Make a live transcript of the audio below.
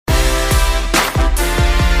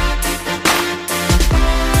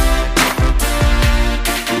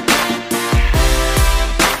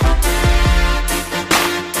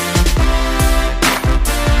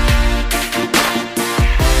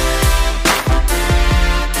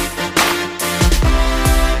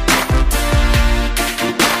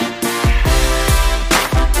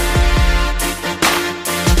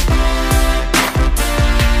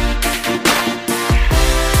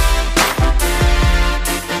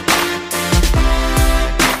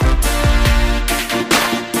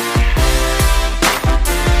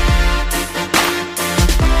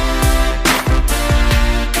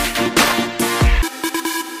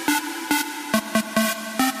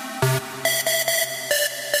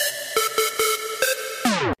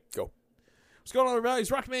What's going on, everybody? It's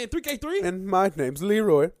Rockman 3K3. And my name's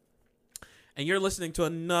Leroy. And you're listening to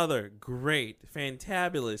another great,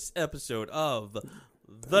 fantabulous episode of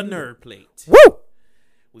The Nerd Plate. Woo!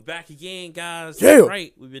 We're back again, guys. Yeah.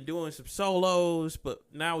 Right. We've been doing some solos, but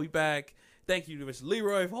now we're back. Thank you to Mr.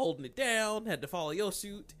 Leroy for holding it down. Had to follow your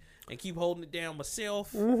suit and keep holding it down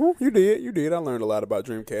myself. Mm-hmm. You did. I learned a lot about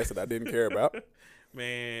Dreamcast that I didn't care about.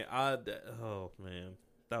 Man, man.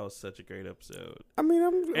 That was such a great episode. I mean,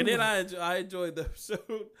 I enjoyed the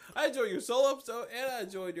episode. I enjoyed your solo episode, and I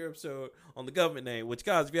enjoyed your episode on the government name. Which,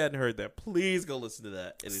 guys, if you hadn't heard that, please go listen to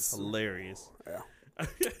that. It is hilarious. Yeah,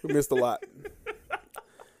 we missed a lot.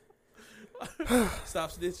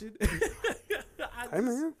 Stop snitching. Hey,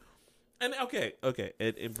 man. And okay,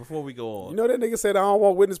 and before we go on, You know that nigga said I don't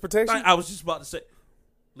want witness protection. I was just about to say,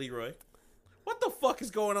 Leroy, what the fuck is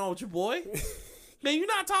going on with your boy? Man, you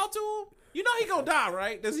not talk to him? You know he gonna die,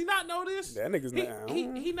 right? Does he not know this? That nigga's not.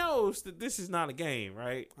 He knows that this is not a game,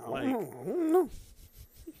 right? I don't know.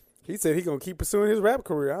 He said he gonna keep pursuing his rap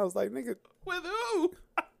career. I was like, nigga, with who?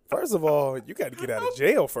 first of all, you got to get out of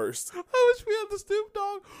jail first. I wish we had the Snoop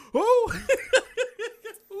Dogg.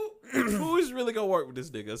 Who is really gonna work with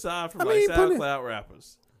this nigga aside from SoundCloud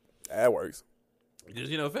rappers? That works.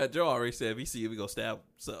 Because Fat Joe already said if he see him, he gonna stab him.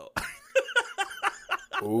 So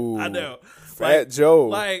Ooh, I know. Fat Joe.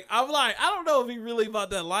 Like, I'm like, I don't know if he really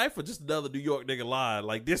about that life or just another New York nigga lying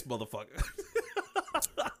like this motherfucker.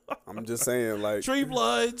 I'm just saying, like Tree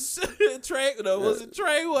Bloods, was it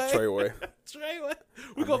Treyway? Treyway.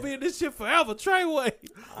 We're gonna be in this shit forever, Treyway.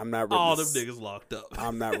 I'm not really, all them niggas locked up.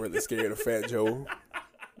 I'm not really scared of Fat Joe.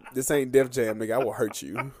 This ain't Def Jam, nigga. I will hurt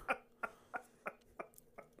you.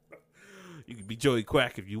 You can be Joey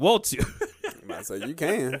Quack if you want to. I say you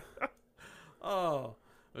can. Oh,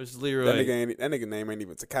 Mr. Leroy. That nigga name ain't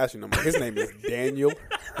even Tekashi no more. His name is Daniel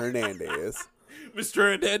Hernandez. Mr.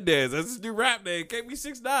 Hernandez. That's his new rap name. Can't be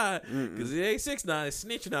 6ix9ine. Because it ain't 6ix9ine. It's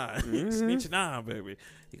Snitch 9. Snitch 9, baby.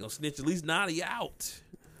 He gonna snitch at least 9 of you out.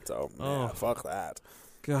 So, man, fuck that.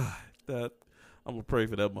 God, I'm gonna pray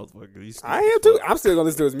for that motherfucker. I am too. I'm still gonna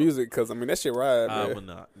listen to his music because, I mean, that shit ride, man. I will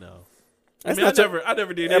not, no. I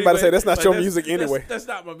never did. Everybody say that's not your music anyway. That's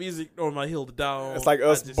not my music or my hill to die on. It's like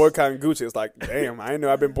us boycotting Gucci. It's like, damn, I didn't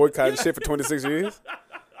know I've been boycotting shit for 26 years.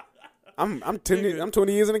 I'm 20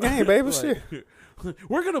 years in the game, baby. Like, shit.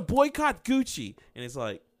 We're gonna boycott Gucci, and it's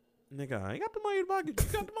like, nigga, I ain't got the money to buy Gucci.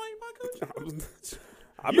 You got the money to buy Gucci?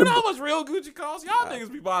 You know how much real Gucci costs? Y'all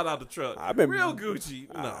niggas be buying out the truck. Real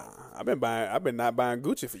Gucci, no. I've been not buying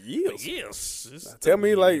Gucci for years. Yes. Tell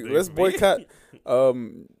me, like, let's boycott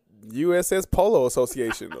USS Polo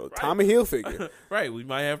Association or Tommy Hilfiger. Right, we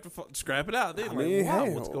might have to scrap it out. Then, I mean, wow,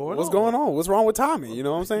 hey, what's going on? What's wrong with Tommy? You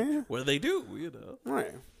know what I'm saying? What do they do?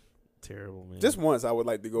 Right. Terrible, man. Just once, I would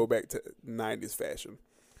like to go back to 90s fashion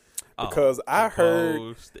because I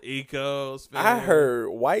heard the ecos. Man. I heard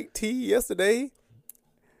white tee yesterday,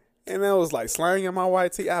 and I was like slurring in my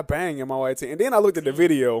white tee. I bang in my white tee, and then I looked at the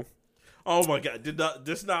video. Oh my God!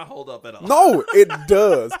 Does not hold up at all. No, it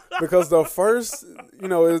does because the first,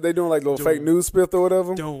 they doing like little fake news spiff or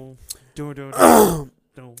whatever.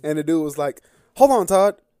 And the dude was like, "Hold on,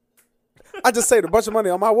 Todd. I just saved a bunch of money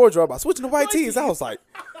on my wardrobe by switching to white tees." I was like,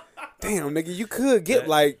 "Damn, nigga, you could get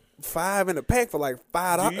like 5 in a pack for like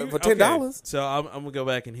 $5 for $10." Okay. So I'm gonna go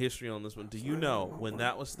back in history on this one. Do you know when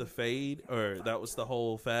that was the fade or that was the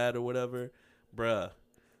whole fad or whatever, bruh?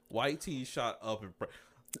 White tees shot up and.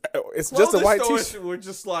 It's just a white t-shirt. We're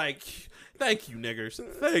just like, thank you, niggers.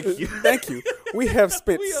 Thank you. Thank you. We have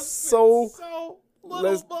spent so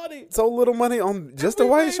little money on just a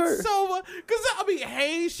white shirt. So much. Because,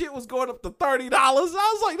 Hanes shit was going up to $30. I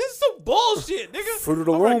was like, this is some bullshit, nigga. Fruit of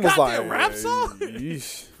the Loom was like, rap song? Fruit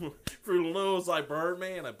of the Loom was like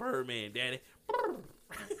Birdman, daddy.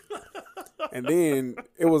 And then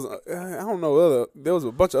it was, I don't know, there was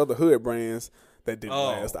a bunch of other hood brands that didn't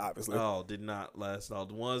last, obviously. Oh, did not last at all.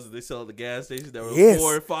 The ones that they sell at the gas stations that were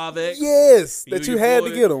 4 or 5X. Yes, that you had to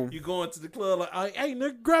get them. You go into the club like, hey,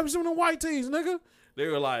 nigga, grab some of the white tees, nigga. They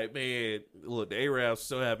were like, man, look, the Arabs were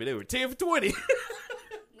so happy. They were 10 for 20. Nigga,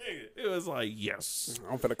 it was like, yes.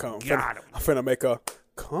 I'm finna come. Got him. I'm finna make a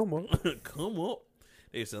come up. Come up.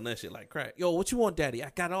 They selling that shit like crack. Yo, what you want, daddy?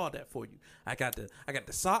 I got all that for you. I got the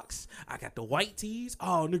socks. I got the white tees.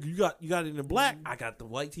 Oh, nigga, you got it in the black. I got the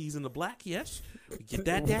white tees in the black. Yes, you get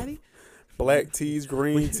that, daddy. Black tees,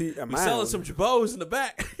 green tees. We selling some Jabots in the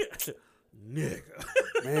back, nigga.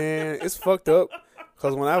 Man, it's fucked up.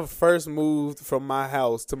 Cause when I first moved from my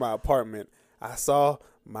house to my apartment, I saw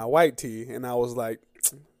my white tee and I was like,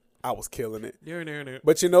 I was killing it.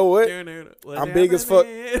 But you know what? I'm big as fuck.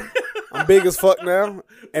 I'm big as fuck now,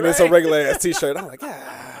 and it's a regular ass t-shirt. I'm like,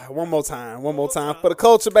 One more time for the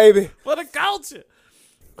culture, baby. For the culture.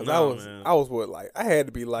 I was what, like, I had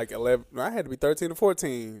to be like 11. I had to be 13 or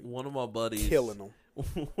 14. One of my buddies killing them.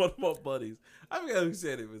 One of my buddies, I forgot who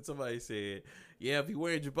said it, but somebody said, "Yeah, if he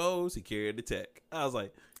wearing jabos, he carried the tech." I was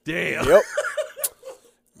like, "Damn."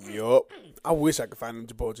 Yup. I wish I could find them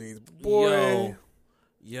jabot jeans, boy.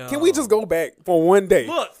 Yo. Can we just go back for one day?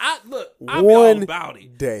 Look, I'm all about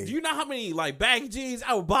it. Day. Do you know how many like baggy jeans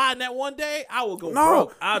I would buy in that one day? I would go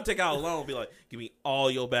broke. I'll take out a loan and be like, give me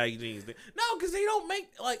all your baggy jeans. No, because they don't make,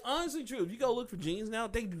 like, honestly true. If you go look for jeans now,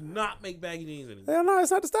 they do not make baggy jeans anymore. Hell no,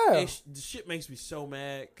 it's not the style. The shit makes me so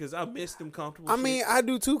mad because I miss them comfortable I mean, I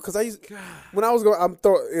do too, because when I was going,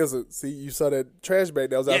 see, you saw that trash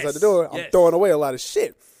bag that was outside the door. I'm throwing away a lot of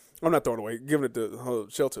shit. I'm not throwing away, giving it to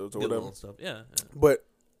shelters or whatever. Stuff. Yeah. But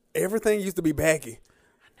everything used to be baggy.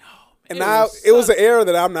 I know. And now it was an era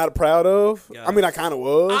that I'm not proud of. Yeah. I mean, I kind of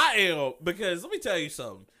was. I am, because let me tell you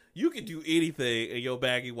something. You can do anything in your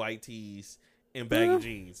baggy white tees and baggy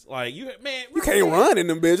jeans. Like, you can't run in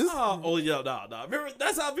them bitches. No. Remember,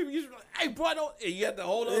 that's how people used to be like, hey, bro, and you had to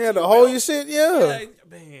hold on. You had to hold your shit, yeah.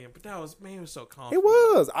 Man, but it was so comfortable. It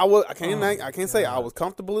was. I can't say I was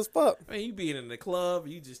comfortable as fuck. Man, you being in the club,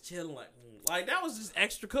 you just chilling like that was just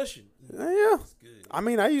extra cushion. Yeah. I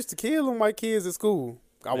mean, I used to kill them white kids at school.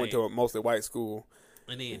 I went to a mostly white school.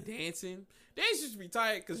 And then dancing. Dance used to be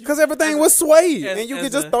tight because everything was swayed, and you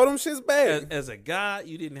could just throw them shits back. As a guy,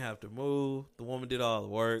 you didn't have to move. The woman did all the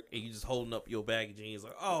work, and you just holding up your baggy jeans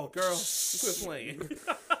like, "Oh, girl, quit playing.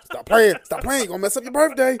 Stop playing. You're gonna mess up your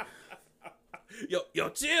birthday." Yo,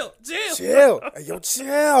 chill. Hey, yo,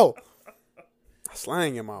 chill. I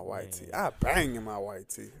slang in my white tee. I bang in my white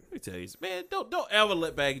tee. Let me tell you, man, don't ever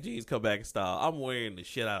let baggy jeans come back in style. I'm wearing the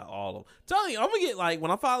shit out of all of them. Telling you, I'm gonna get, like,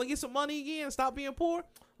 when I finally get some money again and stop being poor,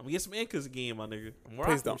 I'm gonna get some Incas again, my nigga.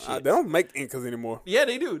 Please don't. They don't make Incas anymore. Yeah,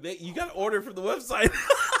 they do. You gotta order from the website.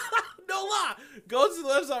 No lie. Go to the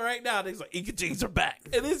website right now. They're like, Inca jeans are back.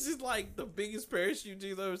 And this is like the biggest parachute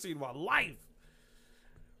jeans I've ever seen in my life.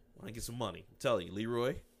 When I get some money, I'm telling you,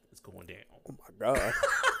 Leroy, it's going down. Oh my God.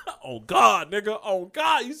 Oh God, nigga. Oh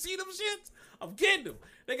God. You see them shits? I'm getting them.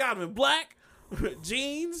 They got them in black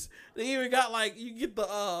jeans. They even got, like, you get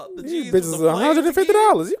the jeans. Bitches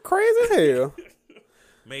 $150. You crazy as hell.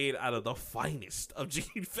 Made out of the finest of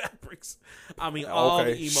jean fabrics. I mean, all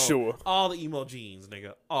the emo jeans,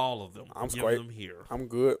 nigga. All of them. I'm straight. Them here. I'm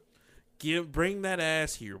good. Bring that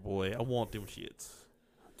ass here, boy. I want them shits.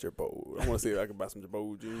 Jabot. I want to see if I can buy some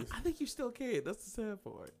Jabot jeans. I think you still can. That's the sad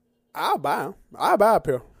part. I'll buy them. I'll buy a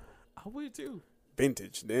pair. I would too.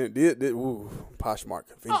 Vintage. Poshmark.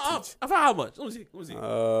 Vintage. For how much? Let me see.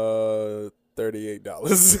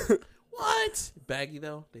 $38. What? Baggy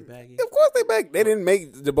though? They baggy? Of course they baggy. They didn't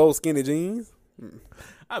make Jabot skinny jeans.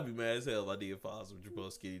 I'd be mad as hell if I did find some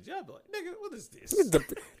Jabot skinny jeans. I'd be like, nigga, what is this?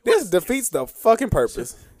 This defeats the fucking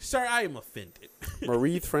purpose. Sir, I am offended.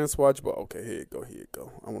 Marie Francois Jabot. Okay, here you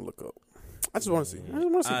go. I'm gonna look up. I just want to see. I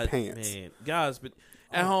just want to see pants. Man, guys, but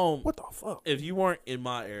at home, what the fuck? If you weren't in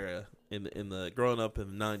my era, in the growing up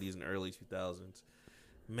in the 90s and early 2000s,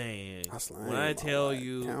 man, when I tell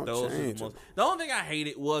you those are the most. The only thing I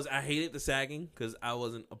hated the sagging because I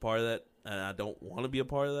wasn't a part of that, and I don't want to be a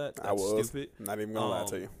part of that. That's stupid. Not even gonna lie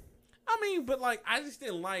to you. I mean, but, like, I just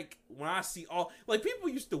didn't like when I see like, people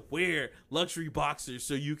used to wear luxury boxers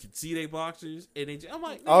so you could see their boxers, and I'm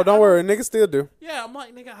like, oh, don't worry, niggas still do. Yeah, I'm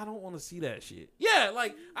like, nigga, I don't want to see that shit. Yeah,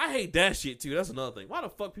 like, I hate that shit too. That's another thing. Why the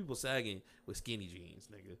fuck people sagging with skinny jeans,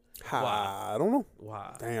 nigga? Why? I don't know.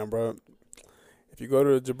 Why? Damn, bro. If you go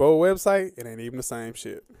to the Jabot website, it ain't even the same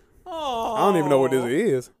shit. Oh, I don't even know what this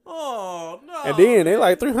is. Oh no! And then they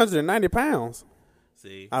like 390 pounds.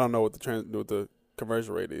 See, I don't know what the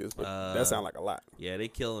conversion rate is, but that sounds like a lot. Yeah, they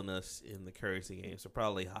killing us in the currency game, so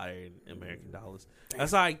probably higher in American dollars. Damn.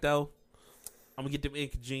 That's all right though. I'm gonna get them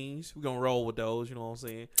Inca jeans. We're gonna roll with those. You know what I'm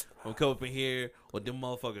saying? I'm gonna come up in here with them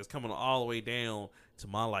motherfuckers coming all the way down to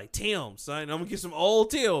my, like, Tim's, son. I'm gonna get some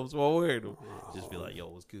old Tim's while we're wearing them. Just be like, yo,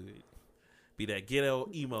 what's good? Be that ghetto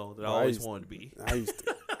emo that I always wanted to be. I used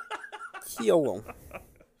to kill them.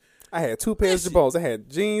 I had two pairs of Jabots. I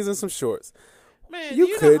had jeans and some shorts. Man,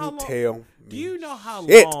 you couldn't tell me. Do you know how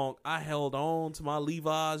long I held on to my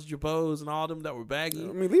Levi's Jabots and all them that were baggy?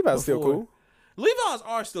 I mean, Levi's still cool. Levi's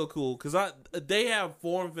are still cool because they have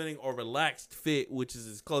form-fitting or relaxed fit, which is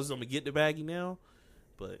as close as I'm going to get to baggy now.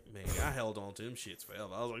 But, man, I held on to them shits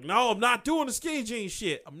forever. I was like, no, I'm not doing the skinny jeans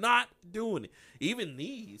shit. I'm not doing it. Even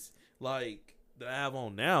these, like, that I have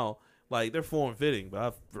on now, like, they're form-fitting, but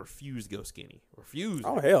I refuse to go skinny. Refuse.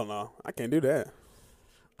 Oh, hell no. I can't do that.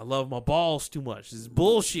 I love my balls too much. This is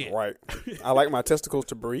bullshit. Right. I like my testicles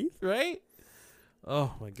to breathe. Right?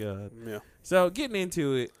 Oh my God. Yeah. So getting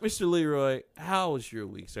into it, Mr. Leroy, how was your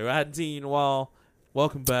week, sir? I hadn't seen you in a while.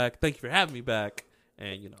 Welcome back. Thank you for having me back.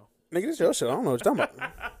 And Nigga, this your show. I don't know what you're talking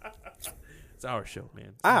about. It's our show,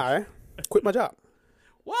 man. I quit my job.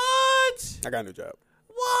 What? I got a new job.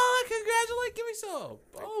 What? Congratulate. Give me some.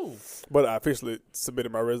 Oh. But I officially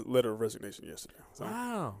submitted my letter of resignation yesterday. So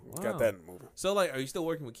Wow. got that moving. So, like, are you still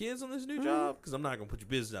working with kids on this new job? Because I'm not going to put your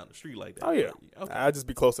business out in the street like that. Oh, yeah. Okay. I'll just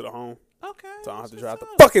be closer to home. Okay. So I don't have to That's drive to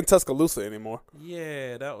what's up. fucking Tuscaloosa anymore.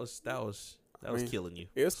 Yeah, that was killing you.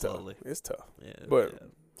 It's slowly. tough. It's tough. Yeah, But yeah.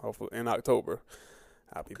 hopefully in October,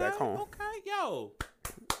 I'll be back home. Okay, yo,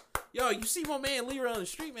 you see my man Leroy on the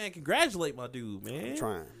street, man. Congratulate my dude, man. I'm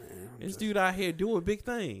trying, man. This dude out here doing big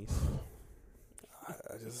things.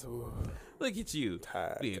 I just Look at you,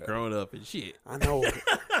 tired, being grown up and shit. I know.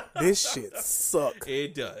 This shit sucks.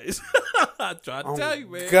 It does. I tried to tell you,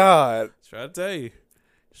 man. God. Try to tell you.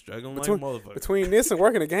 Struggling like a motherfucker. Between this and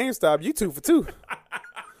working at GameStop, you 2 for 2.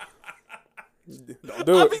 Don't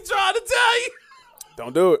do I it. be trying to tell you.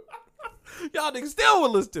 Don't do it. Y'all niggas still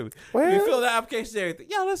would listen to me. Well, You fill the application and everything.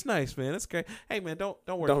 Yo, that's nice, man. That's great. Hey, man, don't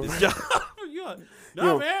work this job.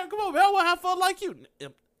 Man, come on, man. I want to have fun like you.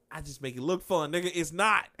 I just make it look fun, nigga. It's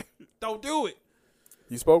not. Don't do it.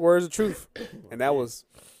 You spoke words of truth. And that was,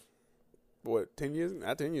 10 years?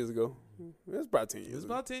 Not 10 years ago. It was about 10 years It was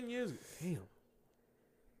ago. about 10 years ago.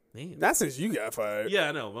 Damn. Not since you got fired. Yeah,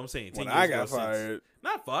 I know. I'm saying 10 When years I ago got since- fired.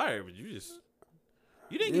 Not fired, but you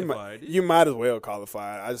didn't get fired, did you? You might as well call it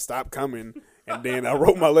fired. I just stopped coming. And then I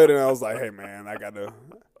wrote my letter and I was like, hey, man, I gotta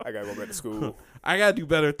go back to school. I gotta do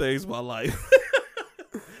better things in my life.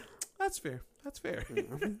 That's fair. You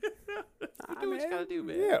do what you gotta do,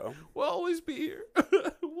 man. Yeah. We'll always be here.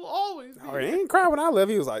 We'll always be All right, here. he didn't cry when I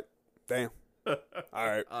left. He was like, damn. All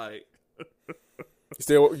right. All right.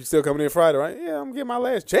 You still coming in Friday, right? Yeah, I'm getting my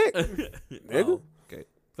last check. Nigga. Oh, okay.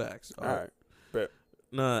 Facts. All right. Bet.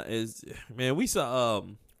 Nah, man, we saw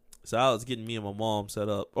so I was getting me and my mom set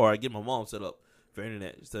up, or I get my mom set up for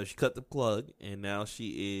internet. So she cut the plug and now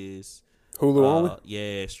she is Hulu only?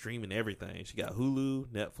 Yeah, streaming everything. She got Hulu,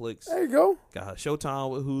 Netflix. There you go. Got her Showtime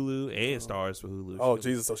with Hulu and Stars with Hulu. Oh,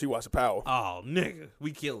 Jesus. So she watched the Power. Oh, nigga,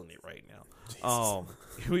 we killing it right now.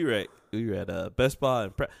 We were at Best Buy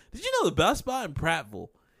and Did you know the Best Buy in Prattville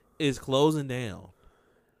is closing down?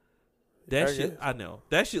 That I shit, guess. I know.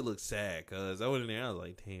 That shit looks sad because I went in there, I was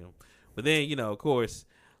like, damn. But then, of course,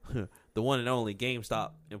 the one and only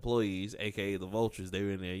GameStop employees, aka the Vultures, they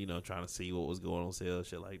were in there, trying to see what was going on sale,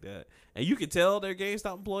 shit like that. And you could tell they're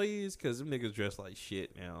GameStop employees because them niggas dress like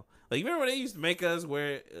shit now. Like, you remember when they used to make us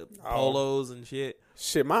wear polos and shit?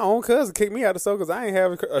 Shit, my own cousin kicked me out of the store because I ain't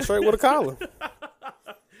have a shirt with a collar.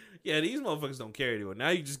 Yeah, these motherfuckers don't care anymore. Now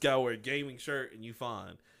you just gotta wear a gaming shirt and you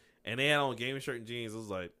fine. And they had on a gaming shirt and jeans. It was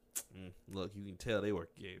like, look, you can tell they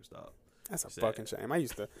work at GameStop. That's a fucking shame. I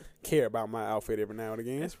used to care about my outfit every now and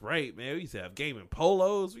again. That's right, man. We used to have gaming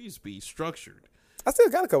polos. We used to be structured. I still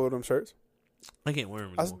got a couple of them shirts. I can't wear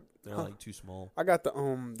them anymore. They're like too small. I got the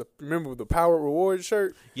remember the Power Rewards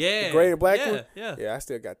shirt? Yeah. The gray and black one? Yeah. Yeah, I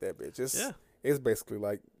still got that bitch. It's basically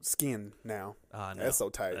like skin now. That's so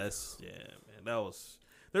tight. Man. That was.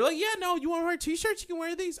 They're like, yeah, no, you want to wear t-shirts? You can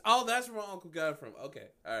wear these. Oh, that's where my uncle got it from. Okay,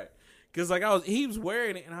 all right. Because he was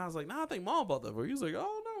wearing it, and I was like, nah, I think mom bought that for you. He was like,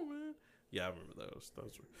 oh no, man. Yeah, I remember those.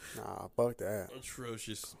 Those were fuck that.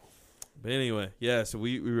 Atrocious. But anyway, yeah. So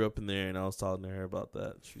we were up in there, and I was talking to her about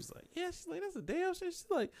that. She was like, yeah. She's like, that's a damn shit. She's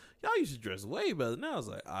like, y'all used to dress way better. And I was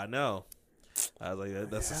like, I know. I was like,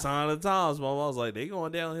 that's a sign of the times. Mom, I was like, they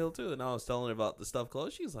going downhill too. And I was telling her about the stuff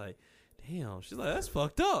clothes. She's like, damn. She's like, that's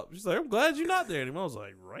fucked up. She's like, I'm glad you're not there anymore. I was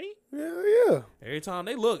like, right? Yeah. Every time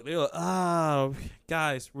they look,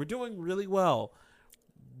 guys, we're doing really well,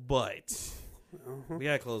 but we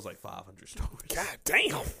gotta close like 500 stores. God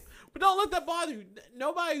damn. But don't let that bother you.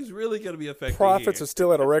 Nobody's really gonna be affected. Profits are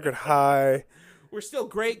still at a record high. We're still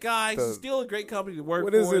great guys. Still a great company to work for.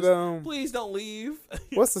 What is it? Please don't leave.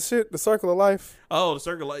 What's the shit? The Circle of Life? Oh, the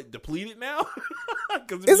Circle of Life depleted now?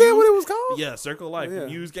 Is that what it was called? Yeah, Circle of Life. Yeah.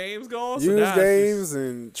 Used games gone. Used games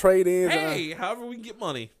and trade-ins. Hey, however we can get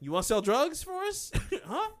money. You want to sell drugs for us?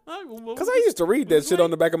 Huh? Because I used to read that shit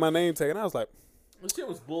on the back of my name tag, and I was like, this shit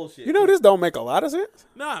was bullshit. this don't make a lot of sense.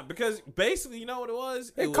 Nah, because basically, you know what it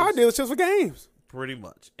was? It car dealerships for games. Pretty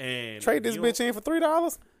much. And trade this bitch in for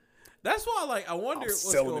 $3. That's why, I wonder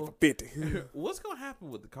selling it for $50. What's going to happen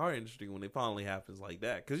with the car industry when it finally happens like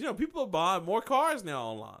that? Because, people are buying more cars now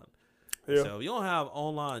online. Yeah. So if you don't have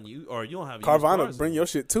online, you don't have Carvana bring your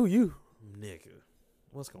shit to you. Nigga.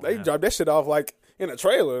 What's going on? They drop that shit off in a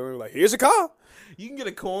trailer. And like, here's your car. You can get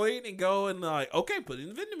a coin and go and okay, put it in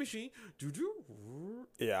the vending machine.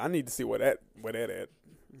 Yeah, I need to see where that at.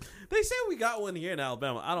 They say we got one here in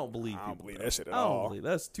Alabama. I don't believe. I don't people, believe bro. that shit at I don't all. believe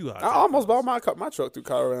that's too high. I almost bought my truck through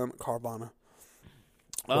Carvana.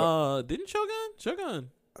 Didn't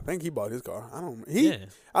Shogun? I think he bought his car. I don't.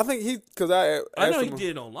 I think because I know he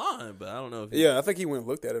did it online, but I don't know if. I think he went and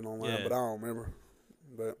looked at it online, but I don't remember.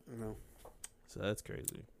 But so that's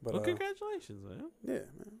crazy. But well, congratulations, man. Yeah,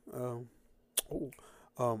 man.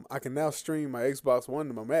 I can now stream my Xbox One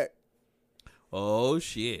to my Mac. Oh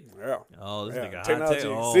shit! Yeah. Oh, this nigga technology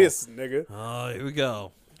exists, nigga.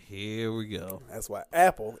 Oh, here we go. That's why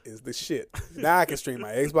Apple is the shit. Now I can stream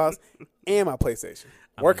my Xbox and my PlayStation.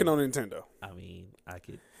 Working on Nintendo. I mean, I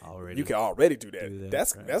could already. You can already do that.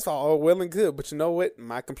 That's all well and good. But you know what?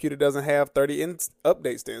 My computer doesn't have 30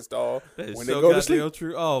 updates to install when they so go to sleep.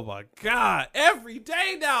 True. Oh my god! Every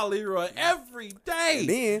day now, Leroy. Every day. And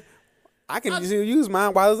then I can just use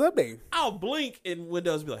mine while it's updating. I'll blink and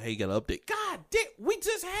Windows be like, "Hey, you got to update." God damn, we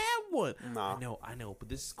just had one. Nah. I know, but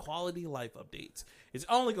this is quality of life updates. It's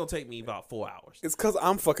only gonna take me about 4 hours. It's because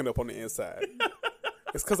I'm fucking up on the inside.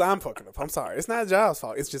 It's because I'm fucking up. I'm sorry. It's not Job's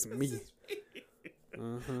fault. It's just me.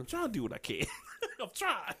 I'm trying to do what I can. I'm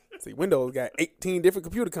trying. See, Windows got 18 different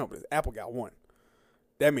computer companies. Apple got one.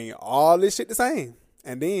 That means all this shit the same.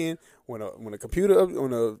 And then when a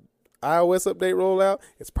iOS update roll out,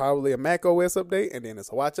 it's probably a Mac OS update, and then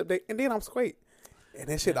it's a watch update, and then I'm straight. And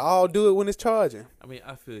that shit all do it when it's charging. I mean,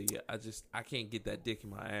 I feel you. I can't get that dick in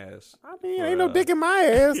my ass. I mean, ain't no dick in my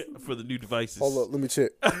ass. For the new devices. Hold up, let me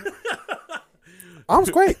check. I'm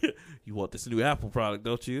straight. You want this new Apple product,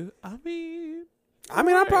 don't you? I mean,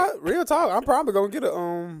 I'm probably real talk. I'm probably gonna get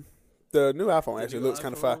the new iPhone. Actually, looks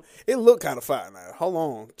kind of fire. It look kind of fire now. Hold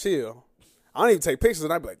on, chill. I don't even take pictures,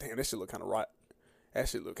 and I be like, damn, this shit look kind of right. That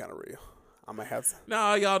shit look kind of real. I might have to.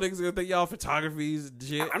 Nah, y'all niggas gonna think y'all photography's and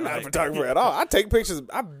shit. I'm not a photographer at all. I take pictures.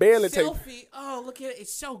 I barely take. Selfie. Oh, look at it.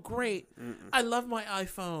 It's so great. I love my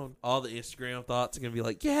iPhone. All the Instagram thoughts are gonna be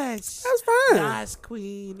like, yes, that's fine. Yes,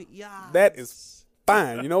 queen. Yeah, that is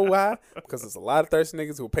fine. You know why? Because there's a lot of thirsty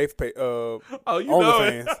niggas who pay for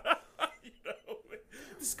OnlyFans.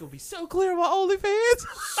 This is gonna be so clear about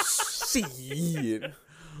OnlyFans. Shit.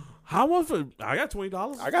 How much for? I got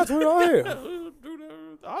 $20. I got $20 here.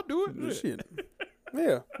 I'll do it. Shit.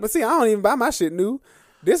 Yeah, but see, I don't even buy my shit new.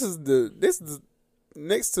 This is the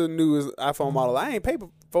next to newest iPhone model. I ain't paid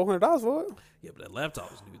 $400 for it. Yeah, but that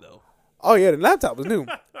laptop was new though. Oh yeah, the laptop was new.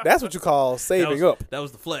 That's what you call saving up. That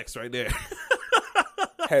was the flex right there.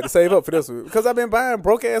 Had to save up for this one because I've been buying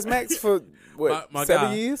broke ass Macs for my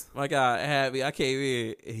 7 years. My guy had me. I came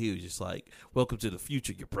in and he was just like, "Welcome to the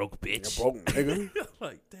future, you broke bitch." You broke nigga.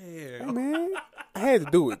 Like, damn. Hey man, I had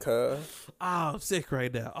to do it, cuz. Oh, I'm sick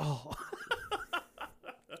right now. Oh.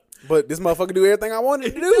 But this motherfucker do everything I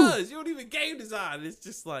wanted to do. It does. You don't even game design. It's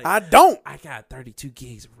just like I don't. I got 32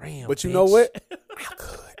 gigs of RAM. But you bitch. know what? I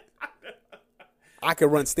could. I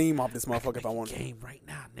could run Steam off this motherfucker if I wanted. Game right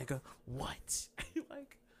now, nigga. What?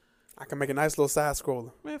 Like, I can make a nice little side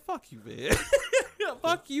scroller. Man, fuck you, man.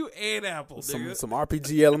 Fuck you and Apple, nigga. Some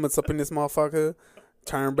RPG elements up in this motherfucker.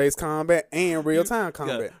 Turn-based combat and real-time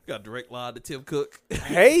combat. Got direct line to Tim Cook.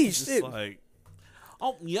 Hey, Just shit. like,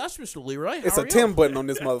 oh, yes, Mr. Leroy. It's how a are Tim you? button on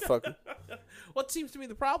this motherfucker. What seems to be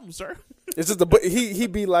the problem, sir? It's just he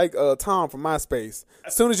be like Tom from MySpace.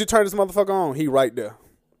 As soon as you turn this motherfucker on, he right there.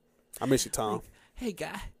 I miss you, Tom. Like, hey,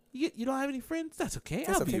 guy, you don't have any friends? That's okay.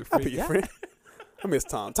 That's I'll be okay. your friend. I'll be your friend. I miss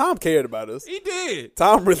Tom. Tom cared about us. He did.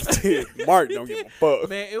 Tom really did. Mark don't give a fuck.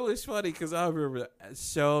 Man, it was funny because I remember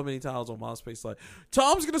so many times on MySpace, like,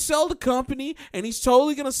 Tom's going to sell the company and he's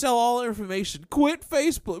totally going to sell all the information. Quit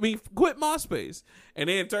Facebook. I mean, quit MySpace. And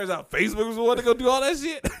then it turns out Facebook was the one to go do all that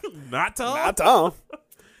shit. Not Tom. Not Tom.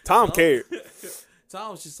 Tom cared.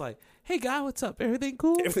 Tom was just like, hey, guy, what's up? Everything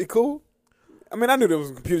cool? Everything cool? I mean, I knew there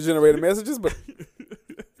was computer-generated messages, but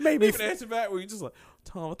maybe. Even answer back where you just like,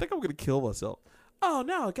 Tom, I think I'm going to kill myself. Oh,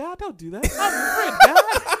 no, God, don't do that. I'm your friend,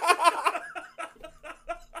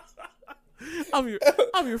 God.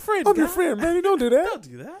 I'm your friend, I'm God. your friend, man. You don't do that. Don't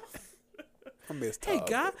do that. I miss Tom. Hey,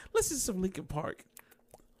 God, listen to some Linkin Park.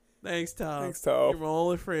 Thanks, Tom. Thanks, Tom. You're my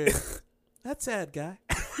only friend. That's sad, guy.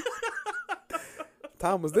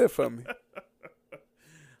 Tom was there for me.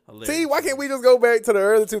 Hilarious. See, why can't we just go back to the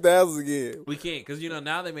early 2000s again? We can't, because,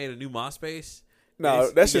 now they made a new MySpace.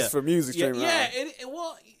 No, that's just for music streaming. Yeah,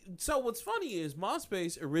 well, so what's funny is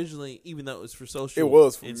MySpace originally, even though it was for social, it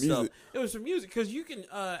was for music. Stuff, it was for music because you can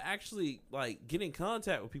actually like get in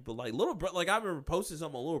contact with people. Like like I remember posting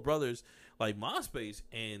something on Little Brothers, like MySpace,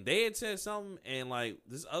 and they had said something, and like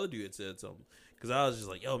this other dude had said something because I was just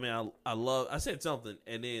like, yo, man, I said something,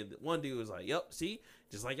 and then one dude was like, yep, see.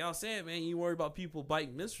 just like y'all said, man, you worry about people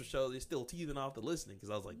biting minstrel show, they're still teething off the listening because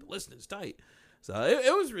I was like, the listening's tight. So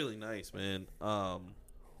it was really nice, man.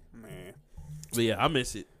 Man, but yeah, I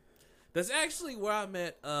miss it. That's actually where I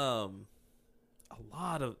met a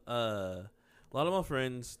lot of my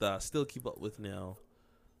friends that I still keep up with now,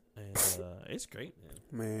 and it's great, man.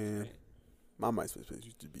 Man, my MySpace page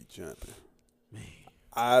used to be jumping. Man,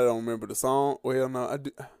 I don't remember the song. Well, no, I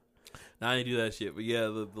do. I didn't do that shit, but yeah,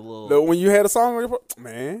 the little When you had a song on your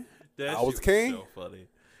man, that I was shit king. so funny.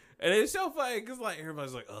 And it's so funny because like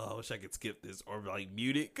everybody's like, "Oh, I wish I could skip this or like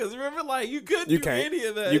mute it." Because remember, like you couldn't do any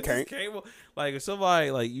of that. You it can't. Like if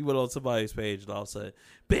somebody like you went on somebody's page and all of a sudden,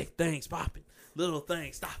 big things popping, little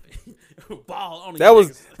things stopping, ball on. That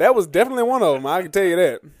was definitely one of them. I can tell you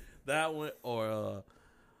that. That one or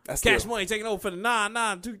That's Cash Money taking over for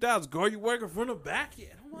the 2000. Girl, you working from the back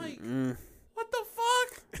yet? I'm like, what the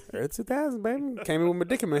fuck? Early 2000, baby. Came in with my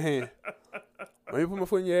dick in my hand. When you put my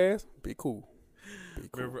foot in your ass, be cool.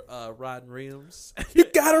 Remember riding rims? You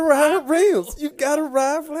gotta ride rims. You gotta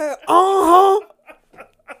ride flat.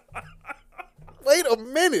 Wait a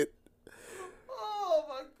minute. Oh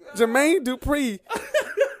my god. Jermaine Dupri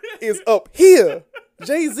is up here.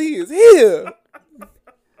 Jay-Z is here.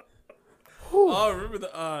 Oh, remember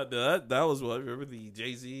that was what? Remember the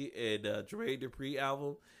Jay-Z and Jermaine Dupri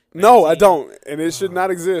album? No, I don't, and it should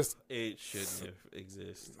not exist. It shouldn't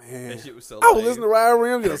exist. Man, that shit was so. I was listening to Ride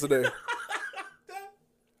Rims yesterday.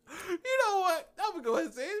 You know what? I'm gonna go ahead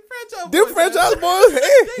and say it. Them franchise boys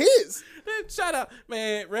had hits. Shout out,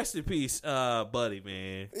 man. Rest in peace, Buddy,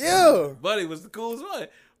 man. Yeah, Buddy was the coolest one.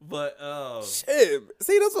 But shit.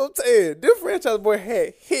 See, that's what I'm saying. Them franchise boy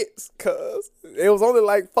had hits, cuz it was only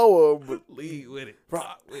like 4 of them. Lead with it,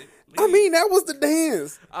 rock with it. I mean, that was the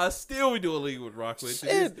dance. I still be doing league with rock with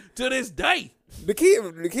it to this day. The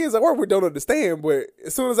kids at work we don't understand, but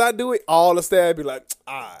as soon as I do it, all the staff be like,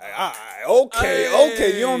 all right,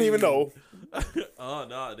 okay, you don't even know. Oh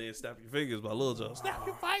no, then snap your fingers by Lil Jon. Snap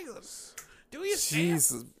your fingers. Do your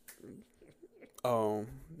Jesus.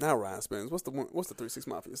 Not Ryan Spinners. What's the 3 6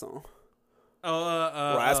 Mafia song?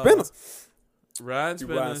 Ryan Spinners. Ryan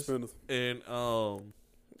Spinners and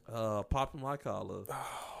Poppin' My Collar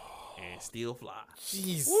and Still Fly.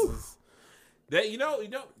 Jesus. Woo. That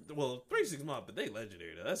well, 3 6 Mafia, but they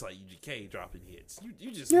legendary though. That's like UGK dropping hits.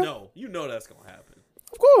 You just know that's gonna happen.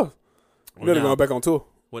 Of course. You know they're going back on tour.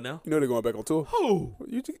 What now? You know they're going back on tour. Who?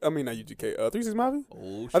 I mean, not UGK. 3 6 Mafia?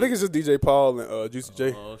 Oh, shit. I think it's just DJ Paul and Juicy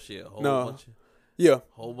J. Oh, shit.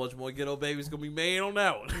 Whole bunch more ghetto babies gonna be made on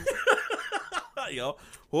that one. Yo.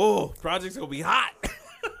 Oh, project's gonna be hot.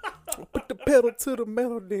 Put the pedal to the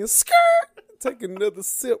metal, then skirt. Take another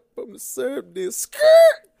sip from the syrup, then skirt.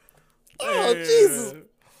 Oh, Jesus.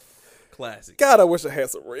 Classic. God, I wish I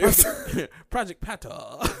had some ribs. Project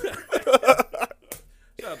Pata.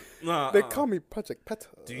 They call me Project Pata.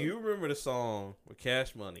 Do you remember the song with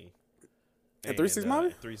Cash Money and 3 6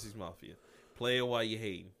 Mafia? 3 6 Mafia. Play it while you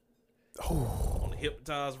hating. Oh. On the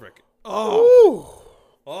Hypnotized record. Oh,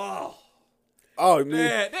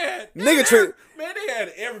 man. Nigga tree. Man, they had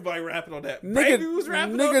everybody rapping on that. Baby was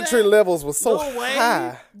rapping on that. Nigga tree levels was so Lil Wayne,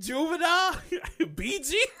 high. Juvenile,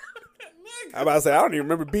 BG. I'm about to say, I don't even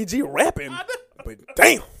remember BG rapping. But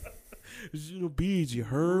damn. You know BG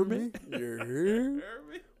Herman. Herman.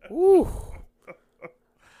 Woo.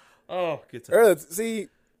 Oh, good times. See,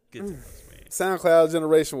 good times, man. SoundCloud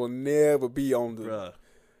generation will never be on the. Bruh.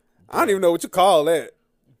 I don't even know what you call that.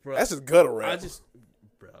 Bruh. That's just gutter rap.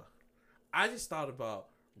 I just thought about.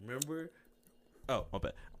 Remember? Oh, my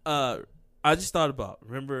bad. I just thought about.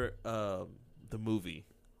 Remember the movie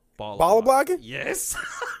Baller Blocking? Yes.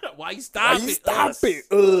 Why you stop it? Stop it,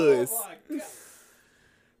 us. Oh my God.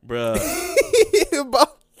 Bruh.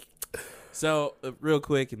 So real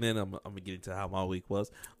quick, and then I'm gonna get into how my week was.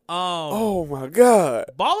 Oh my God.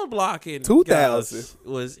 Baller Blocking 2000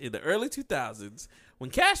 was in the early 2000s. When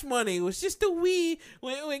Cash Money was just a wee,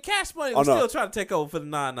 when Cash Money was still trying to take over for the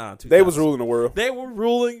 2000. They was ruling the world. They were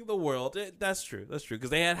ruling the world. That's true. That's true. Because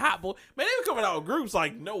they had Hot Boy. Man, they were coming out with groups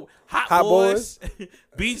like Hot Boys,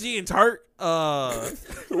 BG and Turk.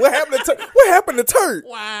 What happened to Turk? What happened to Turk?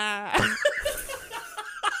 Why?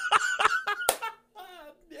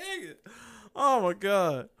 Dang it. Oh my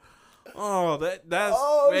God. Oh, that's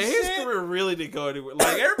man. His career really didn't go anywhere.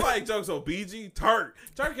 Like everybody jokes on BG. Turk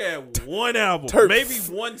had one album, maybe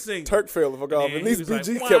one single. Turk fell the fuck off. At least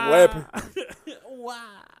BG kept rapping.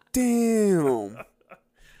 Why? Damn.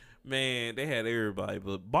 Man, they had everybody,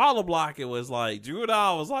 but Baller Blocking was like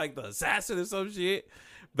Juvenile was like the assassin or some shit.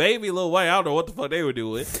 Baby Lil Wayne, I don't know what the fuck they were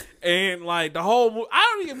doing, and like the whole movie,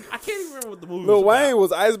 I can't even remember what the movie. Lil Wayne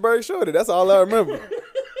was Iceberg Shorty. That's all I remember.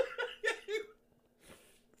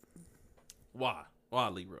 Why? Why,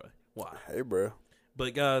 Leroy? Why? Hey, bro.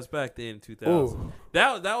 But guys, back then in 2000,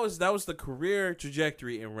 that was the career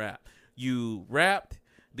trajectory in rap. You rapped,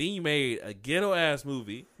 then you made a ghetto ass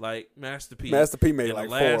movie like Master P. Master P made like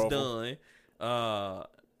The 4 Last of them.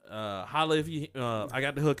 Done. Holla if you. I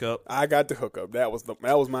got the hookup. I got the hookup. That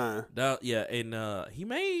was mine. Yeah, and he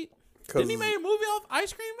made. Didn't he make a movie off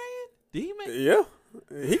Ice Cream Man? Did he make? Yeah.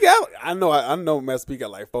 He got. I know. Master P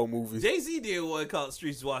got like 4 movies. Jay-Z did one called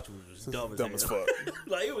Streets Watch, which was dumb as hell. fuck.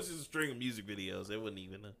 Like it was just a string of music videos. It wasn't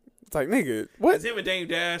even. It's like, nigga, what? It's him and Dame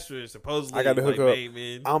Dash were supposedly. I got the hookup. Made,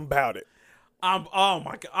 man. I'm about it. Oh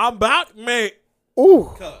my god, I'm about man.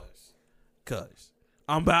 Ooh, cuz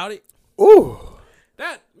I'm about it. Ooh,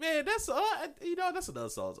 that's that's another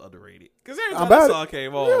song that's underrated. Cause every time I'm that about song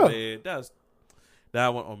came on, man,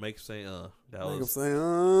 that one on Make You Say that make was him say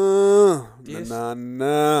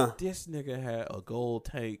nah. This nigga had a gold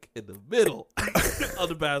tank in the middle of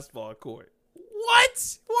the basketball court. What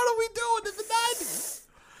are we doing in the 90s?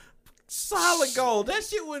 Solid gold. That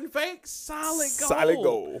shit wasn't fake. Solid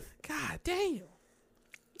gold. God damn.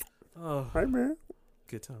 Oh, right, man.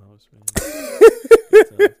 Good times, man.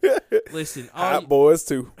 Good times. Listen, hot boys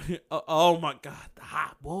too. Oh my God, the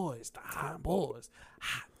hot boys. Hot.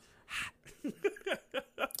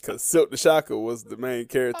 Cause Silk the Shocker was the main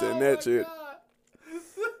character in that shit. God.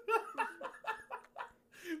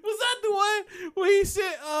 Was that the one where he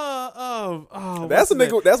said, that's a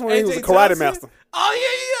nigga. That's when he was a karate Johnson? master. Oh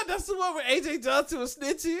yeah. That's the one where AJ Johnson was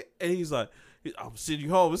snitching, and he's like, "I'm sending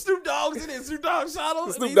you home." And Snoop Dogg's in it. Snoop Dogg shot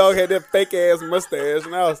him. Snoop Dogg had that fake ass mustache,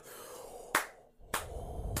 and I was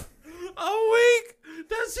a week.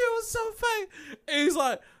 That shit was so fake. And he's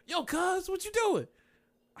like, "Yo, cuz, what you doing?"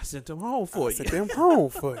 I sent them home for you. Sent them home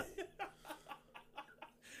for you.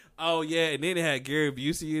 Oh yeah, and then it had Gary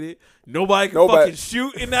Busey in it. Nobody could fucking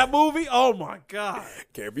shoot in that movie. Oh my God,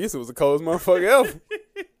 Gary Busey was the coldest motherfucker ever.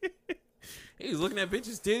 He was looking at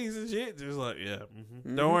bitches' titties and shit, just like, yeah.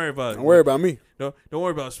 Mm-hmm. Don't worry about it. Don't worry about me. Don't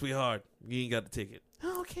worry about it, sweetheart. You ain't got the ticket.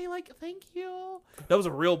 Oh, okay, thank you. That was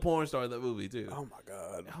a real porn star in that movie too. Oh my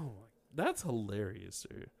God. That's hilarious,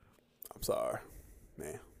 sir. I'm sorry,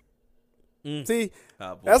 man. Mm. See,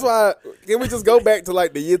 that's why. Can we just go back to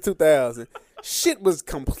like the year 2000? Shit was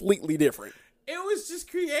completely different. It was just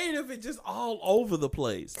creative and just all over the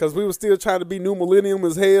place. Because we were still trying to be new millennium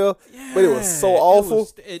as hell, but it was so awful.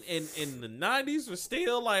 And the 90s was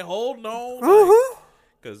still like holding on.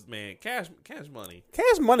 Because, man, Cash Money.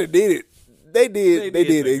 Cash Money did it. They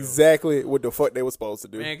did exactly what the fuck they were supposed to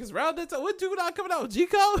do. Man, because around that time, what dude not coming out with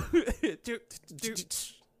G-Code?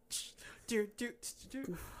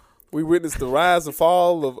 We witnessed the rise and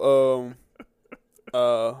fall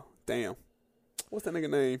of damn. What's that nigga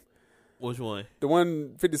name? Which one? The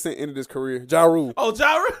one 50 Cent ended his career. Ja Rule. Oh,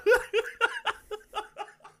 Ja Rule.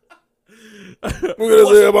 Look at this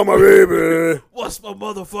here about my baby. What's my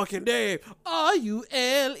motherfucking name?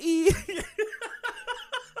 R-U-L-E.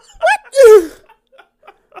 What?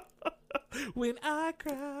 When I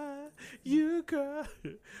cry, you cry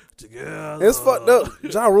together. It's fucked up.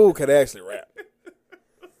 Ja Rule could actually rap.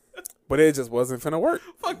 But it just wasn't finna work.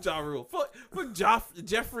 Fuck Ja Rule. Fuck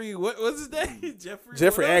Jeffrey. What was his name?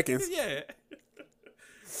 Jeffrey Atkins. Yeah.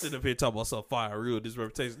 Sitting up here talking about some fire ruined his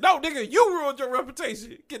reputation. No, nigga, you ruined your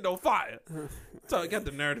reputation. Get no fire. So I got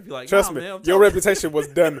the nerve to be like, trust me, man, your reputation was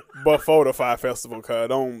done before the Fire Festival. Cause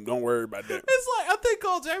don't worry about that. It's like I think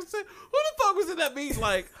Cole Jackson said, "Who the fuck was in that meeting?"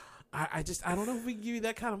 Like, I don't know if we can give you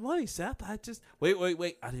that kind of money, Seth. I just wait.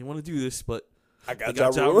 I didn't want to do this, but. I got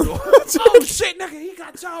Ja Rule. Oh shit, nigga, he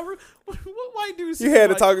got Ja Rule. What white dude? You had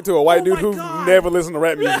to talk to a white dude who never listened to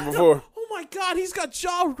rap music before. Oh my God, he's got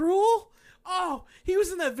Ja Rule. Oh, he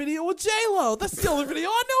was in that video with J-Lo. That's the only video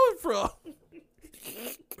I know him from.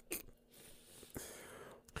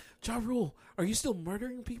 Ja Rule, are you still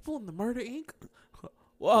murdering people in the Murder Inc?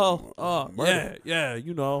 Well, yeah,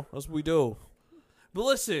 you know, that's what we do. But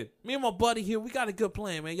listen, me and my buddy here, we got a good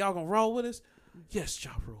plan, man. Y'all gonna roll with us? Yes,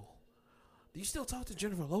 Ja Rule. Do you still talk to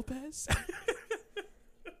Jennifer Lopez?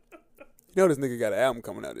 You know this nigga got an album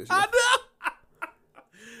coming out this year. I know.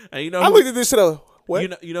 And you know I looked at this shit up.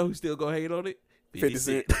 What? You know who's still gonna hate on it? 50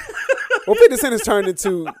 Cent. Well, 50 Cent has turned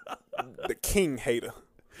into the king hater.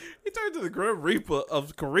 He turned to the Grim Reaper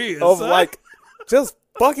of Korea. Like just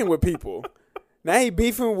fucking with people. Now he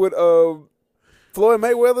beefing with Floyd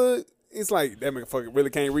Mayweather. It's like that motherfucker really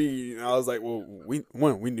can't read. And I was like, well, we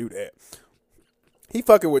knew that. He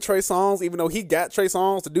fucking with Trey Songz, even though he got Trey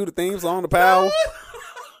Songz to do the theme song, the Power.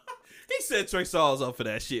 He set Trey Songz up for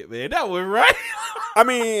that shit, man. That was right. I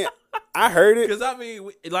mean, I heard it. Because, I mean,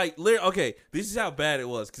 like, okay, this is how bad it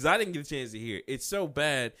was. Because I didn't get a chance to hear it. It's so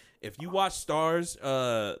bad. If you watch Stars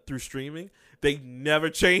through streaming, They never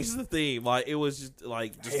changed the theme. Like it was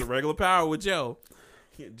just a regular Power with Joe.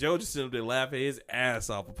 Joe just sit up there laughing his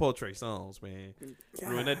ass off of Poetry songs, man.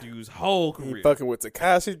 Ruined that dude's whole career. He fucking with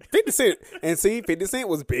Tekashi, 50 Cent, and see, 50 Cent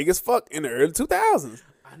was big as fuck in the early 2000s.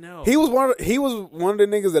 I know. He was one of the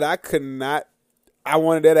niggas that I could not. I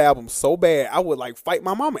wanted that album so bad I would like fight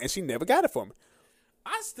my mama, and she never got it for me.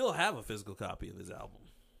 I still have a physical copy of his album.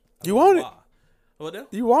 You want it? What now?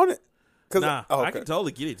 You want it? Nah, okay. I can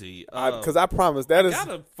totally get it to you. Because I promise that is.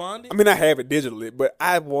 Gotta find it. I mean, I have it digitally, but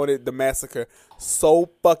I wanted the Massacre so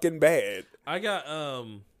fucking bad. I got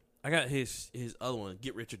his other one,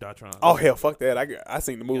 Get Rich or Die Trying. Oh hell, fuck that! I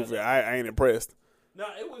seen the movie. I ain't impressed. No,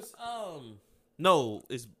 it was no,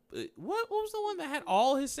 it's what was the one that had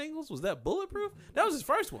all his singles? Was that Bulletproof? That was his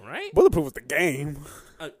first one, right? Bulletproof was the game.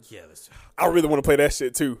 Yeah, I really want to play that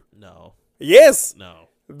shit too. No. Yes. No.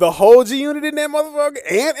 The whole G Unit in that motherfucker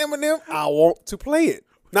and Eminem. I want to play it.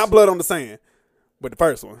 Not Blood on the Sand, but the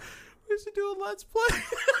first one. We should do a Let's Play.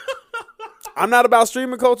 I'm not about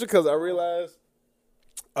streaming culture because I realized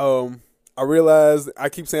I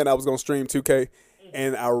keep saying I was gonna stream 2K,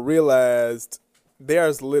 and I realized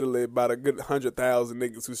there's literally about a good 100,000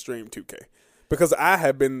 niggas who stream 2K. Because I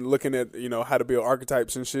have been looking at, how to build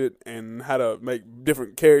archetypes and shit and how to make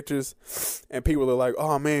different characters. And people are like,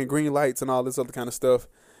 oh, man, green lights and all this other kind of stuff,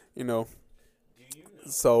 Do you know?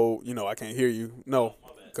 So, I can't hear you. No,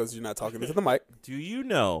 because you're not talking into the mic. Do you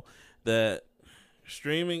know that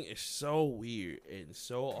streaming is so weird and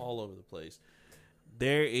so all over the place?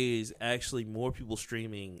 There is actually more people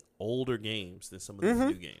streaming older games than some of these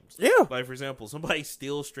new games. Yeah. Like, for example, somebody's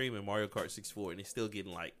still streaming Mario Kart 64 and they're still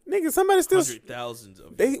getting like somebody still 100,000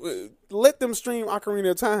 of they let them stream Ocarina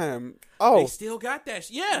of Time. Oh. They still got that.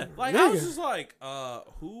 Yeah. Like, I was just like,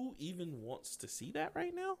 who even wants to see that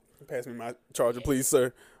right now? Pass me my charger, please,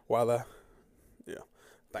 sir. While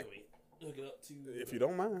Thank you. Hook it up to if you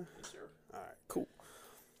don't mind. Yes, sir. All right, cool.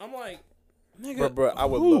 I'm like, nigga, bro, I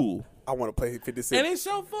would love. I want to play 50 Cent. And it's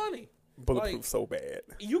so funny. Bulletproof so bad.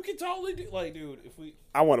 You can totally do, dude,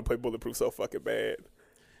 I want to play Bulletproof so fucking bad.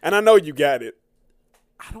 And I know you got it.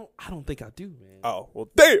 I don't think I do, man. Oh, well,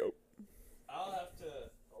 damn. I'll have to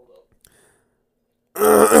hold up.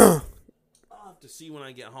 I'll have to see when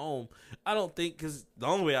I get home. I don't think, because the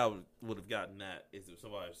only way I would have gotten that is if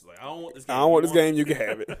somebody was like, I don't want this game. I don't want this game, you can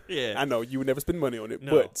have it. Yeah. I know you would never spend money on it,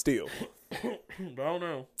 but still. But I don't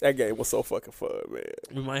know. That game was so fucking fun, man.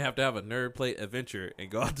 We might have to have a nerd play adventure and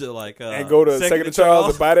go out to and go to Second and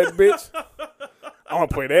Charles and buy that bitch. I want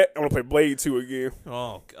to play that. I want to play Blade 2 again.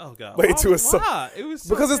 Oh God. Blade 2 is it was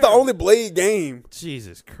because it's the only Blade game.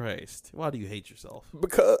 Jesus Christ. Why do you hate yourself?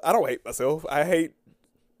 Because I don't hate myself. I hate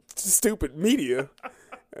stupid media.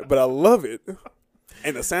 But I love it.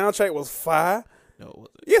 And the soundtrack was fire. No, it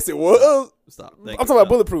wasn't. Yes, it was. Stop. I'm talking about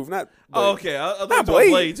Bulletproof, not Blade. Oh, okay. I not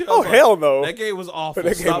Blade. Too. Oh, hell no. That game was awful.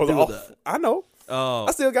 That game was awful. That. I know. I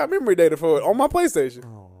still got memory data for it on my PlayStation.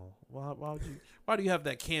 Oh, why do you have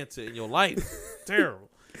that cancer in your life? Terrible.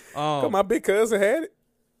 My big cousin had it.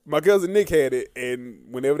 My cousin Nick had it. And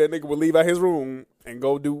whenever that nigga would leave out his room and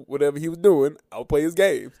go do whatever he was doing, I would play his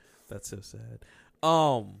games. That's so sad.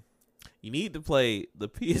 You need to play the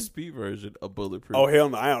PSP version of Bulletproof. Oh, hell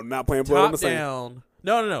no. I am not playing Blood on the Sand. Down.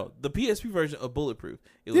 No. The PSP version of Bulletproof.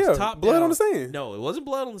 It was top Blood down. On the Sand. No, it wasn't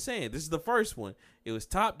Blood on the Sand. This is the first one. It was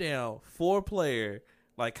top down, 4-player,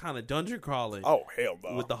 like kind of dungeon crawling. Oh, hell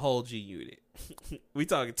no. With the whole G Unit. We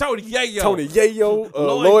talking Tony Yayo.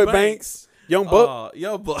 Lloyd Banks. Young Buck.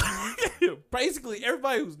 Basically,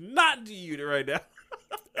 everybody who's not G Unit right now.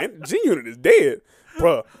 And G Unit is dead.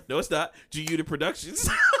 Bruh. No, it's not. G Unit Productions.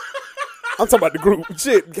 I'm talking about the group.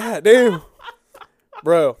 Shit, goddamn.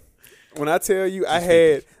 Bro, when I tell you I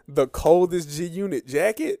had the coldest G Unit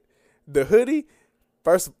jacket, the hoodie,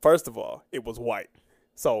 first of all, it was white.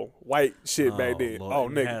 So white shit back then. Lord. Oh,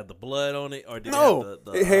 nigga. It had the blood on it, or did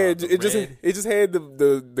it had it just had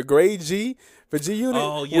the gray G for G Unit.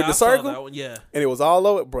 Oh yeah, with the circle. saw that one. Yeah, and it was all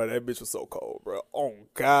over. Bro, that bitch was so cold, bro. Oh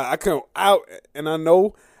God, I couldn't out. And I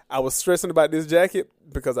know I was stressing about this jacket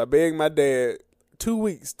because I begged my dad 2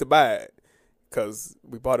 weeks to buy it because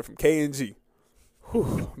we bought it from K&G.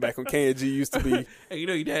 Back when K&G used to be. Hey, you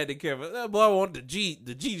know your dad didn't care about that. Boy, I want the G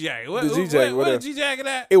jacket. What G jacket. What the G jacket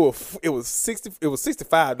at? It was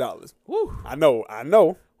 $65. Woo. I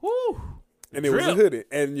know. Woo. And it was a hoodie.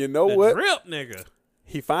 And you know what? Drip, nigga.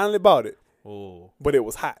 He finally bought it. Oh. But it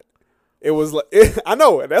was hot. It was like I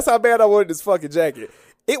know. That's how bad I wanted this fucking jacket.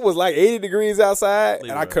 It was like 80 degrees outside,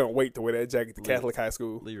 and I couldn't wait to wear that jacket to Catholic high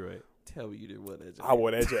school. Leroy, Tell me you didn't wear that jacket. I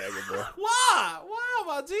wore that jacket, bro. Why? Why,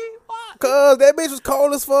 my G? Why? Cause that bitch was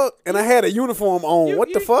cold as fuck, and I had a uniform on.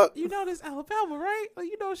 What the fuck? You know this Alabama, right? Like,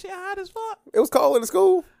 you know shit hot as fuck. It was cold in the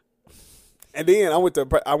school. And then I went to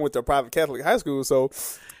a private Catholic high school, so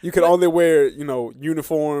you could only wear,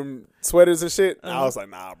 uniform sweaters and shit. I was like,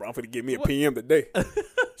 nah, bro, I'm finna get me a PM today.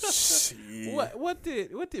 Shit. What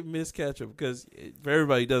did Miss Ketchum? Because for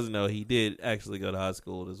everybody who doesn't know, he did actually go to high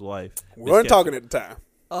school with his wife. We weren't talking at the time.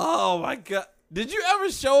 Oh my God! Did you ever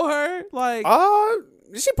show her like?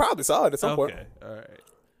 She probably saw it at some point. Okay, all right.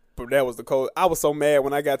 But that was the cold. I was so mad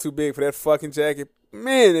when I got too big for that fucking jacket.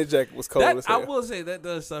 Man, that jacket was cold as hell. I will say that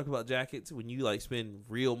does suck about jackets when you like spend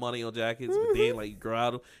real money on jackets, but then like you grow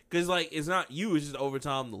out of them. Because like it's not you, it's just over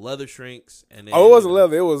time the leather shrinks and then, it wasn't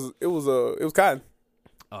leather. It was cotton.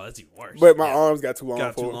 Oh, that's even worse. But my arms got too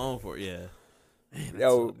long for it. Yeah. Man,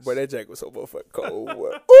 yo, but that jacket was so motherfucking cold.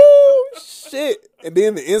 Ooh, shit. And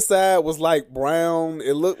then the inside was like brown.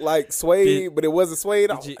 It looked like suede, but it wasn't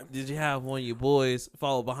suede. Did you have one of your boys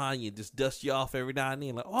follow behind you and just dust you off every now and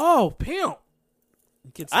then? Like, oh, pimp.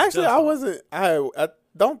 Actually, I wasn't. I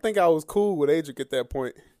don't think I was cool with Adric at that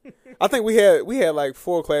point. I think we had like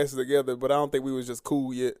 4 classes together, but I don't think we was just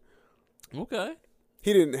cool yet. Okay.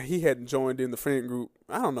 He hadn't joined in the friend group.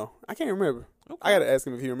 I don't know. I can't remember. Okay. I gotta ask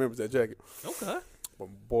him if he remembers that jacket. Okay. But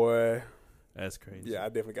boy, that's crazy. Yeah, I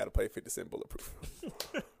definitely gotta play 50 Cent Bulletproof.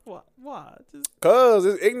 Why? Cause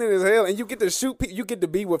it's ignorant as hell, and you get to shoot. You get to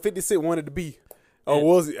be what 50 Cent wanted to be. Oh,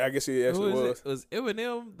 was he? I guess he actually was. Was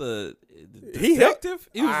Eminem the detective?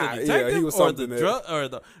 He was the detective. Yeah, he was something.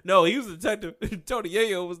 No, he was the detective. Tony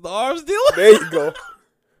Yayo was the arms dealer. There you go.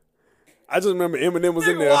 I just remember Eminem was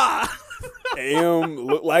in there. Why? M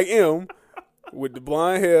looked like M with the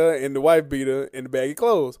blonde hair and the wife beater and the baggy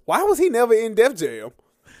clothes. Why was he never in Def Jam?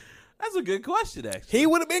 That's a good question, actually. He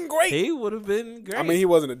would have been great. I mean, he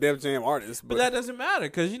wasn't a Def Jam artist. But that doesn't matter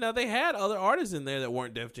because, they had other artists in there that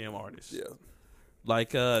weren't Def Jam artists. Yeah.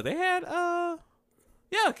 Like, they had,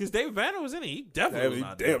 because David Banner was in it. He definitely was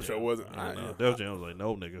not Def Jam. Sure wasn't. Def Jam was like,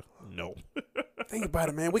 no, nigga, no. Think about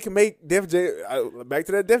it, man. We can make Def Jam, back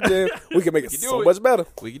to that Def Jam, we can make it so much better.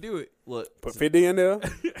 We can do it. Look. Put 50 in there.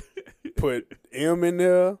 Put M in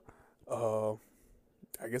there. I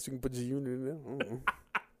guess we can put G-Unit in there.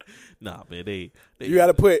 Nah, man, they you got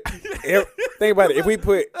to put. Think about it. If we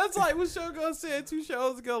put. That's like what Shogun said 2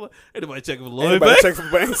 shows ago. Like, anybody checking for Lloyd Banks? Check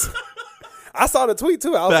for Banks. I saw the tweet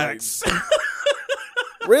too. I was like,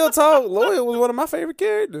 real talk, Lloyd was one of my favorite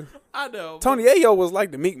characters. I know. Tony Ayo was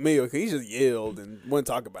like the Meek Mill because he just yelled and wouldn't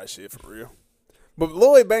talk about shit for real. But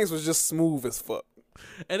Lloyd Banks was just smooth as fuck.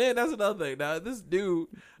 And then that's another thing. Now this dude,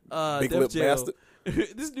 Big Lip Bastard.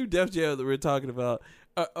 This new Def Jam that we're talking about.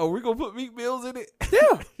 Are we gonna put Meek Mills in it?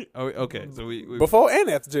 Yeah. Okay. So we before and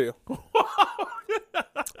after jail.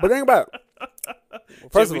 But think about it.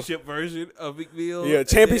 Championship version of Meek Mill. Yeah,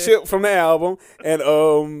 championship from the album. And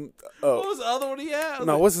what was the other one he had?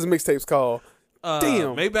 No, what's his mixtapes called?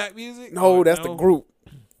 Damn. Maybach Music? No, that's the group.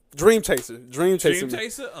 Dream Chaser. Dream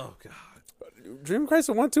Chaser. Oh God. Dream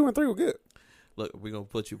Chaser 1, 2, and 3 were good. Look, we're gonna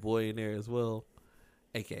put your boy in there as well.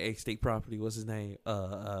 AKA State Property. What's his name?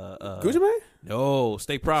 Gucci Mane? No,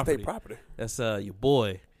 State Property. State Property. That's your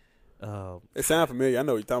boy. It sounds familiar. I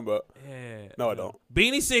know what you're talking about. Yeah. No, I don't.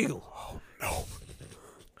 Beanie Siegel. Oh no.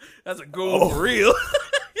 That's a goal for real.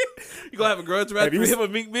 You gonna have a grudge match with him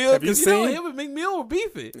and Meek Mill? Have you seen him and Meek Mill were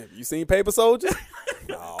beefing? Have you seen Paper Soldier?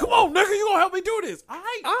 No. Come on, nigga, you gonna help me do this? All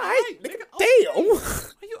right, nigga. Damn. Okay.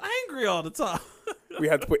 Why you angry all the time? We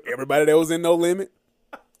had to put everybody that was in No Limit.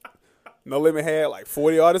 No Limit had like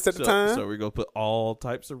 40 artists at the time. So we're gonna put all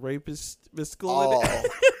types of rapists mystical all in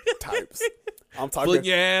it. Types. I'm talking. Put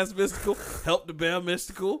your ass mystical. Help the bear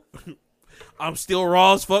mystical. I'm still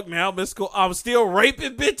raw as fuck now mystical. I'm still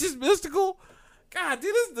raping bitches mystical. God,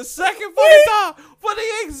 dude, this is the second fucking time for the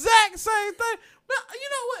exact same thing. But you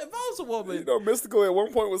know what? If I was a woman, you know, Mystical at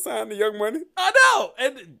one point was signed to Young Money. I know,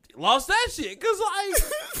 and lost that shit because like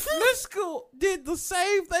Mystical did the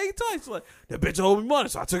same thing twice. Like that bitch owed me money,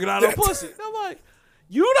 so I took it out of her pussy. And I'm like,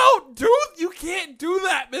 you can't do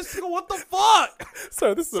that, Mystical. What the fuck?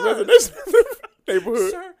 Sir, this is a residential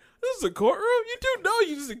neighborhood. Sir, this is a courtroom. You do know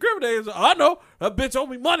you just incriminated. I know that bitch owed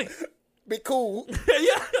me money. Be cool.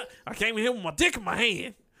 Yeah, I came in here with my dick in my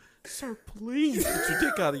hand. Sir, please get your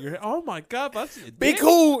dick out of your head. Oh my God, I see a dick. Be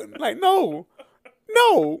cool. Like, no.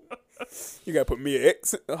 You gotta put me an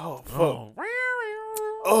X. Oh, fuck.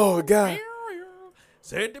 Oh God.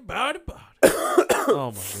 Said about it.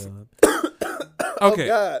 Oh my God. Okay. Oh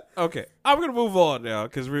God. Okay. I'm gonna move on now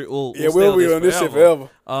because we'll be on this shit forever.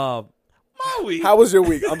 My week. How was your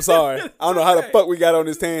week? I'm sorry. I don't know how the fuck we got on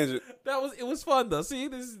this tangent. It was fun though. See,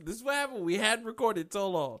 this is what happened. We hadn't recorded so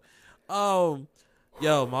long.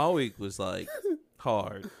 Yo, my week was like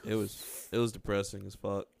hard. It was depressing as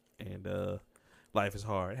fuck, and life is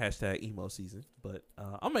hard. # emo season, but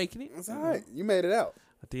I'm making it. It's all right. You made it out.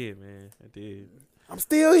 I did, man. I did. I'm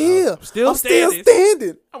still here. I'm still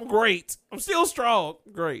standing. I'm great. I'm still strong.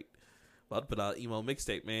 Great. About to put out an emo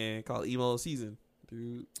mixtape, man. Called Emo Season,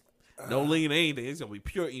 dude. No lean anything. It's gonna be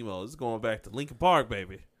pure emo. It's going back to Linkin Park,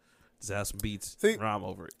 baby. Just have some beats. See, rhyme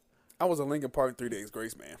over it. I was a Linkin Park 3 Days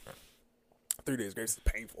Grace, man. 3 Days Grace is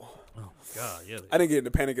painful. Oh my god, yeah. I didn't get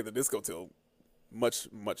into Panic at the Disco till much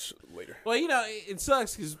later. Well, it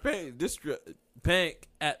sucks because Panic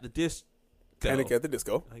at the Disco. Panic at the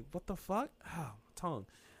Disco. Like, what the fuck? Oh, my tongue.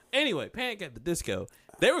 Anyway, Panic at the Disco.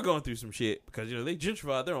 They were going through some shit because they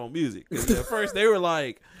gentrified their own music. At first, they were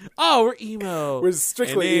like, "Oh, we're emo. We're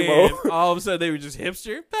strictly emo." All of a sudden, they were just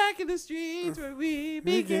hipster. Back in the streets where we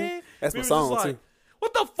began. That's my song too.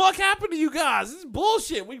 What the fuck happened to you guys? This is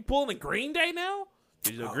bullshit. We pulling a Green Day now?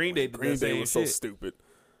 Green Day was so stupid.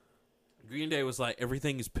 Green Day was like,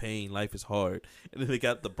 everything is pain, life is hard. And then they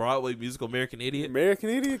got the Broadway musical American Idiot. American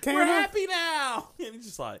Idiot came out. We're happy now. And he's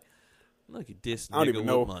just like, look at this nigga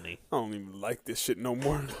with money. I don't even like this shit no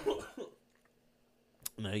more.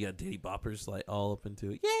 Now you got Diddy Boppers like all up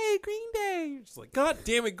into it. Yay, Green Day. You're just like, God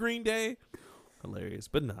damn it, Green Day. Hilarious.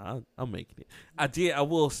 But nah, I'm making it. I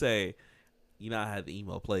will say, I had the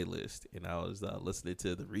emo playlist, and I was listening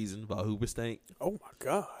to The Reason by Hoobastank. Oh, my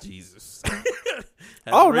God. Jesus.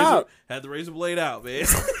 No. Had the razor blade out, man.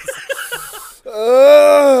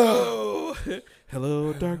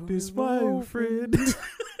 Hello, darkness, my old friend.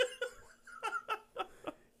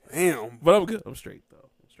 Damn. But I'm good. I'm straight,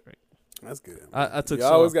 though. I'm straight. That's good. I took you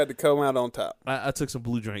always got to come out on top. I took some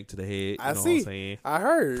blue drink to the head. I see. What I'm saying? I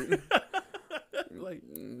heard. Like,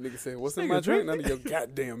 nigga said, what's in my drink? None of your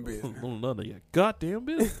goddamn business. None of your goddamn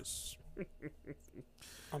business.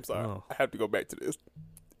 I'm sorry. Oh. I have to go back to this.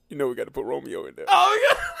 We got to put Romeo in there. Oh,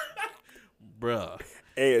 yeah. Bruh.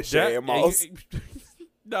 And Shay Moss.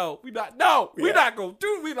 No, we're not. No, we're not going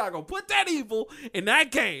to put that evil in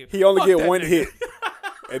that game. He only get one hit.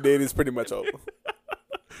 And then it's pretty much over.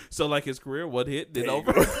 So, like his career, one hit, then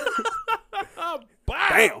over.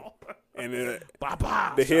 Bam. And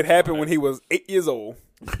the hit happened when he was 8 years old.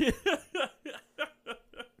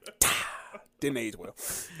 Didn't age well.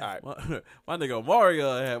 All right. My nigga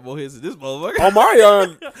Mario had more hits than this motherfucker.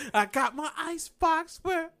 Omarion. I got my icebox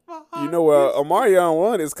where my heart You know what? Omarion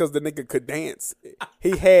won is because the nigga could dance.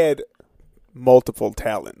 He had multiple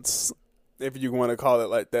talents, if you want to call it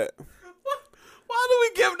like that. Why do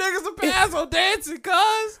we give niggas a pass on dancing,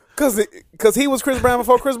 cuz? Because he was Chris Brown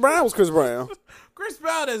before Chris Brown was Chris Brown. Chris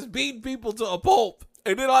Brown has beaten people to a pulp.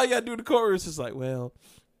 And then all you gotta do in the chorus is like, well,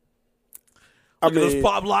 look at those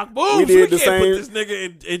pop lock moves. We can't put this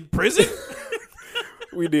nigga in prison.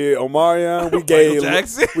 We did Omarion. We gave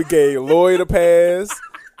Lloyd a pass.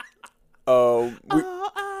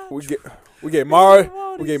 We gave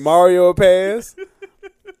Mario a pass.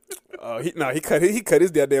 He cut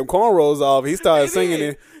his goddamn cornrows off. He started singing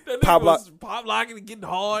it. Pop locking and getting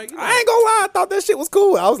hard. I ain't gonna lie, I thought that shit was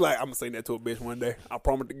cool. I was like, I'm gonna sing that to a bitch one day. I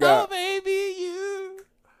promise to God. Oh baby,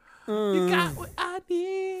 you got what I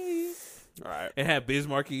need. All right. And had Biz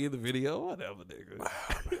Markie in the video. Whatever, nigga.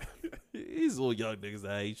 These little young niggas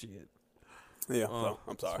that hate shit. Yeah, so,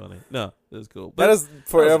 I'm sorry. Funny. No, that's cool. But that is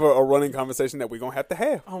forever a running conversation that we're going to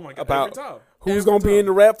have. Oh, my God. About who's going to be in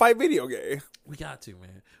the rap fight video game. We got to,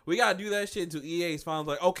 man. We got to do that shit until EA's finally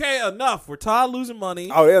like, okay, enough. We're tired of losing money.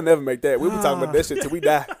 Oh, they'll never make that. We'll be talking about that shit till we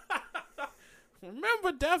die.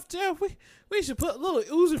 Remember, Def Jam? We should put little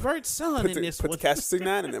Uzi Vert's son in this one. Put the Cash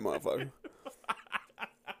 69 in that motherfucker.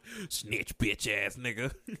 Snitch bitch ass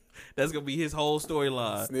nigga. That's going to be his whole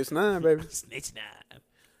storyline. Snitch 9, baby. Snitch 9.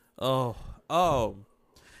 Oh.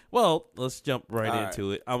 Well, let's jump right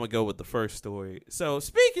into it. I'm going to go with the first story. So,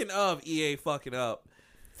 speaking of EA fucking up.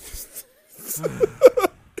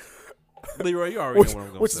 Leroy, you already know what I'm going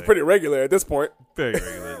to say. Which is pretty regular at this point. Very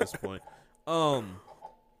regular at this point.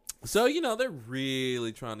 So, they're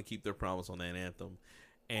really trying to keep their promise on that anthem,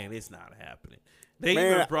 and it's not happening. They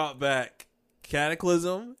even brought back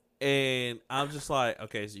Cataclysm, and I'm just like,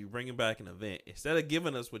 okay, so you're bringing back an event. Instead of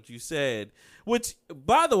giving us what you said, which,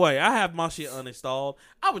 by the way, I have my shit uninstalled.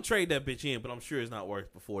 I would trade that bitch in, but I'm sure it's not worth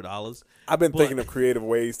 $4. I've been thinking of creative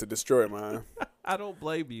ways to destroy mine. I don't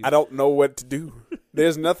blame you. I don't know what to do.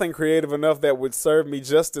 There's nothing creative enough that would serve me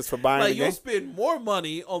justice for buying the game. You'll spend more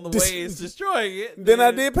money on the way it's destroying it than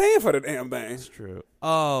I did paying for the damn thing. That's true.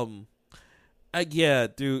 Yeah,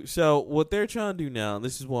 dude. So what they're trying to do now, and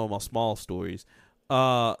this is one of my small stories,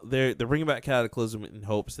 they're bringing back Cataclysm in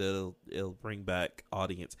hopes that it'll bring back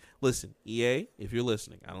audience. Listen, EA, if you're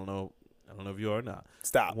listening, I don't know if you are or not.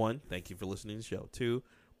 Stop. 1, thank you for listening to the show. 2,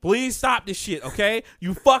 please stop this shit, okay?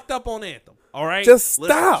 You fucked up on Anthem, all right? Just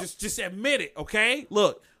stop. Just admit it, okay?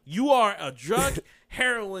 Look, you are a drug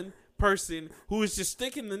heroin person who is just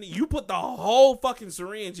sticking you put the whole fucking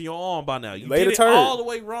syringe in your arm by now. You did it all the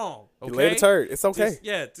way wrong, okay? You laid a turd. It's okay.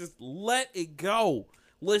 Just let it go.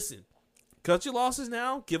 Listen. Cut your losses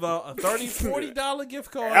now. Give out a $30, $40 gift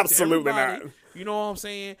card. Absolutely not. You know what I'm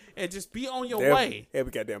saying? And just be on your way. Yeah, we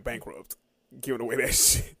goddamn bankrupt. Giving away that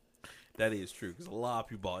shit. That is true because a lot of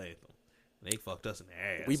people bought Anthem. And they fucked us in the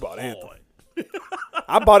ass. We bought Anthem.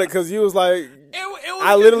 I bought it because you was like,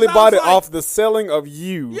 I literally I bought it like, off the selling of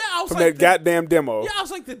you from that goddamn demo. Yeah, I was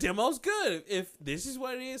like, the demo's good. If this is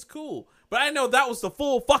what it is, cool. But I know that was the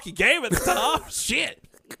full fucking game at the time. Shit.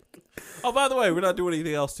 Oh, by the way, we're not doing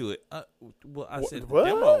anything else to it. Well, I said the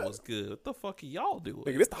demo was good. What the fuck are y'all doing?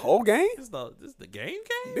 Nigga, this the whole game? This is the game?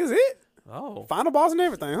 This it? Oh. Final boss and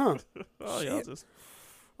everything, huh? Oh, y'all just...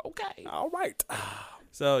 Okay. All right.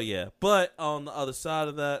 So, yeah. But on the other side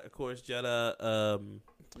of that, of course, Jedi...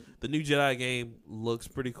 the new Jedi game looks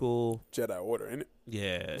pretty cool. Jedi Order, isn't it?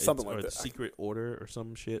 Yeah. Something like that. Or the Secret Order or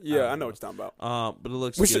some shit. Yeah, I know what you're talking about. But it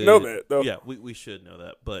looks We good. should know that, though. Yeah, we should know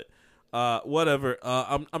that. But... whatever.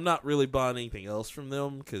 I'm not really buying anything else from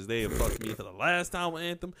them because they have fucked me for the last time with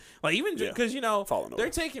Anthem. Like even because they're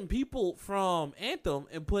taking people from Anthem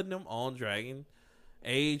and putting them on Dragon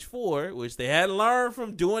Age 4, which they had learned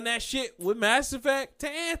from doing that shit with Mass Effect to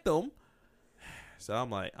Anthem. So I'm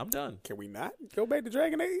like, I'm done. Can we not go back to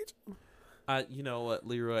Dragon Age? You know what,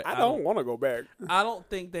 Leroy? I don't want to go back. I don't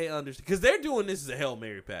think they understand because they're doing this as a Hail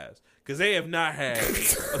Mary pass because they have not had.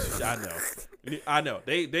 I know.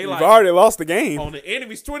 They You've like already lost the game on the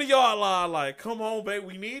enemy's 20-yard line. Like, come on, baby,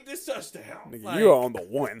 we need this touchdown. Nigga, like, you are on the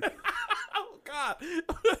 1. Oh God,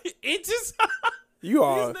 inches. You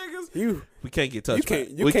are. These niggas. You. We can't get touched.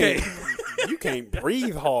 You can't. You can't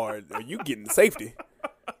breathe hard. Or you getting safety.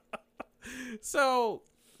 So.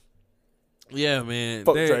 Yeah, man.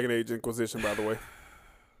 Fuck Dragon Age Inquisition, by the way.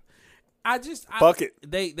 Fuck it.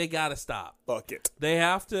 They gotta stop. Fuck it. They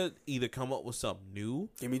have to either come up with something new.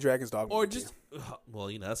 Give me Dragon's Dogma. Or just,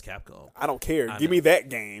 well, that's Capcom. I don't care. Give me that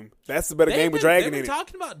game. That's the better game with Dragon in it. They've been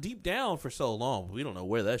talking about Deep Down for so long, but we don't know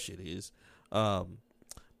where that shit is. But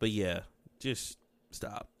yeah, just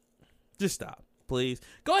stop. Just stop, please.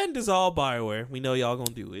 Go ahead and dissolve BioWare. We know y'all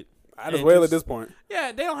gonna do it. Might as well at this point.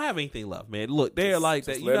 Yeah, they don't have anything left, man. Look, they're like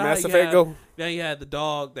that. You know Mass Effect go. Now you had the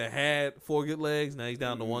dog that had 4 good legs. Now he's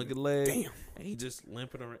down to 1 good leg. Damn. And he just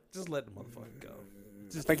limping around. Just let the motherfucker go.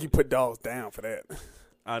 I think you put dogs down for that.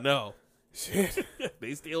 I know. Shit.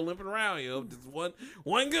 They still limping around, Just one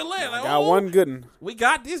good leg. I got one good one. We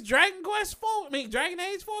got this Dragon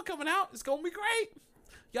Age 4 coming out. It's gonna be great.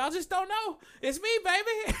 Y'all just don't know. It's me,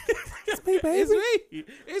 baby. It's me, baby. It's me.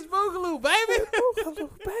 It's Boogaloo, baby. Boogaloo,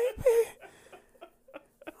 baby.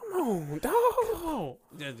 Come on, dog. Come on.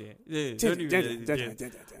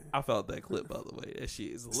 I felt that clip, by the way. That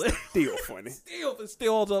shit is still funny.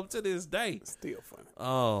 Still holds up to this day. Still funny.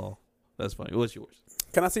 Oh, that's funny. What's yours?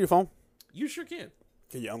 Can I see your phone? You sure can.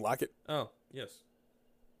 Can you unlock it? Oh, yes.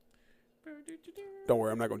 Don't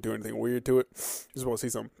worry, I'm not going to do anything weird to it. Just want to see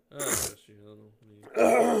something.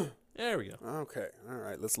 There we go. Okay. All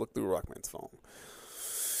right. Let's look through Rockman's phone.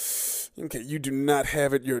 Okay. You do not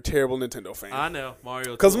have it. You're a terrible Nintendo fan. I know.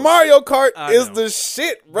 Mario. Because Mario Kart is the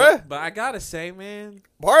shit, bruh. But I got to say, man.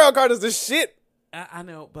 Mario Kart is the shit. I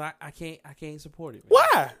know, but I can't support it, man.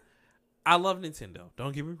 Why? I love Nintendo.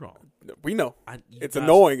 Don't get me wrong. We know. It's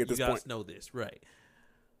annoying at this point. You guys know this, right?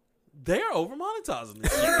 They're over monetizing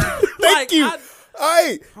this shit. Thank you.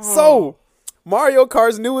 So Mario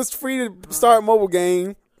Kart's newest free to start mobile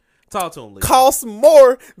game talk to him, costs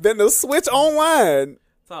more than the Switch Online.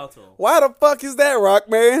 Talk to him. Why the fuck is that,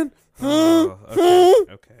 Rockman?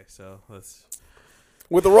 Okay, so let's.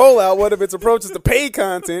 With the rollout, one of its approaches to paid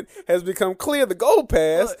content has become clear. The Gold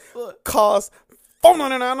Pass costs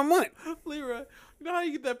 $499 a month. Leroy, you know how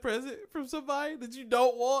you get that present from somebody that you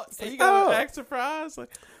don't want, and you got an extra prize?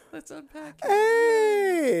 Like, let's unpack it.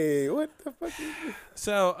 Hey, what the fuck is this?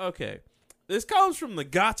 So, okay. This comes from the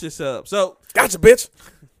Gotcha sub. So, gotcha, bitch.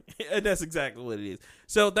 And that's exactly what it is.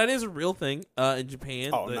 So, that is a real thing in Japan.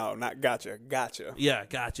 Oh, no, not gotcha. Gotcha. Yeah,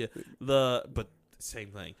 gotcha. But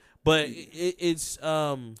same thing. But it's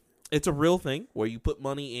a real thing where you put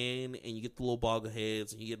money in and you get the little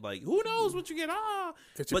boggleheads and you get like, who knows what you get?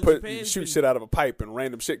 You shoot shit out of a pipe and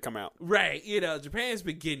random shit come out. Right. Japan's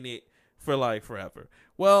been getting it for like forever.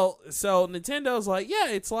 Well, so Nintendo's like, yeah,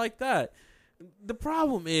 it's like that. the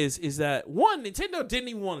problem is that one, Nintendo didn't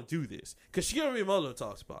even want to do this because Shigeru Miyamoto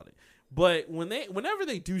talks about it. But whenever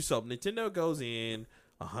they do something, Nintendo goes in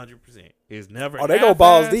 100%. It's never. Oh, they go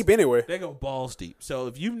balls deep anyway. They go balls deep. So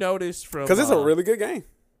if you've noticed from because it's a really good game.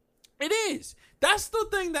 It is. That's the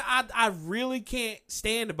thing that I really can't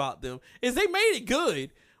stand about them is they made it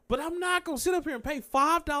good, but I'm not gonna sit up here and pay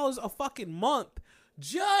 $5 a fucking month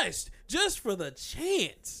just for the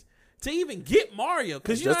chance to even get Mario.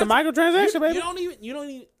 Because just a microtransaction, baby. You don't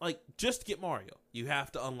even like just to get Mario. You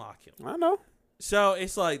have to unlock him. I know. So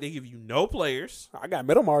it's like they give you no players. I got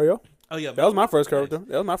Middle Mario. Oh yeah, that was my first character.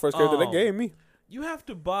 That was my first character they gave me. You have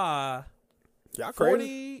to buy y'all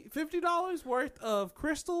crazy. $50 worth of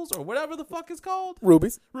crystals or whatever the fuck it's called.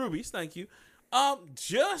 Rubies, thank you.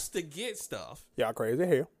 Just to get stuff. Y'all crazy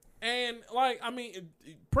hell. And like, I mean,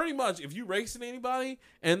 pretty much if you racing anybody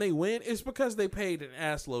and they win, it's because they paid an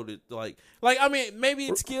ass loaded like I mean, maybe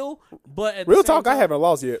it's skill, but at real talk, I haven't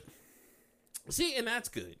lost yet. See, and that's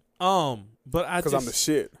good. But because I'm the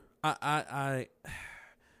shit. I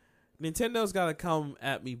Nintendo's got to come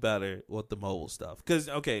at me better with the mobile stuff. Because,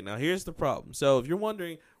 okay, now here's the problem. So if you're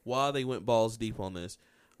wondering why they went balls deep on this,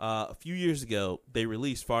 a few years ago, they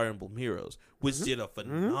released Fire Emblem Heroes, which did a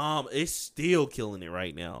phenomenal... It's still killing it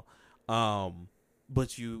right now.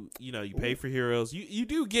 But you pay for heroes. You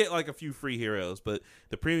do get like a few free heroes, but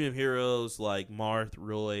the premium heroes like Marth,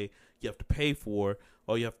 Roy, you have to pay for,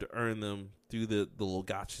 or you have to earn them through the little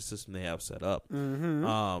gacha system they have set up.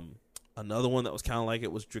 Another one that was kind of like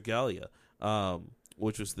it was Dragalia,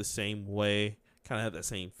 which was the same way, kind of had that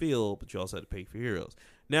same feel, but you also had to pay for heroes.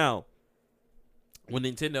 Now, when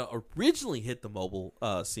Nintendo originally hit the mobile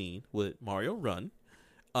scene with Mario Run,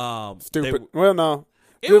 stupid. Well, no,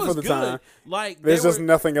 it good was for the good. time. Like there's just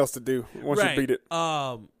nothing else to do once you beat it.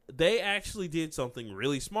 They actually did something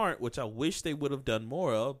really smart, which I wish they would have done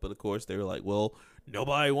more of. But of course, they were like, "Well,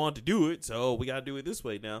 nobody wanted to do it, so we got to do it this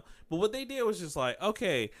way now." But what they did was just like,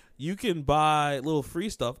 okay, you can buy little free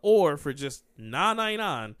stuff, or for just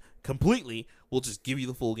 $9.99 completely, we'll just give you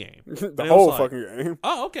the full game. The whole fucking game.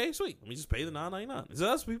 Oh, okay, sweet. Let me just pay the $9.99. So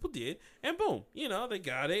that's what people did, and boom, they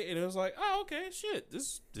got it, and it was like, oh, okay, shit,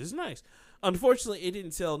 this is nice. Unfortunately, it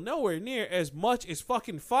didn't sell nowhere near as much as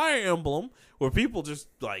fucking Fire Emblem, where people just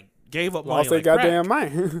like gave up money. Lost their goddamn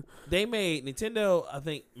mind. Nintendo, I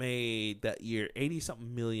think, made that year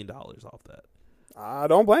 $80-something million off that. I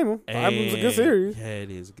don't blame them. Fire Emblem's a good series. Yeah, it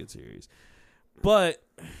is a good series. But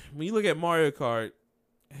when you look at Mario Kart,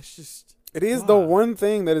 it's just... It is the one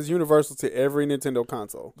thing that is universal to every Nintendo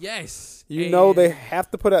console. Yes. They have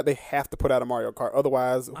to put out a Mario Kart.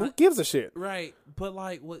 Otherwise, who gives a shit? Right. But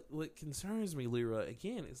like what concerns me, Leroy,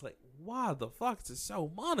 again, is like, why the fuck is it so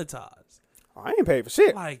monetized? I ain't paid for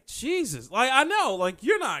shit. Like, Jesus. Like, I know, like,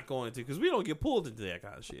 you're not going to, because we don't get pulled into that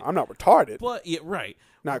kind of shit. I'm not retarded. But, yeah, right.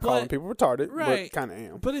 Not calling people retarded, right, but kind of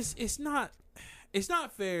am. But it's not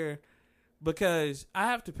fair, because I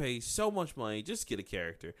have to pay so much money just to get a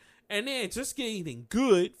character. And then just get anything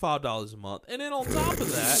good, $5 a month. And then on top of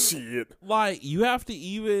that, shit, like, you have to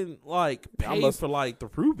even, like, pay for, like, the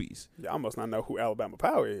rubies. Y'all must not know who Alabama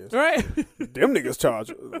Power is. Right. Them niggas charge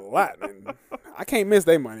a lot. And I can't miss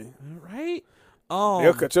their money. Right.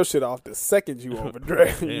 They'll cut your shit off the second you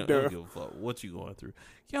overdraft. I don't give a fuck what you going through.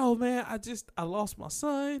 Yo, man, I lost my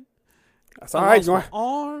son. That's all right. My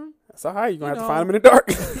arm. That's all right. You're going to have to find him in the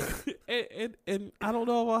dark. and I don't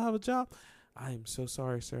know if I'll have a job. I am so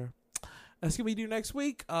sorry, sir. That's going to be due next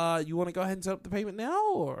week. You want to go ahead and set up the payment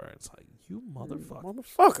now? Or it's like, you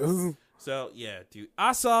motherfuckers. So, yeah, dude.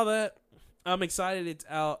 I saw that. I'm excited it's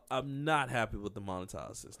out. I'm not happy with the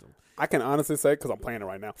monetized system. I can honestly say, because I'm playing it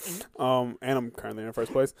right now, and I'm currently in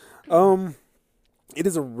first place, it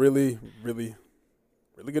is a really, really,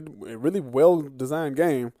 really good, really well-designed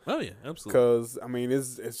game. Oh, yeah, absolutely. Because, I mean,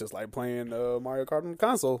 it's just like playing Mario Kart on the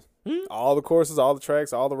console. Mm-hmm. All the courses, all the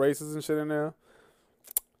tracks, all the races and shit in there.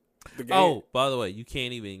 Oh, by the way, you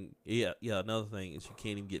can't even. Yeah. Another thing is you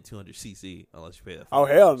can't even get 200cc unless you pay that. Oh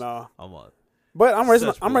hell no! But I'm racing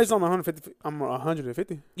on 150. I'm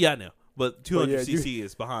 150. Yeah, I know. But 200cc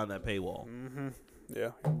is behind that paywall. Mm-hmm.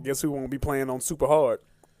 Yeah. Guess who won't be playing on super hard?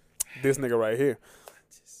 This nigga right here.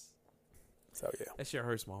 So yeah, that shit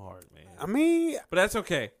hurts my heart, man. I mean, but that's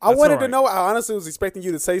okay. I wanted to know. I honestly was expecting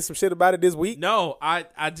you to say some shit about it this week. No, I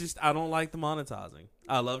don't like the monetizing.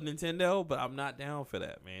 I love Nintendo, but I'm not down for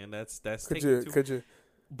that, man. That's could you?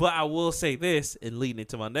 But I will say this, and leading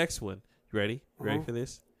into my next one. You ready? Ready for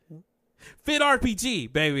this? Fit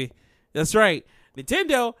RPG, baby. That's right.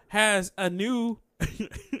 Nintendo has a new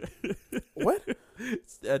what?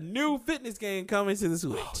 A new fitness game coming to the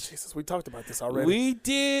Switch. Oh, Jesus, we talked about this already. We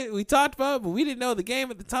did. We talked about it, but we didn't know the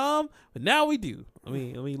game at the time. But now we do. Let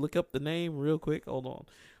me look up the name real quick. Hold on.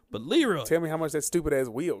 But Leroy. Tell me how much that stupid ass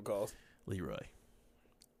wheel costs. Leroy.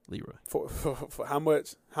 For how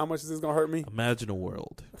much? How much is this gonna hurt me? Imagine a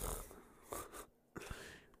world.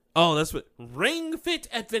 Oh, that's what Ring Fit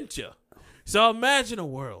Adventure. So imagine a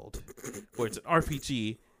world where it's an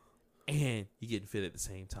RPG and you getting fit at the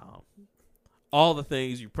same time. All the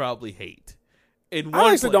things you probably hate. In one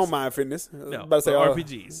I actually place. don't mind fitness. No, about to say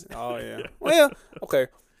RPGs. Oh yeah. Well, okay.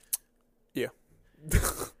 Yeah.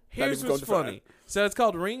 Here's what's funny. So it's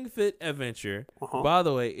called Ring Fit Adventure. Uh-huh. By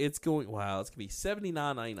the way, it's going. Wow, it's gonna be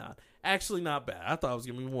 $79.99. Actually, not bad. I thought it was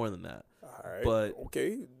gonna be more than that. All right. But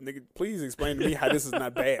okay, nigga, please explain to me how this is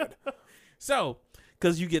not bad. So,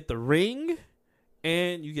 because you get the ring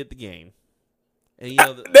and you get the game, and you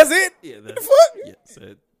know that's it. Yeah, what the fuck? Yeah,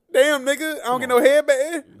 so damn, nigga, I don't get no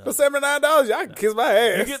headband for $79. Y'all can kiss my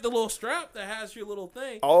ass. you get the little strap that has your little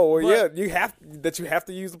thing. Oh well, yeah, you have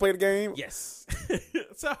to use to play the game. Yes.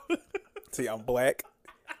 So see, I'm black.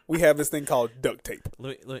 We have this thing called duct tape.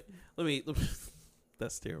 let me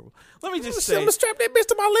that's terrible. Let me just I'm say, gonna strap that bitch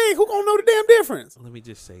to my leg. Who gonna know the damn difference? let me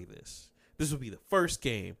just say this. This will be the first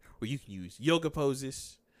game where you can use yoga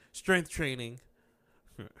poses, strength training,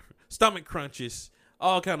 stomach crunches,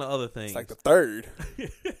 all kind of other things. It's like the third.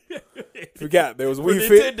 Forgot there was a Wii Nintendo,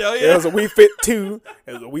 Fit. yeah. There was a Wii Fit 2.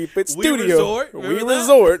 There was a Wii Fit Wii Studio. Resort, Wii remember that?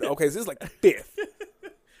 Resort. Okay, so this is like the fifth.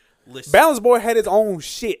 Listen, Balance Boy had its own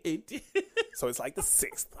shit, it did. so it's like the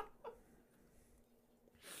sixth.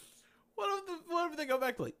 What if they go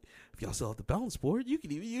back like, if y'all still have the balance board, you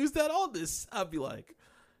can even use that on this. I'd be like,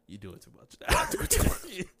 you're doing too much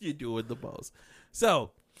now. You're doing the most.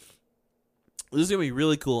 So this is gonna be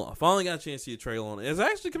really cool. I finally got a chance to see a trailer on it. It's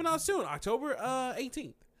actually coming out soon, October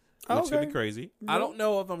 18th. Which is gonna be crazy. Yeah. I don't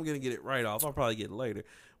know if I'm gonna get it right off. I'll probably get it later.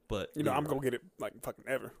 But You know, I'm gonna get it like fucking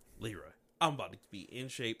ever. Leroy, I'm about to be in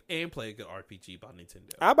shape and play a good RPG by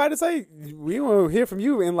Nintendo. I'm about to say we won't hear from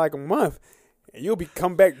you in like a month, and you'll be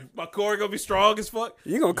come back. My core gonna be strong as fuck.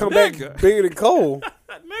 You're gonna come back bigger than Cole.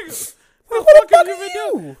 Nigga, What what the fuck you are been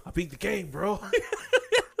you? doing? I beat the game, bro.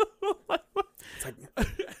 It's like,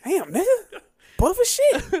 damn, nigga, buff as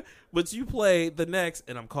shit. But you play the next,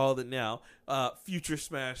 and I'm calling it now, future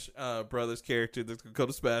Smash Brothers character that's gonna come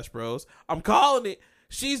to Smash Bros. I'm calling it.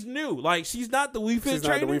 She's new. Like, she's not the Wii Fit She's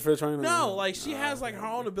trainer. not the Wii Fit trainer? No, like, she has, like, her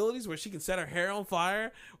own abilities where she can set her hair on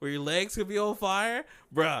fire, where your legs can be on fire.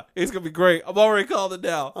 Bruh, it's gonna be great. I'm already calling it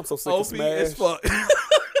now. I'm so sick OP of Smash. as fuck.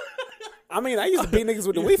 I mean, I used to beat niggas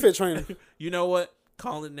with the Wii Fit trainer. You know what?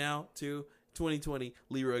 Calling it now, too. 2020,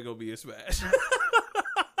 Leroy gonna be a Smash.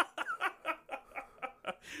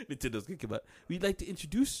 Nintendo's gonna come out. We'd like to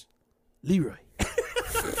introduce Leroy.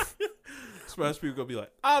 Smash people gonna be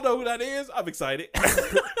like, I don't know who that is. I'm excited.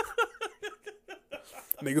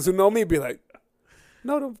 Niggas who know me be like,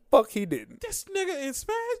 no, the fuck he didn't. This nigga in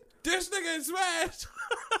Smash. This nigga in Smash.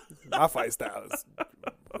 My fight style is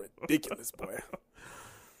ridiculous, boy.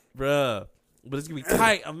 Bruh. But it's gonna be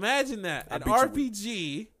tight. Imagine that. An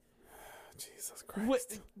RPG. Jesus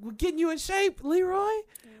Christ. We're getting you in shape, Leroy.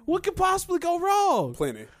 What could possibly go wrong?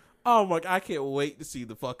 Plenty. Oh my! I can't wait to see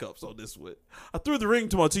the fuck ups on this one. I threw the ring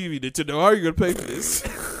to my TV. Nintendo, how are you gonna pay for this?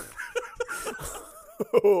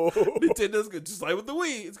 Nintendo's gonna just like with the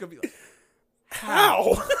Wii. It's gonna be like,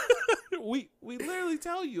 how? we literally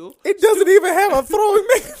tell you It doesn't even have a throwing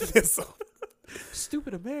mechanism.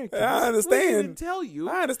 stupid Americans. I We understand. didn't tell you.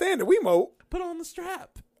 I understand the Wiimote. Put on the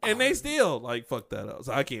strap, and they still like fuck that up.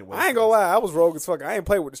 So I can't wait. I ain't gonna lie, I was rogue as fuck. I ain't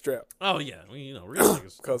play with the strap. Oh yeah, real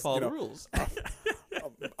niggas follow you know, the rules.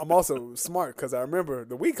 I'm also smart because I remember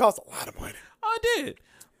the Wii cost a lot of money. I did.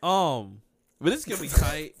 But it's gonna be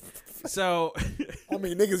tight. So I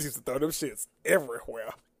mean, niggas used to throw them shits everywhere.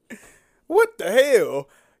 What the hell?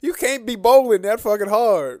 You can't be bowling that fucking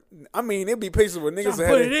hard. I mean, it'd be pictures where niggas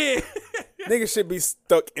put it in. Niggas should be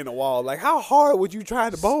stuck in a wall. Like, how hard would you try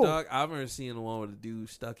to bowl? I remember seeing the one where the dude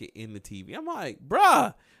stuck it in the TV. I'm like,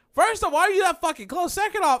 bruh, first off, why are you that fucking close?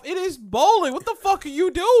 Second off, it is bowling. What the fuck are you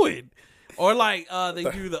doing? Or like they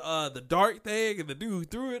do the dart thing and the dude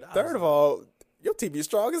threw it. Third of all, your TV is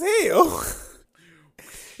strong as hell.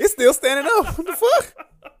 It's still standing up. What the fuck?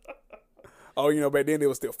 Oh, you know, back then it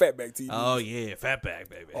was still fatback TV. Oh yeah, fatback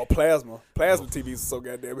baby. Or plasma. Plasma TVs are so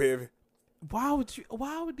goddamn heavy. Why would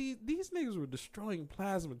these niggas were destroying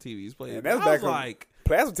plasma TVs playing? And that's I was back like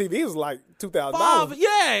plasma TV was like $2,000.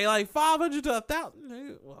 Yeah, like 500 to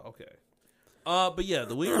 1,000. Well, okay. But yeah,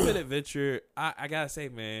 the Wii Fit Adventure. I gotta say,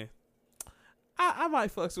 man, I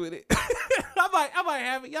might fucks with it. I might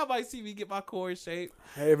have it. Y'all might see me get my core in shape.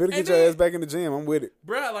 Hey, if it'll get your ass back in the gym, I'm with it.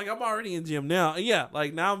 Bruh, like, I'm already in gym now. Yeah,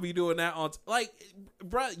 like, now I'm be doing that on,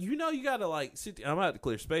 bruh, you gotta, like, sit, I'm gonna have to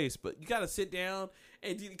clear space, but you gotta sit down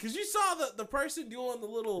and do, because you saw the person doing the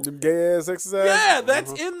little gay ass exercise. Yeah,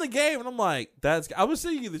 that's in the game, and I'm like, I'm gonna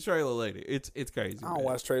send you the trailer later. It's crazy. I don't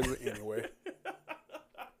watch trailers anyway.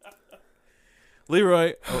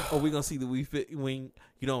 Leroy, are we gonna see the Wii Fit wing?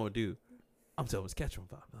 You know what I'm gonna do? I'm telling him catch him.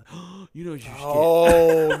 Like, you know what you should get.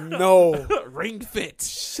 Oh no, Ring Fit.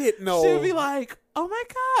 Shit, no. She'll be like, oh my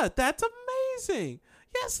god, that's amazing.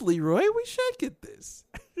 Yes, Leroy, we should get this.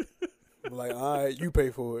 I'm like, all right, you pay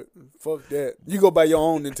for it. Fuck that. You go buy your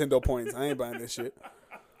own Nintendo points. I ain't buying this shit.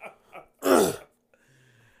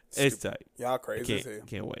 It's tight. Y'all crazy as hell.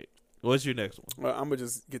 Can't wait. What's your next one? Well, I'm gonna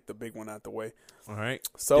just get the big one out the way. All right,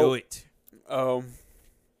 so do it.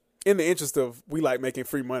 In the interest of we like making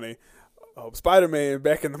free money, Spider Man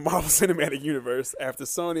back in the Marvel Cinematic Universe after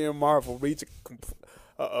Sony and Marvel reach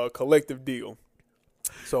a collective deal.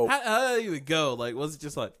 So how did it even go? Like, was it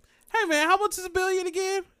just like, hey man, how much is $1 billion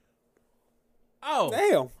again? Oh,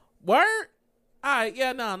 damn. Word. All right,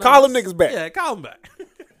 yeah, no. Call them niggas back. Yeah, call them back.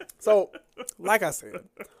 So, like I said,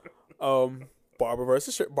 Barbara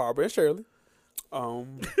and Shirley.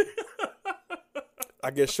 I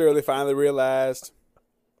guess Shirley finally realized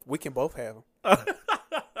we can both have them.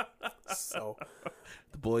 So,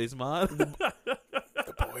 the boy is mine. The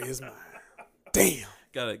boy is mine. Damn.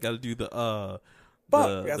 Gotta do the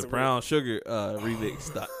the brown sugar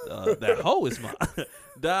remix. That hoe is mine.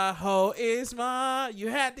 The hoe is mine. You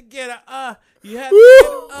had to get you had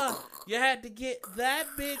to get that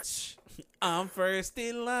bitch. I'm first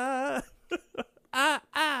in line. Oh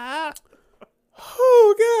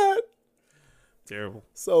God. Terrible.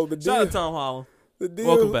 So the deal, shout out Tom Holland. The deal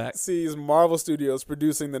Welcome back. Sees Marvel Studios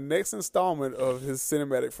producing the next installment of his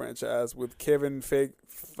cinematic franchise with Kevin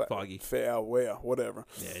Foggy. Whatever.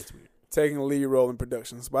 Yeah, it's weird. Taking a lead role in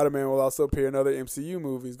production. Spider-Man will also appear in other MCU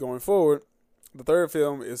movies going forward. The third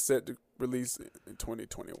film is set to release in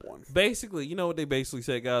 2021. Basically, you know what they basically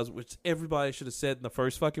said, guys, which everybody should have said in the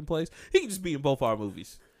first fucking place? He can just be in both our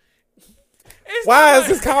movies. Why is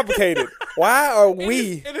this complicated? Why are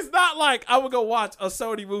we? It is not like I would go watch a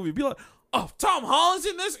Sony movie and be like, oh, Tom Holland's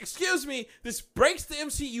in this? Excuse me. This breaks the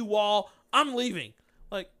MCU wall. I'm leaving.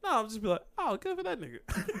 Like, no, I'm just be like, oh, good for that nigga.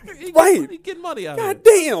 He getting money out of it. God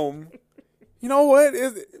damn. You know what?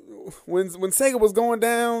 When Sega was going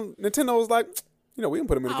down, Nintendo was like, you know, we can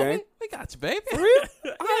put him in the game. We got you, baby. For real?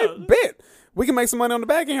 I bet. We can make some money on the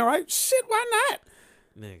back end, right? Shit, why not?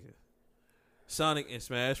 Nigga. Sonic and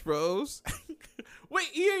Smash Bros.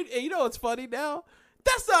 Wait, you know what's funny now?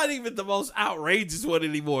 That's not even the most outrageous one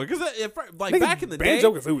anymore. Because like back in the day,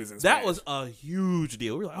 that was a huge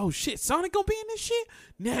deal. We were like, oh shit, Sonic gonna be in this shit?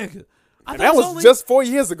 Nigga. And that was just 4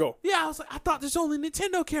 years ago. Yeah, I was like, I thought there's only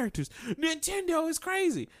Nintendo characters. Nintendo is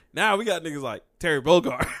crazy. Now we got niggas like Terry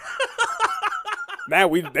Bogard. Now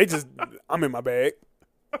I'm in my bag.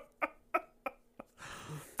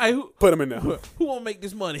 Put him in there. Who won't make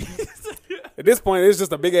this money? At this point, it's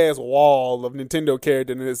just a big ass wall of Nintendo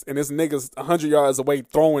characters, and this nigga's 100 yards away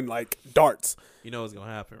throwing like darts. You know what's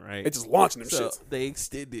gonna happen, right? They just launching them shits. They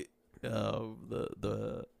extended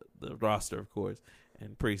the roster, of course,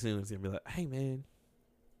 and pretty soon it's gonna be like, hey man,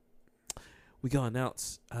 we gonna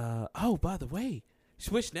announce. Oh, by the way,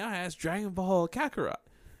 Switch now has Dragon Ball Kakarot.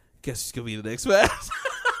 Guess it's gonna be the next match.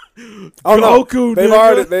 Oh Goku,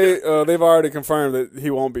 no! They've already confirmed that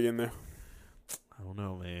he won't be in there. I don't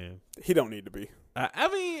know, man. He don't need to be. I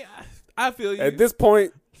mean, I feel you. At this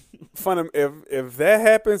point, if that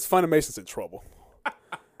happens, Funimation's in trouble.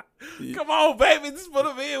 Come on, baby, just put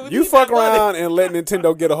him in. You fuck around and let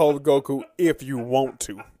Nintendo get a hold of Goku if you want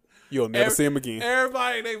to. You'll never see him again.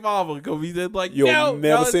 Everybody and their mama gonna be like, you'll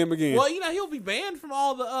never see him again. Well, you know, he'll be banned from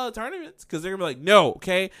all the tournaments because they're gonna be like, no,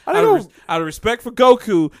 okay. Out of respect for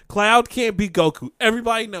Goku, Cloud can't be Goku.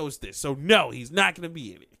 Everybody knows this, so no, he's not gonna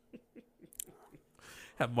be in it.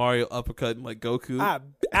 Have Mario uppercutting like Goku.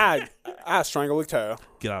 I strangle a child.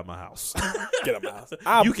 Get out of my house. Get out of my house.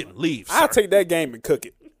 You can leave. I'll sir. take that game and cook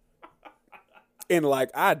it. And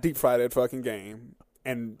I deep fry that fucking game.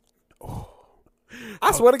 And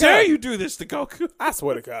I swear to God. Dare you do this to Goku? I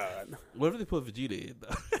swear to God. What if they put Vegeta in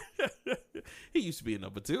though? He used to be a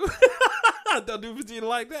number 2. Don't do Vegeta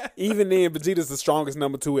like that. Even then, Vegeta's the strongest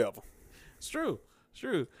number 2 ever. It's true. It's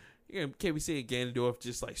true. You can't be seeing Ganondorf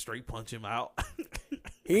just like straight punch him out.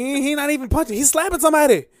 He not even punching. He's slapping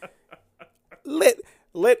somebody. Let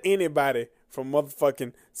anybody from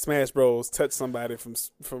motherfucking Smash Bros touch somebody from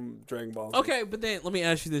Dragon Ball Z. Okay, but then let me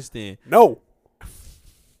ask you this then. No.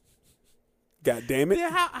 God damn it.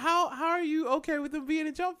 Then how are you okay with them being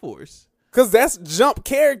in Jump Force? Because that's Jump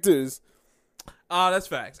characters. Oh, that's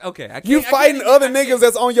facts. Okay. You fighting other niggas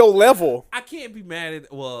that's on your level. I can't be mad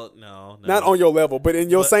at... Well, no. Not on your level, but in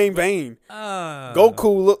your same vein.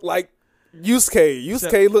 Goku looked like Yusuke.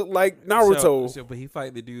 Yusuke looked like Naruto. But he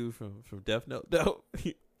fighting the dude from Death Note. No.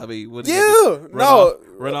 I mean, what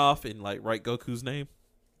run off and like write Goku's name?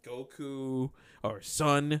 Goku or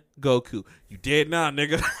Son Goku. You dead now,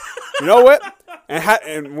 nigga. You know what?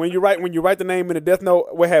 And when you write the name in the Death Note,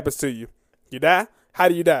 what happens to you? You die? How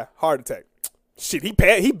do you die? Heart attack. Shit, he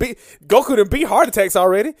beat Goku done beat heart attacks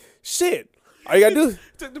already. Shit. All you gotta do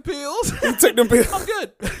took the pills. He took them pills. I'm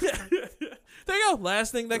good. There you go.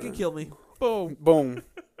 Last thing that can kill me. Boom. Boom.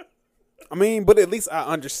 I mean, but at least I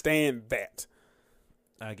understand that.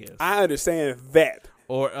 I guess. I understand that.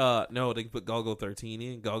 Or no, they can put Golgo 13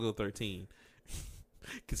 in. Golgo 13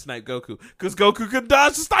 can snipe Goku. Because Goku can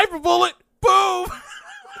dodge the sniper bullet. Boom.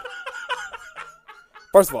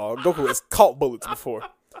 First of all, Goku has caught bullets before.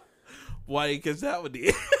 Why? Because that would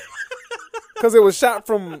be because it was shot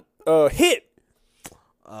from Hit.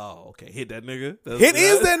 Oh, okay. Hit that nigga. Hit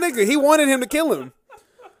is that nigga. He wanted him to kill him.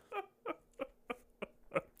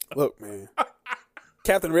 Look, man.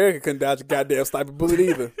 Captain America couldn't dodge a goddamn sniper bullet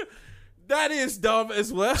either. That is dumb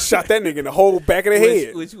as well. Shot that nigga in the whole back of the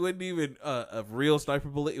head. Which wasn't even a real sniper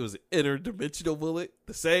bullet. It was an interdimensional bullet.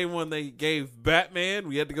 The same one they gave Batman.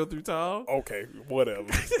 We had to go through Tom. Okay, whatever.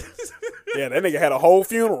 Yeah, that nigga had a whole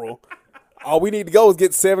funeral. All we need to go is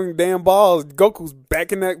get 7 damn balls. Goku's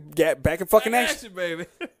back in fucking action, baby.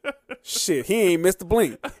 Shit, he ain't missed a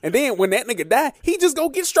blink. And then when that nigga die, he just go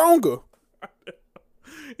get stronger.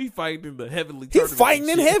 He fighting in the heavenly. He fighting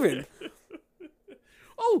in heaven.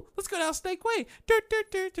 Oh, let's go down Snake Way.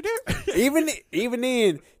 Even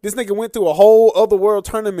then, this nigga went to a whole other world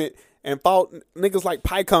tournament and fought niggas like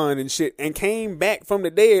Pycon and shit, and came back from the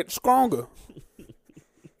dead stronger.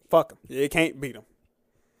 Fuck him. Yeah, can't beat him.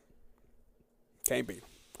 Can't beat him.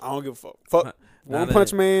 I don't give a fuck. Fuck One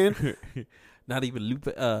Punch Man. Not even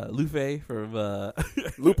Luffy from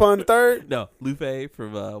Lupin the Third. No, Luffy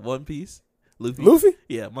from One Piece. Luffy?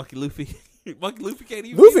 Yeah, Monkey Luffy. Monkey Luffy can't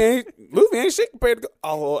even. Luffy ain't shit compared to.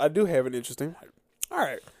 Oh, I do have an interesting. All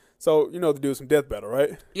right, so you know the dude some death battle,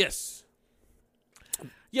 right? Yes.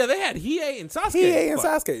 Yeah, they had Hiei and Sasuke. Hiei and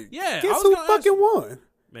Sasuke. Yeah, guess who fucking won?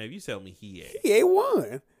 Man, if you tell me Hiei. Hiei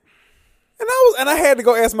won. And I had to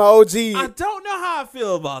go ask my OG. I don't know how I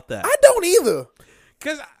feel about that. I don't either.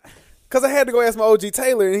 Cause I had to go ask my OG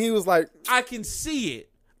Taylor, and he was like, I can see it.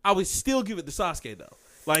 I would still give it to Sasuke though.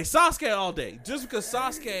 Like Sasuke all day, just because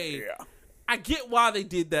Sasuke. Yeah. I get why they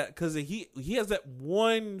did that because he has that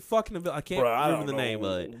one fucking event. I can't remember the name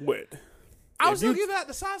of it. What? I was gonna give that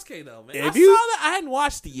to Sasuke though, man. I saw that. I hadn't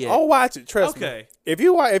watched it yet. I'll watch it. Trust me. Okay. If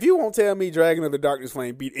you won't tell me Dragon of the Darkness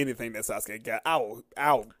Flame beat anything that Sasuke got,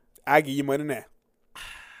 I give you money now.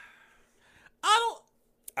 I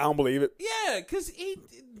don't believe it. Yeah, because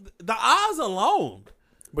the eyes alone.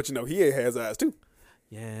 But you know, he has eyes too.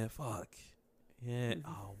 Yeah, fuck. Yeah.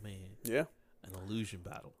 Oh man. Yeah. An illusion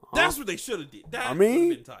battle. That's what they should have did. That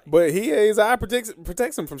been tight. But his eye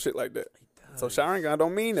protects him from shit like that. So Sharingan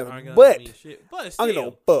don't mean nothing. But still, I don't give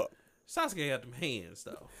no fuck. Sasuke got them hands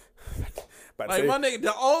though. Like my nigga,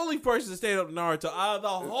 the only person that stayed up Naruto out of the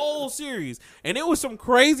whole series, and it was some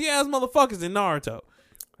crazy ass motherfuckers in Naruto,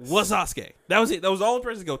 was Sasuke. That was it. That was the only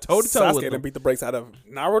person to go toe to toe with him. Sasuke done beat the brakes out of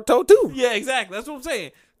Naruto too. Yeah, exactly. That's what I'm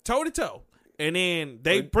saying. Toe to toe. And then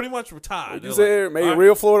they pretty much retired. You said made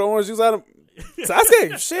real Florida orange juice out of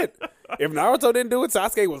Sasuke. Shit. If Naruto didn't do it,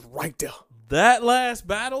 Sasuke was right there. That last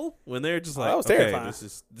battle, when they're just like, that was okay, terrifying.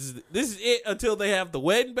 this is it until they have the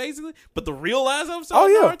wedding, basically. But the real last episode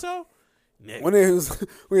of Naruto, when it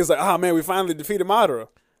was like, oh man, we finally defeated Madara.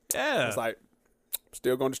 Yeah, it's like,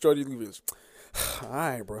 still gonna destroy these leaders. All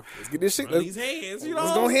right, bro, let's get this shit. These hands,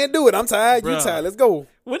 let's go ahead and do it. I'm tired. You tired? Let's go.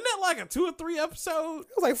 Wasn't that like a 2 or 3 episode? It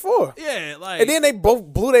was like 4. Yeah, like, and then they both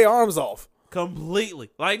blew their arms off. Completely.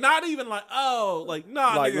 Like, not even like, oh, like,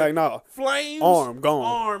 nah. Like nah. Flames. Arm gone.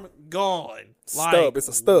 Arm gone. Stub. Like, it's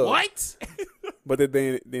a stub. What? But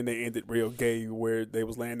then they ended real gay where they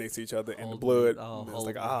was laying next to each other and the blood. It's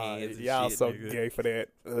like, y'all shit, so nigga. Gay for that.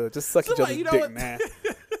 Just suck each other's dick now.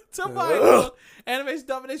 Somebody Animation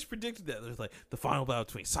Domination predicted that. There's like the final battle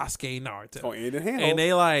between Sasuke and Naruto. Oh,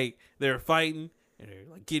 and they were fighting and they're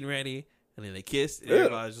like getting ready and then they kissed and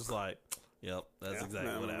everybody's just like, yep, that's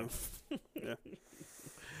exactly what happened. Yeah.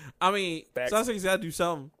 I mean, Sasuke's got to do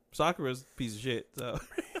something. Sakura's a piece of shit. So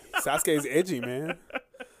Sasuke's edgy, man.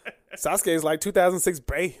 Sasuke's like 2006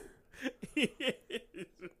 Bay. The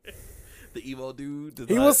emo dude.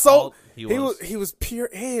 He was pure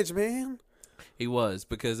edge, man. He was,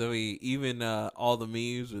 because I mean, even all the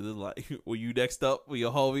memes were like, "Were you next up with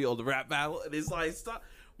your homie on the rap battle?" And it's like,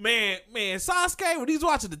 man, Sasuke when he's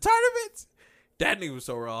watching the tournaments, that nigga was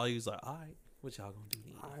so raw. He was like, "All right, what y'all gonna do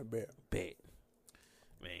then?" I bet.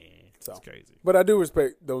 Man, it's crazy. But I do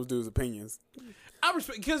respect those dudes' opinions. I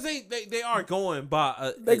respect, because they are going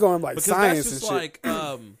by they going like science that's just and like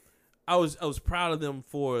shit. I was proud of them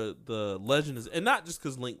for the Legends, and not just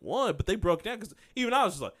because Link won, but they broke down, because even I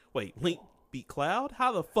was just like, wait, Link beat Cloud?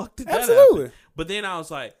 How the fuck did that happen? But then I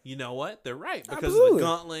was like, you know what? They're right, because of the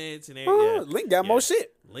gauntlets and everything. Link got more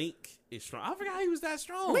shit. Link is strong. I forgot he was that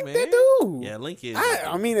strong, Link man. that dude. Yeah, Link is.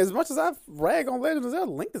 I mean, as much as I rag on Legends of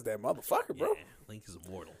Zelda, Link is that motherfucker, bro. Yeah, Link is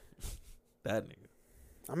immortal. That nigga.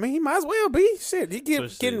 I mean, he might as well be. Shit, he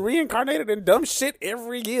getting reincarnated and dumb shit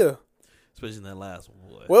every year. Especially in that last one,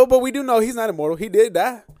 boy. Well, but we do know he's not immortal. He did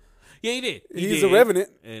die. Yeah, he did. He's a revenant,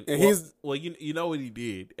 and he's you know what he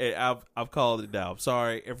did. And I've called it now. I'm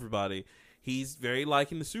sorry, everybody. He's very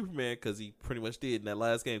liking the Superman, because he pretty much did in that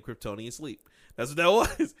last game, Kryptonian sleep. That's what that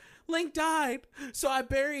was. Link died, so I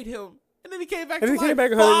buried him, and then he came back. To life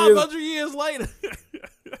 500 years later.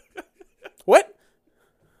 What?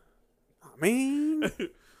 I mean,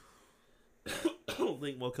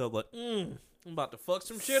 Link woke up like, I'm about to fuck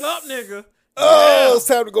some shit up, nigga. Oh, it's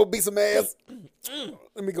time to go beat some ass.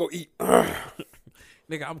 Let me go eat.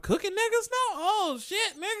 Nigga, I'm cooking niggas now? Oh,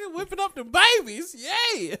 shit, nigga. Whipping up the babies.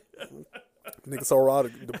 Yay. Nigga so raw.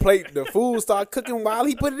 The food started cooking while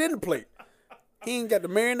he put it in the plate. He ain't got to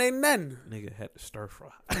marinate nothing. Nigga had to stir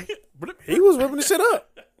fry. He was whipping the shit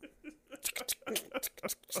up.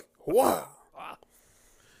 Wow.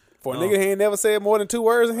 For a nigga, he ain't never said more than 2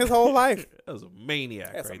 words in his whole life. That was a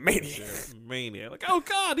maniac. That's right a maniac. there. Maniac. Like, oh,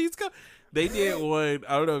 God, he's coming. They did one.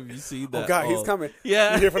 I don't know if you see that. Oh, God, he's coming.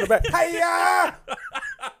 Yeah. You hear from the back. Hi-ya!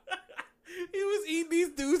 He was eating these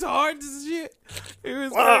dudes' hearts and shit. It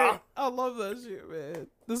was great. I love that shit, man.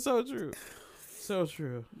 That's so true. So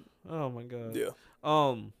true. Oh, my God. Yeah.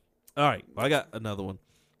 All right. Well, I got another one.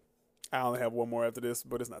 I only have one more after this,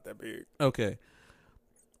 but it's not that big. Okay.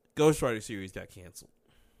 Ghost Rider series got canceled.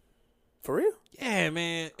 For real? Yeah,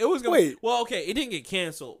 man. It was going to... Well, okay, it didn't get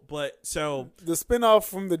canceled, but so... The spinoff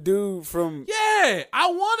from the dude from... Yeah, I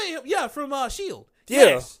wanted him. Yeah, from S.H.I.E.L.D. Yeah.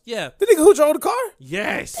 Yes, yeah. The nigga who drove the car?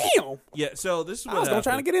 Yes. Damn. Yeah, so this is what I was going to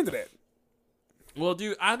try to get into that. Well,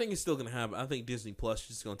 dude, I think it's still going to happen. I think Disney Plus is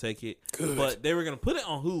just going to take it. Good. But they were going to put it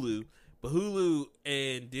on Hulu, but Hulu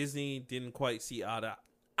and Disney didn't quite see eye to eye.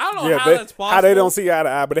 I don't know how that's possible. How they don't see eye to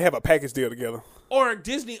eye, but they have a package deal together. Or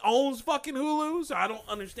Disney owns fucking Hulu, so I don't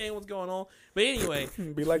understand what's going on. But anyway.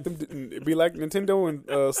 Be like Nintendo and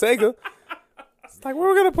Sega. It's like,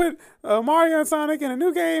 we're going to put Mario and Sonic in a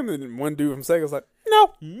new game. And one dude from Sega's like,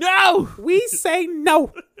 no. We say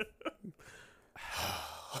no.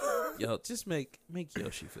 Yo, just make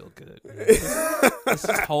Yoshi feel good. Let's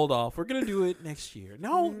just hold off. We're gonna do it next year.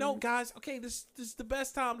 No, guys. Okay, this is the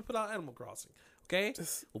best time to put out Animal Crossing. Okay,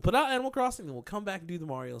 we'll put out Animal Crossing, then we'll come back and do the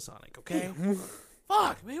Mario Sonic. Okay.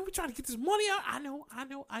 Fuck, man, we trying to get this money out. I know. I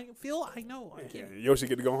get it. Yoshi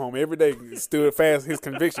get to go home every day. Stood fast his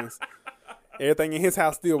convictions. Everything in his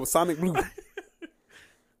house still was Sonic Blue.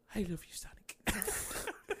 I love you, Sonic.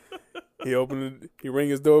 He ring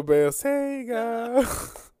his doorbell.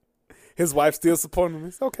 Sega. His wife still supporting him.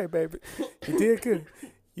 It's okay, baby. You did good.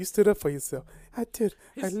 You stood up for yourself. I did.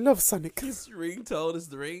 I love Sonic. His ringtone is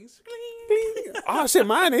the rings. Oh shit,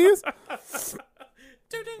 mine is.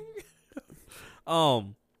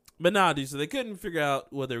 But nah, dude. So they couldn't figure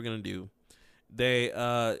out what they were gonna do. They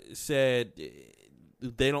said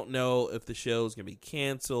they don't know if the show's gonna be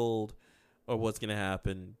canceled or what's gonna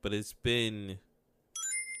happen. But it's been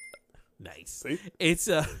nice. See?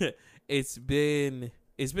 It's been.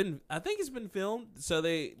 I think it's been filmed. So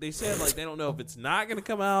they said like they don't know if it's not gonna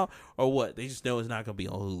come out or what. They just know it's not gonna be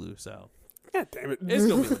on Hulu. So God damn it, it's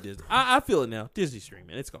gonna be on Disney. I feel it now. Disney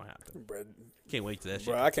streaming. It's gonna happen. Bro, can't wait to that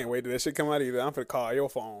shit. Bro, I can't wait till that shit come out either. I'm finna call your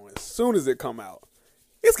phone as soon as it come out.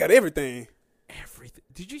 It's got everything. Everything.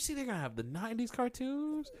 Did you see they're gonna have the '90s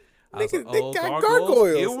cartoons? Nigga, like, they got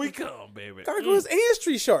gargoyles. Here we come, baby. Gargoyles and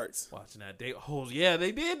street sharks. Watching that day. Oh yeah,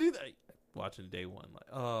 they did do that. Watching day one,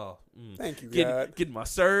 like, oh, thank you, God. Getting my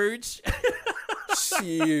surge.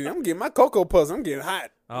 Shit, I'm getting my Cocoa Puffs. I'm getting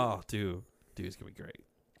hot. Oh, dude, it's gonna be great.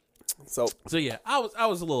 So yeah, I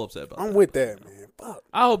was a little upset about. I'm with that, man. Fuck.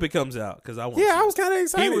 I hope it comes out because I want. Yeah, I was kind of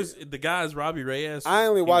excited. He was the guy's Robbie Reyes. I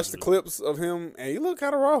only watched the clips of him, and he looked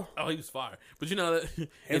kind of raw. Oh, he was fire. But you know that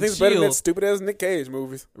anything's better than that stupid ass Nick Cage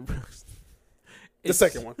movies. The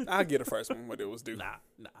second one, I'll get the first one, but it was due. Nah,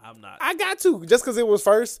 I'm not. I got to just because it was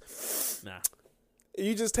first. Nah,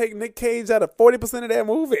 You just take Nick Cage out of 40% of that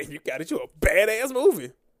movie, and you got you a badass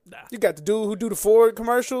movie. Nah. You got the dude who do the Ford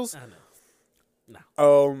commercials. I know.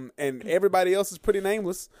 Nah. And everybody else is pretty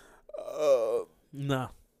nameless. Nah.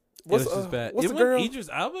 What's, it was just bad. What's the girl? Idris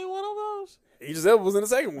Elba one of those? Idris Elba was in the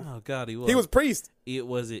second one. Oh God, he was. He was Priest. It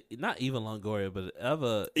was not even Longoria, but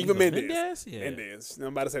Even Mendez. Yeah. Mendez. I'm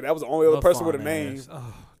about to say that was the only other person with a name.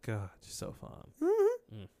 Oh God, just so fun. Mm-hmm.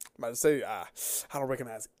 I'm about to say I don't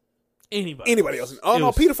recognize anybody else. Oh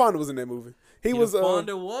no, Peter Fonda was in that movie. Peter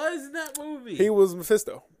Fonda was in that movie. He was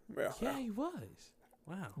Mephisto. Yeah, he was.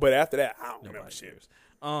 Wow. But after that, I don't remember shit.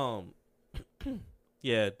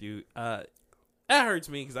 Yeah, dude. That hurts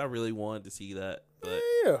me because I really wanted to see that. But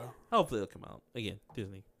yeah. Hopefully it'll come out again.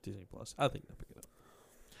 Disney Plus. I think they'll pick it up.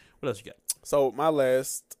 What else you got? So my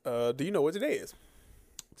last. Do you know what today is?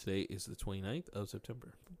 Today is the 29th of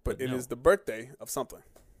September. But it is the birthday of something.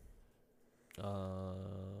 I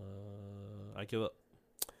give up.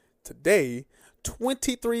 Today,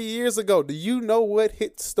 23 years ago, do you know what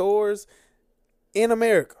hit stores in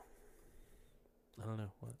America? I don't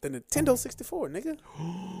know. What? The Nintendo 64, nigga.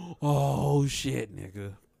 Oh, shit,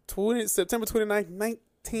 nigga. September 29th,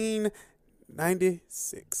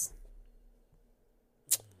 1996.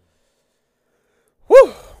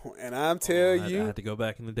 Woo! And I'm telling you. I had to go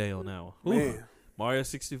back in the day on that one. Man. Mario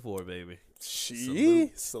 64, baby.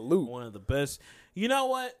 Salute. One of the best. You know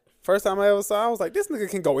what? First time I ever saw it, I was like, this nigga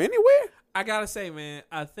can go anywhere? I gotta say, man,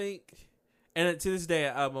 I think, and to this day,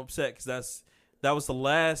 I'm upset because that was the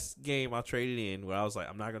last game I traded in where I was like,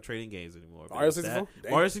 I'm not gonna trade in games anymore. Mario 64?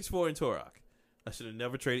 Mario 64 and Turok. I should have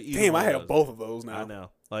never traded either. Damn, I have both of those now. I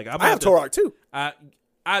know. Like I have Turok too. I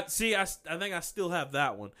think I still have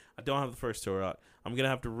that one. I don't have the first Turok. I'm gonna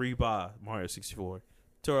have to rebuy Mario 64.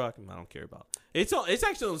 Turok, I don't care about. It's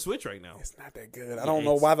actually on the Switch right now. It's not that good. I don't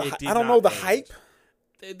know why I don't know the hype.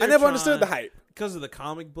 I never understood the hype because of the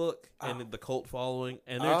comic book and the cult following,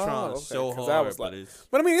 and they're trying so hard. But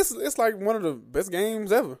I mean, it's like one of the best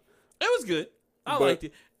games ever. It was good. I liked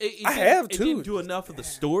it. It didn't do enough of the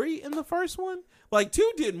story in the first one. Like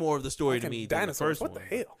 2 did more of the story to me than the first one. What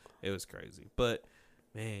the hell? It was crazy. But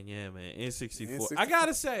man, N64. I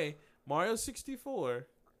gotta say, Mario 64,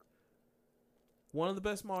 one of the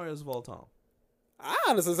best Marios of all time. I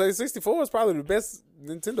honestly say 64 is probably the best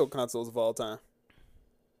Nintendo consoles of all time.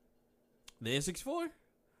 The N64?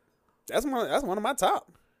 That's one of my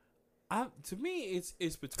top. To me, it's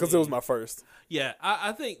between, because it was my first. Yeah,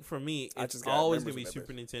 I think for me, it's always gonna be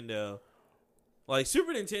Super Nintendo. Like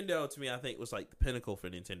Super Nintendo to me, I think was like the pinnacle for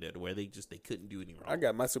Nintendo, to where they couldn't do any wrong. I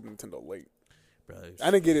got my Super Nintendo late. Bro, I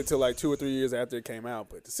didn't get it till like 2 or 3 years after it came out.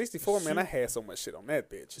 But the 64, man, I had so much shit on that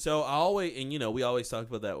bitch. So I always, and we always talk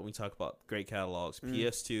about that when we talk about great catalogs.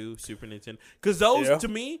 PS2, Super Nintendo, because those to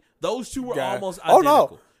me, those two were almost identical. Oh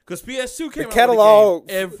no. Because PS2 came out with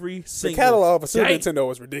every single the catalog for Super Nintendo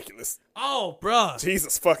was ridiculous. Oh, bruh.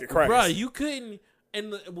 Jesus fucking Christ. Bruh, you couldn't.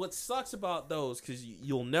 And what sucks about those, because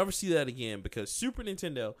you'll never see that again, because Super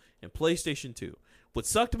Nintendo and PlayStation 2, what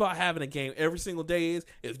sucked about having a game every single day is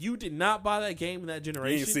if you did not buy that game in that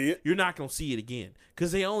generation, you're not going to see it again.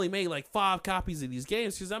 Because they only made like 5 copies of these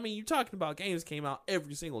games. Because, I mean, you're talking about games that came out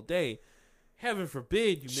every single day. Heaven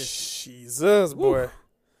forbid you miss it. Jesus, boy.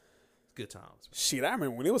 Good times. Shit, I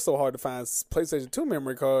remember when it was so hard to find PlayStation 2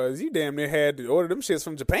 memory cards, you damn near had to order them shits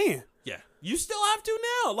from Japan. Yeah. You still have to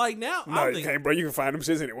now. Like now. No, you can't, bro. You can find them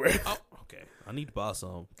shits anywhere. Oh, okay. I need to buy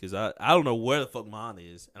some because I don't know where the fuck mine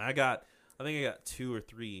is. And I think I got 2 or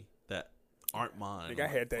 3 that aren't mine. I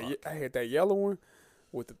had that yellow one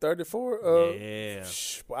with the 34. Yeah.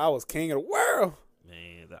 Boy, I was king of the world.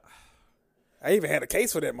 Man. I even had a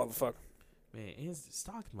case for that motherfucker. Man, it's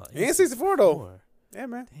talking about N64 though. Yeah,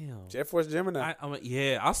 man. Damn. Jet Force Gemini.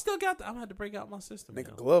 I still got I'm going to have to break out my system.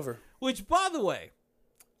 Nigga Glover. Which, by the way,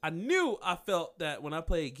 I felt that when I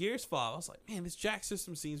played Gears 5, I was like, man, this jack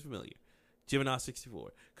system seems familiar. Gemini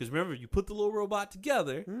 64. Because remember, you put the little robot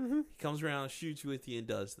together, he comes around and shoots with you and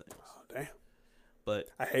does things. Oh, damn. But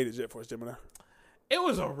I hated Jet Force Gemini. It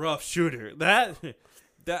was a rough shooter.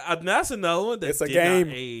 That's another one that it's a did game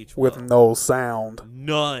not age with well. No sound.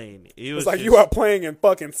 None. It's like you are playing in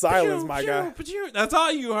fucking silence, my guy. That's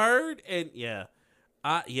all you heard, and yeah.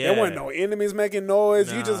 There wasn't no enemies making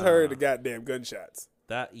noise. Nah. You just heard the goddamn gunshots.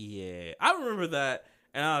 I remember that,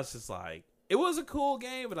 and I was just like, it was a cool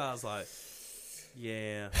game, but I was like,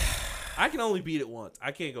 yeah, I can only beat it once.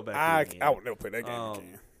 I can't go back. I would never play that game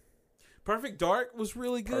again. Perfect Dark was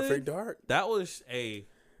really good. Perfect Dark. That was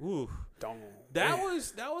That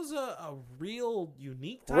was a real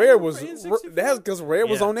unique title. Rare was that's because Rare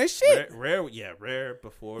was on that shit. Rare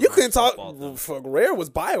before you couldn't talk. Fuck, Rare was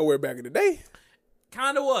BioWare back in the day.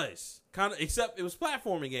 Kind of was. Except it was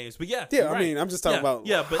platforming games. But yeah. Yeah, right. I mean, I'm just talking about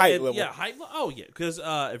but height level. Yeah, height level. Oh, yeah. Because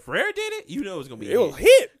if Rare did it, you know it was going to be it was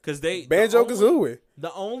hit. Because they... Banjo-Kazooie.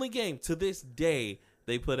 The only game to this day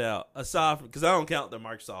they put out, aside from... Because I don't count the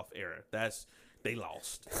Microsoft era. They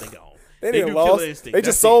lost. They gone. They didn't lost. They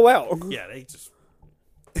just sold out. Yeah, they just...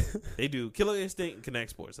 They do Killer Instinct and Connect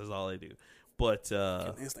Sports. That's all they do. But...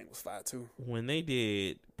 Killer Instinct was fire, too. When they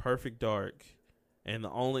did Perfect Dark, and the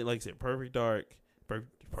only... Like I said, Perfect Dark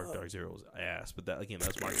Zero was ass, but that again,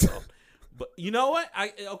 that's Microsoft. But you know what?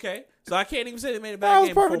 Okay, so I can't even say they made a bad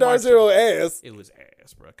game. Perfect Dark Zero ass. It was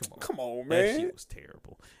ass, bro. Come on, man. That shit was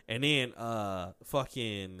terrible. And then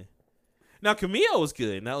fucking now Cameo was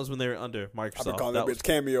good, and that was when they were under Microsoft. I've been calling that bitch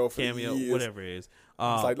Cameo for years. Whatever it is.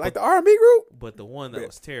 It's like the R&B group. But the one that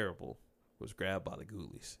was terrible was Grabbed by the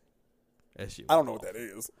Ghoulies. That shit. I don't know what that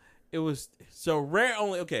is. It was so Rare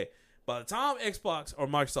only. Okay, by the time Xbox or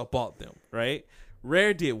Microsoft bought them, right?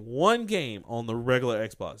 Rare did one game on the regular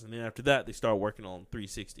Xbox, and then after that, they started working on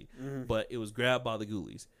 360. Mm-hmm. But it was Grabbed by the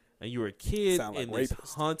Ghoulies, and you were a kid in this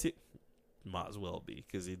haunted. Might as well be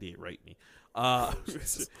because it did rape me.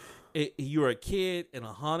 You were a kid in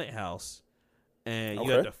a haunted house, and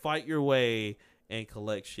you had to fight your way and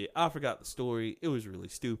collect shit. I forgot the story. It was really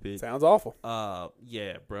stupid. Sounds awful.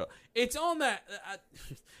 Yeah, bro. It's on that,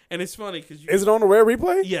 and it's funny because is it on the Rare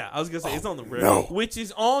Replay? Yeah, I was gonna say it's on the Rare, which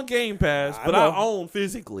is on Game Pass, but I own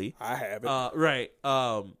physically. I have it. Right.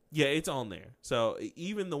 Yeah, it's on there. So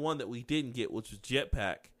even the one that we didn't get, which was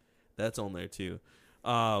Jetpack, that's on there too.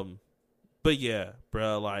 But yeah,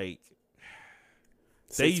 bro, like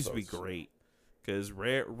they used to be great because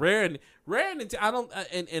Rare, and I don't,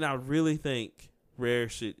 and I really think. Rare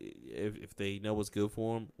should, if they know what's good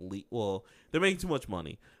for them, well, they're making too much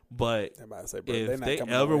money. But if they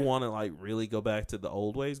ever want to like really go back to the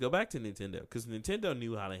old ways, go back to Nintendo because Nintendo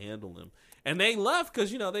knew how to handle them, and they left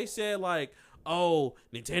because they said like, oh,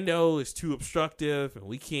 Nintendo is too obstructive and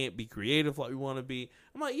we can't be creative like we want to be.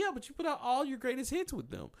 I'm like, yeah, but you put out all your greatest hits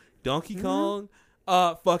with them, Donkey Kong.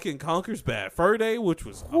 Fucking Conker's Bad Fur Day, which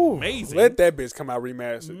was amazing. Let that bitch come out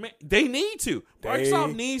remastered. They need to.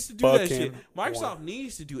 Microsoft needs to do that shit. Microsoft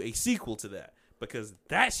needs to do a sequel to that because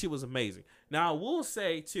that shit was amazing. Now I will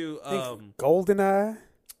say too, GoldenEye.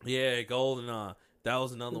 Yeah, GoldenEye. That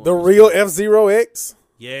was another one. The real F-Zero X.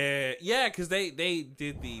 Yeah, because they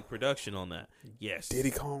did the production on that. Yes.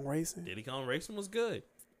 Diddy Kong Racing. Diddy Kong Racing was good.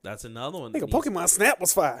 That's another one. Nigga, Pokemon Snap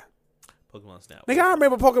was fire. Pokemon Snap. Nigga, I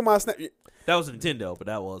remember Pokemon Snap. That was Nintendo, but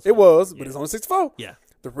that was. It was, but it's on 64. Yeah.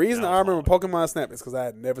 The reason I remember Pokemon Snap is because I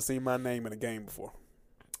had never seen my name in a game before.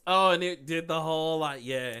 Oh, and it did the whole, like,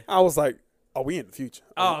 yeah. I was like, are we in the future?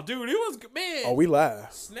 Dude, it was, man. Are we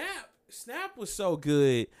live? Snap was so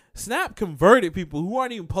good. Snap converted people who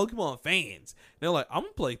aren't even Pokemon fans. They're like, I'm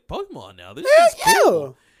going to play Pokemon now. This is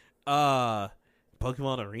cool.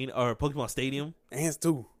 Pokemon Arena, or Pokemon Stadium. Ants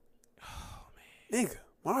too. Oh, man. Nigga,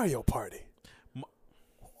 Mario Party.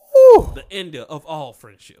 The end of all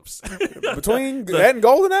friendships. Between that and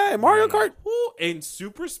GoldenEye and Mario Kart? And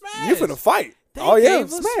Super Smash. You finna fight.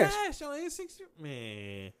 Smash. On N64.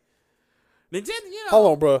 Man. Nintendo,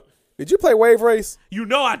 Hold on, bro. Did you play Wave Race? You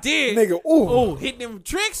know I did. Nigga, hitting them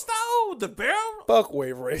tricks, though. The barrel. Fuck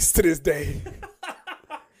Wave Race to this day.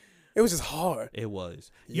 It was just hard. It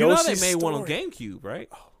was. You know they made one on GameCube, right?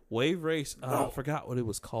 Wave Race. I forgot what it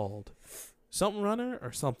was called. Something Runner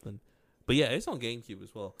or something. But yeah, it's on GameCube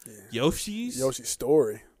as well. Yeah. Yoshi's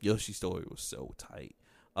Story. Yoshi's Story was so tight.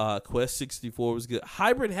 Quest 64 was good.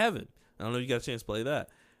 Hybrid Heaven. I don't know if you got a chance to play that.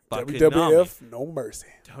 WWF No Mercy.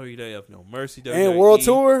 WWF No Mercy. And World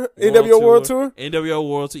Tour. NWO World Tour. NWO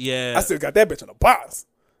World Tour. Yeah. I still got that bitch on the box.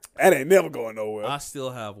 That ain't never going nowhere. I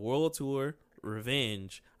still have World Tour,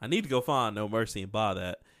 Revenge. I need to go find No Mercy and buy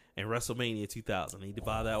that. And WrestleMania 2000. I need to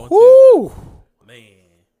buy that one too. Man.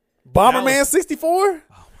 Bomberman 64?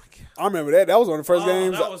 I remember that. That was one of the first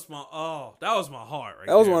games. That was my heart right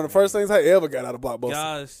That was one of the first things I ever got out of Blockbuster.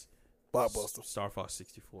 Guys, Blockbuster. Star Fox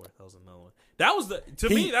 64. That was another one. That was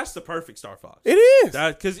me, that's the perfect Star Fox. It is.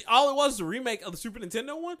 Because all it was a remake of the Super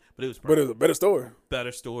Nintendo one, but it was perfect. But it was a better story.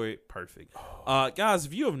 Better story. Perfect. Guys,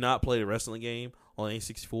 if you have not played a wrestling game on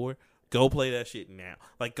N64, go play that shit now.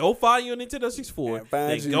 Like, go find you a Nintendo 64.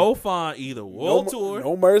 Go find either World Tour.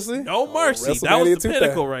 No Mercy. No Mercy. That was the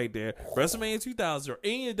pinnacle right there. WrestleMania 2000 or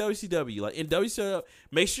any of WCW. Like, in WCW,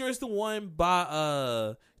 make sure it's the one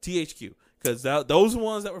by THQ. Because those are the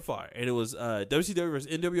ones that were fire. And it was WCW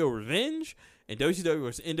vs. NWO Revenge and WCW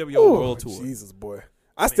vs. NWO World Tour. Jesus, boy.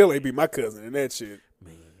 I still ain't beat my cousin in that shit.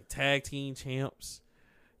 Man, tag team champs.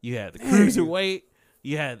 You had the cruiserweight.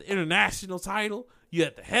 You had the international title. You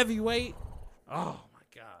had the heavyweight. Oh, my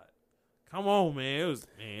God. Come on, man. It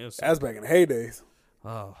was That's back in the heydays.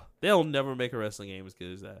 Oh, they'll never make a wrestling game as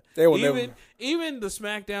good as that. They will even the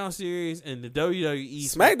SmackDown series and the WWE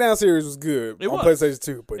SmackDown series was good on PlayStation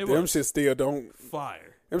 2, but them shit still don't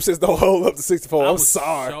fire. Them shits don't hold up to 64. I'm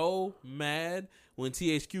sorry. So mad when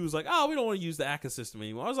THQ was like, "Oh, we don't want to use the ACA system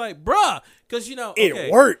anymore." I was like, "Bruh," because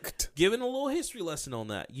it worked. Giving a little history lesson on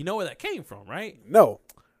that. You know where that came from, right? No.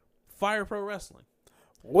 Fire Pro Wrestling.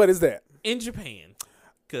 What is that? In Japan,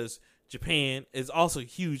 because Japan is also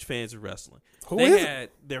huge fans of wrestling. Who they is had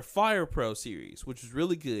their Fire Pro series, which was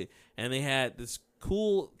really good, and they had this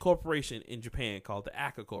cool corporation in Japan called the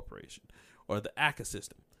ACA Corporation or the ACA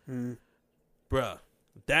system. Bruh,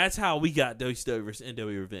 that's how we got WCW versus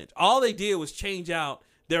NWA Revenge. All they did was change out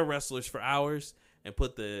their wrestlers for hours and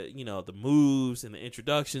put the the moves and the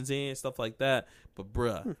introductions in, stuff like that. But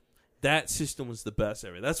bruh, that system was the best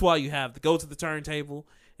ever. That's why you have to go to the turntable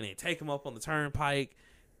and then take them up on the turnpike.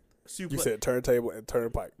 You said turntable and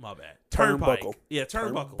turnpike. My bad. Turnbuckle. Yeah,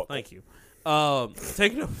 turnbuckle. Thank you.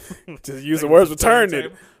 Taking them. Just use the words for turn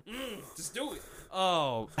it. Just do it.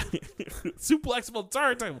 Oh, suplex on the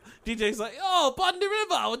turntable. DJ's like, "Oh, Button the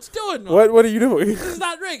River, what you doing? Man? What are you doing? This is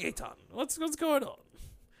not reggaeton. What's going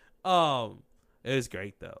on?" It was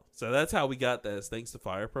great though. So that's how we got that. Thanks to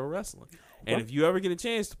Fire Pro Wrestling. And if you ever get a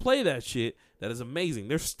chance to play that shit, that is amazing.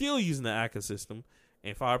 They're still using the ACA system,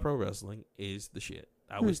 and Fire Pro Wrestling is the shit.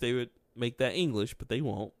 I wish they would make that English, but they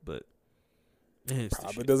won't. But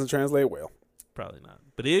probably doesn't translate well. Probably not.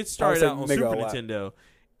 But it started out on Super Nintendo,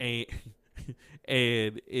 and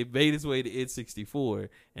it made its way to N64,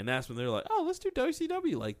 and that's when they're like, "Oh, let's do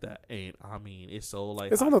WCW like that." And I mean, it's so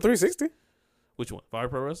like it's on the 360. Which one? Fire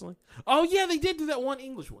Pro Wrestling? Oh yeah, they did do that one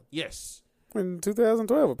English one. Yes, in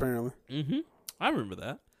 2012 apparently. I remember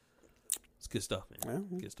that. It's good stuff, man.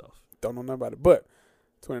 Yeah. Good stuff. Don't know nothing about it, but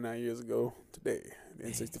 29 years ago today, the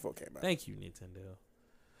N64 came out. Thank you, Nintendo.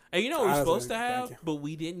 And you know what we're supposed to have, but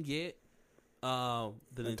we didn't get the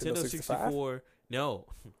Nintendo 64. No,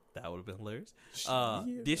 that would have been hilarious.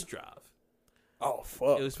 Disk drive. Oh,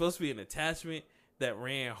 fuck. It was supposed to be an attachment that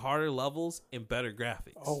ran harder levels and better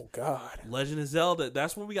graphics. Oh, God. Legend of Zelda,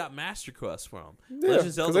 that's where we got Master Quest from. Yeah,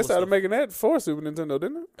 because they started making that for Super Nintendo,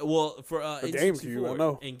 didn't it? Well, for GameCube, I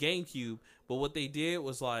know. And GameCube. But what they did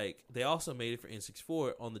was like, they also made it for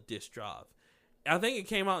N64 on the disk drive. I think it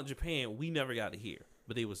came out in Japan. We never got it here,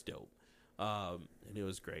 but it was dope. And it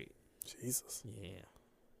was great. Jesus. Yeah.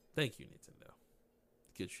 Thank you, Nintendo.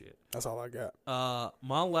 Good shit. That's all I got.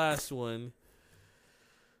 My last one.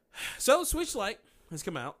 So, Switch Lite has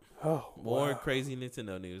come out. Oh, More crazy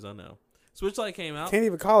Nintendo news, I know. Switch Lite came out. Can't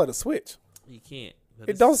even call it a Switch. You can't.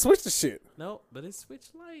 It don't switch the shit. No, but it's Switch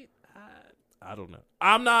Lite. I don't know.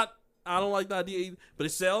 I don't like the idea either, but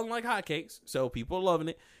it's selling like hotcakes, so people are loving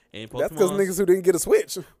it. And Pokemon's, that's because niggas who didn't get a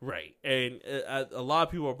Switch. Right. And a lot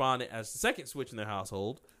of people are buying it as the second Switch in their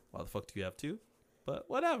household. Why the fuck do you have two? But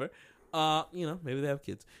whatever. Maybe they have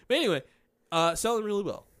kids. But anyway, selling really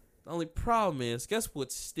well. The only problem is, guess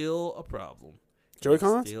what's still a problem?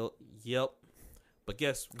 Joy-Cons? Yep. But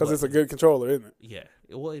guess what? Because it's a good controller, isn't it? Yeah.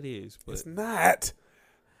 Well, it is. But it's not.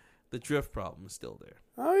 The drift problem is still there.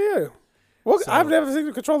 Oh, yeah. Well, I've never seen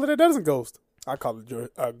a controller that doesn't ghost. I call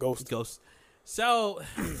it ghost. Ghost. So,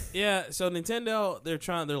 yeah. So Nintendo, they're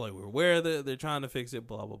like, we're aware of it. They're trying to fix it,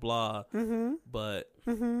 blah, blah, blah. Mm-hmm. But,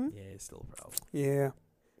 yeah, it's still a problem. Yeah.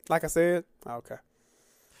 Like I said, okay.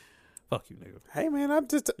 Fuck you, nigga. Hey, man, I'm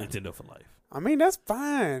just... Nintendo for life. I mean, that's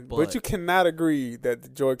fine. But you cannot agree that the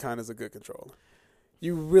Joy-Con is a good controller.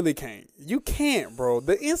 You really can't. You can't, bro.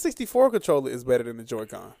 The N64 controller is better than the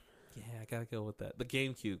Joy-Con. Yeah, I gotta go with that. The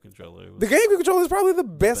GameCube controller. The GameCube controller is probably the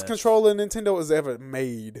best controller Nintendo has ever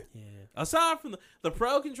made. Yeah. Aside from the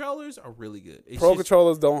Pro controllers are really good. Pro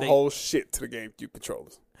controllers don't hold shit to the GameCube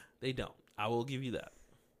controllers. They don't. I will give you that.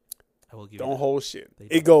 Don't hold shit.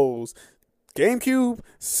 It goes GameCube,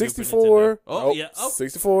 64. Oh, yeah.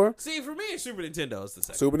 64. See, for me, Super Nintendo is the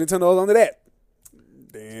second. Super Nintendo is under that.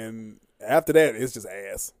 Then after that, it's just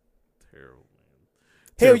ass. Terrible,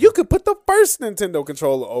 man. Hell, you could put the first Nintendo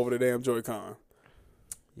controller over the damn Joy-Con.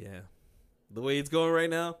 Yeah. The way it's going right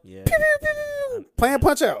now, yeah. Pew, pew, pew, pew. Playing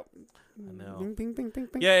Punch-Out. I know. Bing, bing, bing, bing,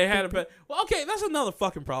 bing, yeah, it had a... Well, okay, that's another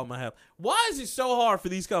fucking problem I have. Why is it so hard for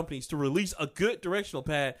these companies to release a good directional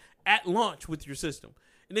pad at launch with your system?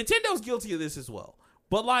 And Nintendo's guilty of this as well.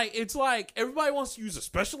 But like, it's like everybody wants to use a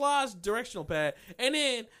specialized directional pad, and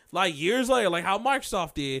then like years later, like how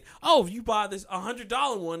Microsoft did, oh, if you buy this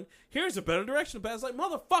 $100 one, here's a better directional pad. It's like,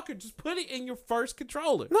 motherfucker, just put it in your first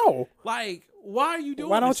controller. No, like, why are you doing?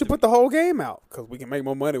 Why don't you put the whole game out? Because we can make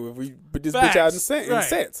more money if we put this bitch out in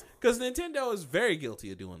sets. Because Nintendo is very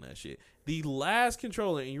guilty of doing that shit. The last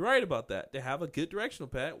controller, and you're right about that, to have a good directional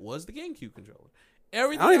pad was the GameCube controller.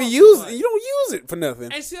 Everything I don't even use it. You don't use it for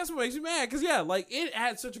nothing. And see, that's what makes me mad. Because, yeah, like, it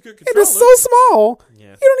had such a good controller. It is so small.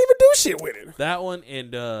 Yeah. You don't even do shit with it. That one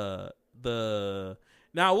and the...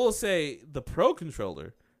 Now, I will say, the Pro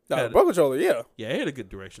controller... No, the Pro controller, yeah. Yeah, it had a good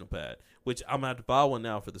directional pad. Which I'm going to have to buy one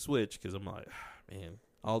now for the Switch. Because I'm like, man,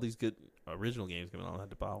 all these good original games coming out, I'll have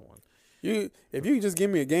to buy one. If you just give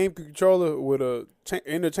me a GameCube controller with a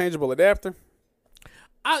interchangeable adapter...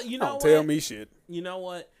 don't tell me shit. You know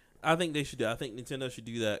what? I think they should do. I think Nintendo should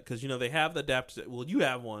do that because they have the adapters. Well, you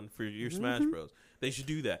have one for your Smash Bros. They should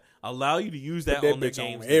do that. Allow you to use that on their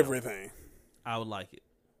games. Everything. I would like it.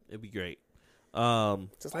 It'd be great.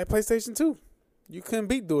 Just like PlayStation 2, you couldn't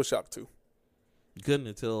beat DualShock 2. You couldn't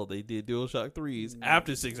until they did DualShock 3s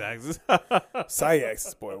after 6-axis.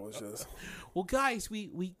 Six-axis, boy, was just. Well, guys,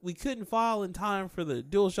 we couldn't file in time for the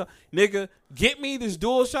DualShock. Nigga, get me this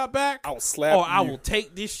DualShock back. I will slap you. I will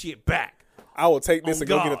take this shit back. I will take this and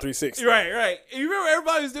go get a 360. Right. You remember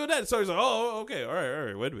everybody was doing that? So he's like, oh, okay, all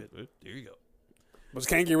right. Wait a minute. There you go. But you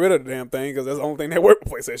can't get rid of the damn thing because that's the only thing that worked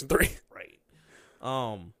with PlayStation 3. Right.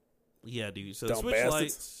 Yeah, dude. So Dumb Switch bastards.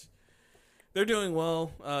 Lights, they're doing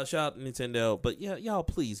well. Shout out to Nintendo. But yeah, y'all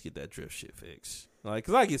please get that drift shit fixed. Like,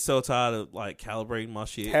 cause I get so tired of like calibrating my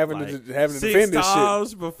shit, having to defend this shit 6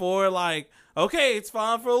 times before like, okay, it's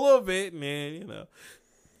fine for a little bit, and then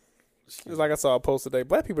It's like I saw a post today.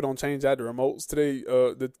 Black people don't change out the remotes today.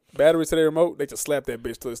 The batteries to their remote, they just slap that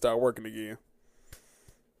bitch till it start working again.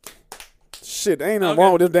 Shit, ain't nothing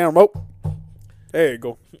wrong with this damn remote. There you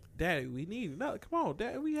go. Daddy, we need no. Come on,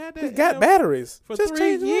 Dad. We had that. We got batteries for just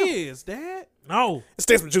 3 years, Dad. No, let's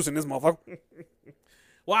take some juice in this motherfucker.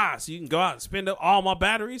 Why? So you can go out and spend up all my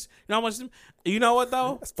batteries? You know how much? You know what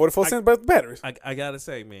though? That's 44 cents worth of batteries. I gotta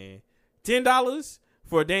say, man, $10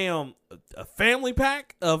 for a damn a family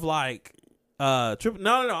pack of like triple.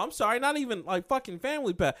 No. I'm sorry, not even like fucking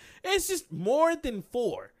family pack. It's just more than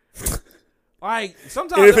 4. Like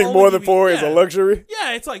sometimes anything more than 4 is a luxury.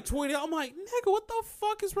 Yeah, it's like 20. I'm like, nigga, what the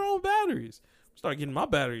fuck is wrong with batteries? Start getting my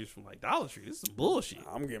batteries from like Dollar Tree. This is some bullshit.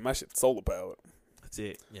 I'm getting my shit solar powered. That's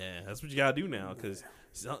it. Yeah, that's what you gotta do now because.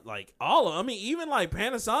 Like even like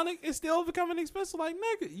Panasonic is still becoming expensive. Like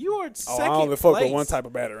nigga, you are second. I only fuck with one type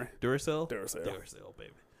of battery. Duracell,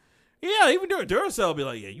 baby. Yeah, even Duracell be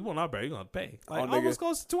like, yeah, you want our battery, you gonna pay like almost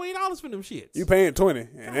close to $20 for them shits. You paying $20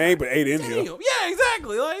 and there ain't but 8 in here. Yeah,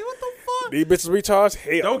 exactly. Like what the fuck? These bitches recharge.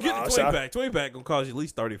 Hell, don't get the 20 pack. 20 pack gonna cost you at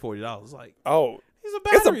least $30-$40. Like these are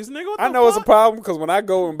batteries, nigga. What I know it's a problem because when I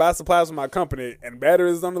go and buy supplies from my company and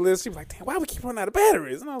batteries is on the list, she's like, damn, why we keep running out of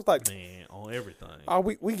batteries? And I was like, man, on everything.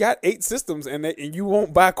 We got 8 systems and you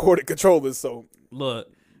won't buy corded controllers. So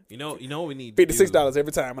look, you know what we need. $56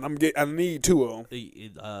 every time, and I need 2 of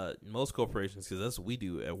them. Most corporations, because that's what we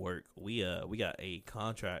do at work. We got a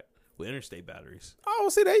contract with Interstate Batteries. Oh,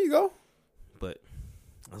 see, there you go. But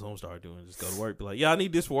that's what I'm starting doing. Just go to work, be like, yeah, I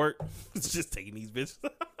need this for work. It's just taking these bitches.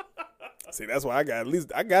 See, that's why I got at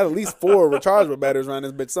least 4 rechargeable batteries around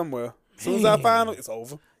this bitch somewhere. As soon as I find them, it's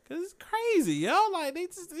over. Cause it's crazy, yo. Like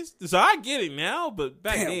so I get it now, but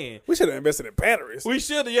back then we should have invested in batteries. We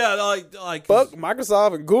should, yeah. Like fuck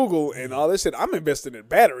Microsoft and Google and all this shit. I'm investing in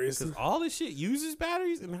batteries because all this shit uses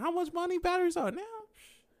batteries, and how much money batteries are now?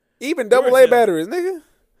 Even AA batteries, nigga.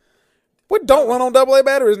 What don't run on AA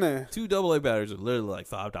batteries now? 2 AA batteries are literally like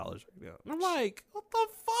 $5 right now. I'm like, what the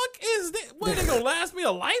fuck is that? What, they gonna last me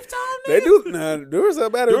a lifetime? Nigga? They do. Nah, Duracell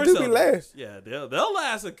batteries do be last. Yeah, they'll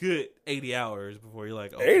last a good 80 hours before you're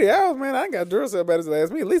like, 80 hours, man. I got Duracell batteries that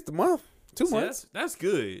last me at least a month, 2 months. That's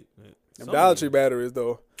good. Them Dollar Tree batteries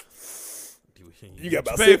though. You got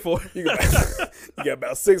about you got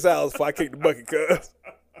about 6 hours before I kick the bucket, cuz.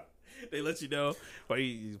 They let you know while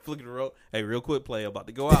you flicking the rope. Hey, real quick, play about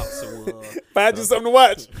to go out. So find you something to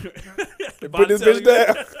watch. Put this bitch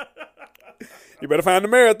down. You better find the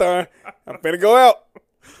marathon. I'm finna go out.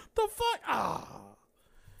 The fuck?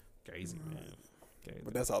 Crazy, man. Crazy.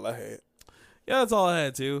 But that's all I had. Yeah, that's all I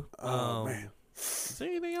had too. Oh man. Is there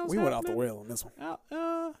anything else? We went off the rail on this one.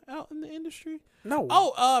 Out in the industry? No.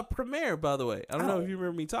 Oh, Premiere, by the way. I don't know if you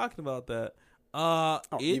remember me talking about that. I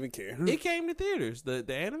don't even care. It came to theaters. The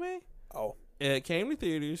anime. Oh. It came to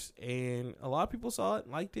theaters, and a lot of people saw it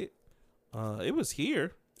and liked it. It was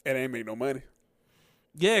here. It ain't make no money.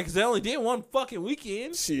 Yeah, because they only did one fucking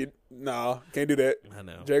weekend. Shit, nah, can't do that. I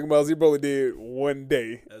know. Dragon Ball Z only did one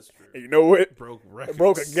day. That's true. And you know what? Broke records.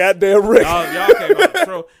 Broke a goddamn record. Y'all came out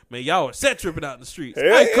control. Man, y'all were set tripping out in the streets.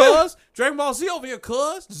 Hey, cuz, Dragon Ball Z over here,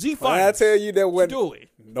 cuz. Z Fighters. I tell you that when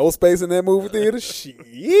no space in that movie theater.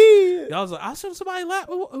 Shit. Y'all was like, I'll sit on somebody's lap.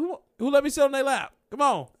 Who let me sit on their lap? Come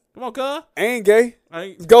on, cuz. I ain't gay.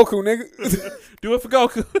 It's Goku, nigga. Do it for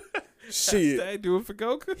Goku. Shit. Do it for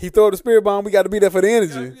Goku. He throw the spirit bomb. We got to be there for the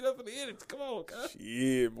energy. Come on, cuz.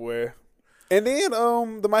 Shit, boy. And then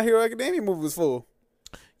the My Hero Academia movie was full.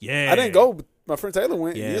 Yeah. I didn't go, but my friend Taylor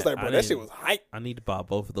went. Yeah, He was like, bro, that shit was hype. I need to buy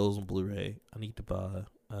both of those on Blu-ray. I need to buy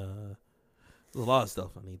there's a lot of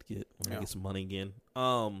stuff I need to get when I get some money again.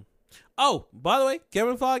 Oh, by the way,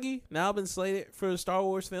 Kevin Feige now been slated for the Star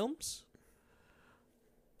Wars films.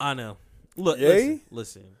 I know. Look,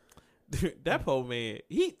 listen. That poor man,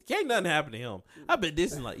 can't nothing happen to him. I bet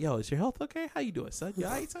this is like, yo, is your health okay? How you doing, son? You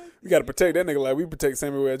all right, son? We got to protect that nigga like we protect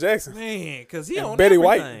Samuel L. Jackson. Man, because he on Betty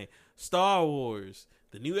everything. White. Star Wars,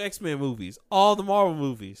 the new X-Men movies, all the Marvel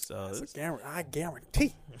movies. So I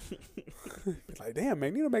guarantee. Like, damn,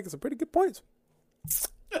 Magneto making some pretty good points.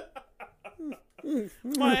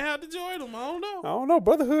 Might have to join them. I don't know.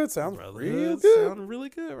 Brotherhood sounds real good. Sounding really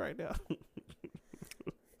good right now.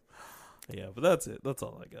 Yeah, but that's it. That's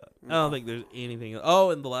all I got. I don't think there's anything.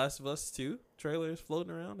 Oh, and The Last of Us 2 trailers floating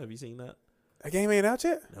around. Have you seen that? That game ain't out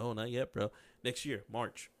yet? No, not yet, bro. Next year,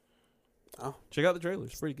 March. Oh. Check out the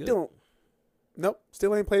trailers. Pretty good. Nope.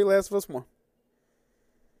 Still ain't played Last of Us 1.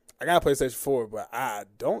 I got a PlayStation 4, but I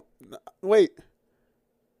don't. Wait.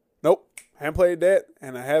 Nope. Haven't played that,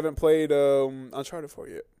 and I haven't played Uncharted 4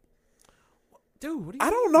 yet. Dude, what are you I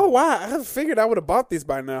don't know why. I figured I would have bought these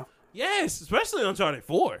by now. Yes, especially Uncharted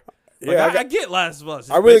 4. Yeah, I get Last of Us.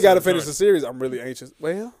 I really got to finish the series. I'm really anxious.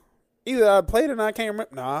 Well, either I played it and I can't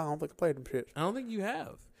remember. No, I don't think I played them shit. I don't think you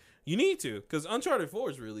have. You need to, because Uncharted 4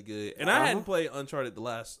 is really good. And I hadn't played Uncharted the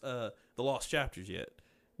Lost Chapters yet,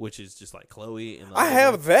 which is just like Chloe. And I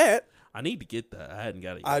have that. I need to get that. I hadn't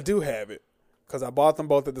got it yet. I do have it, because I bought them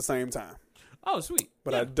both at the same time. Oh, sweet.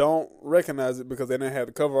 But I don't recognize it because they didn't have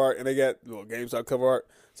the cover art, and they got little GameStop cover art.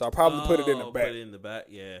 So I'll probably put it in the back. Put it in the back,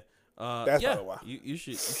 yeah. That's probably why. You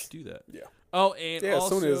should do that. Yeah. Oh, and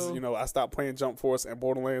also, as soon as I stopped playing Jump Force and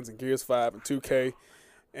Borderlands and Gears 5 and 2K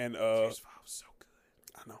and Gears 5 was so good.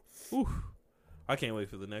 I know. Ooh. I can't wait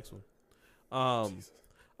for the next one.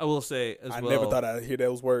 I will say as well. I never thought I'd hear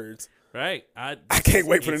those words. Right. I can't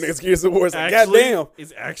wait for the next Gears of War. Goddamn.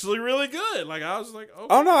 It's actually really good. Like I was like, okay.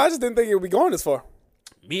 Oh no, I just didn't think it would be going this far.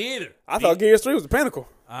 Me either. I thought Gears 3 was the pinnacle.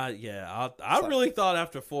 Yeah, I really thought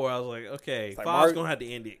after 4, I was like, okay, 5's going to have to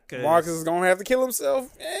end it. Marcus is going to have to kill himself.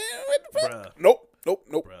 Bruh. Nope.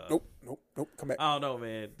 Come back. I don't know,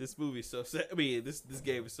 man. This movie's so sad. I mean, this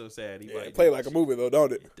game is so sad. It play like a movie, though,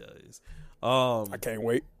 don't it? It does. I can't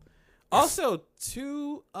wait. Also,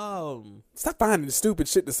 stop finding the stupid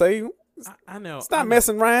shit to say. I know. Stop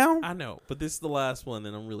messing around. I know, but this is the last one,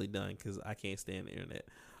 and I'm really done because I can't stand the internet.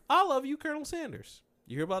 I love you, Colonel Sanders.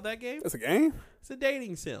 You hear about that game? It's a game? It's a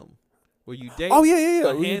dating sim where you date. Oh,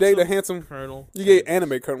 yeah. You date a handsome Colonel. You get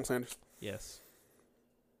anime Colonel Sanders. Yes.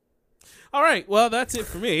 All right. Well, that's it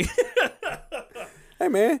for me. Hey,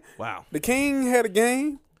 man. Wow. The King had a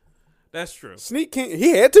game. That's true. Sneak King, he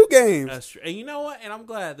had 2 games. That's true. And you know what? And I'm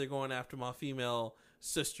glad they're going after my female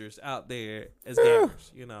sisters out there as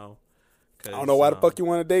gamers, you know. I don't know why the fuck you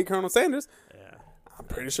want to date Colonel Sanders. Yeah. I'm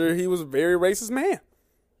pretty sure he was a very racist man.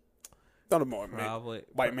 Don't know, man.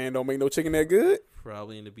 White man don't make no chicken that good.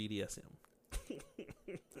 Probably into BDSM.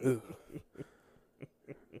 Ugh.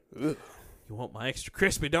 You want my extra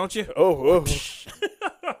crispy, don't you? Oh.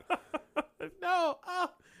 No.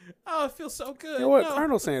 Oh, it feels so good. You know what, no.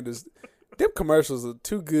 Colonel Sanders, them commercials are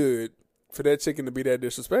too good for that chicken to be that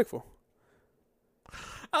disrespectful.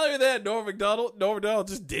 I look at that. Norm Macdonald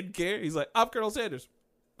just didn't care. He's like, I'm Colonel Sanders.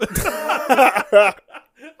 I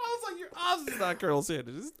was like, your odds is not Colonel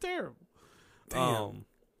Sanders. It's terrible. Damn.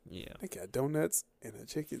 Yeah. They got donuts and a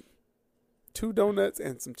chicken. 2 donuts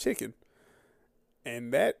and some chicken.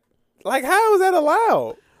 And that, like, how is that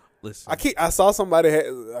allowed? Listen. I saw somebody,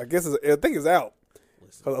 I think it's out.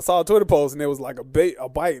 Because I saw a Twitter post and there was like a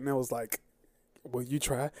bite and it was like, will you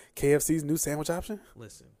try KFC's new sandwich option?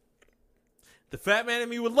 Listen. The fat man in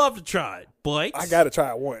me would love to try it, but I got to try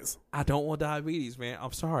it once. I don't want diabetes, man.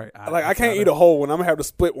 I'm sorry. I can't eat a whole one. I'm going to have to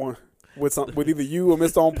split one with either you or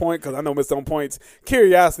Mr. On Point, because I know Mr. On Point's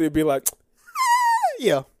curiosity would be like,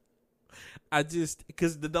 yeah.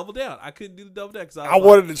 Because the double down. I couldn't do the double down. I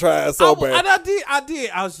wanted to try it so bad. And I did.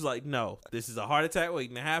 I was just like, no, this is a heart attack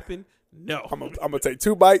waiting to happen. No. I'm gonna take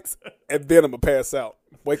 2 bites and then I'm gonna pass out.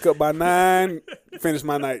 Wake up by 9, finish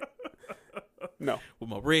my night. No. With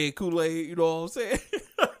my red Kool-Aid, you know what I'm saying?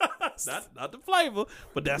 not the flavor,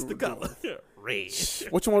 but that's the color. Red.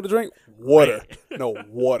 What you want to drink? Water. Red. No,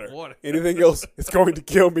 water. Anything else is going to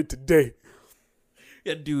kill me today.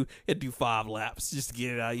 You had to do 5 laps just to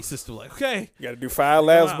get it out of your system. Like, okay. You got to do 5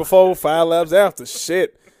 laps before, 5 laps after.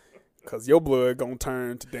 Shit. Because your blood going to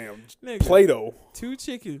turn to damn Play-Doh. 2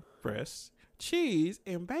 chicken breasts, cheese,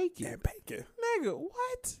 and bacon. Nigga,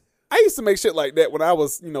 what? I used to make shit like that when I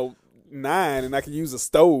was, 9 and I could use a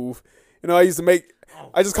stove. I used to make,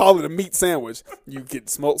 I just call it a meat sandwich. You get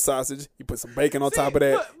smoked sausage, you put some bacon on top of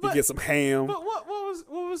that, you get some ham. But what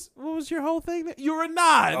was your whole thing? You were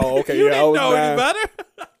 9. Oh, okay, you yeah, didn't know any better.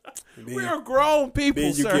 Then, we are grown people,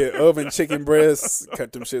 then you sir. get oven chicken breasts,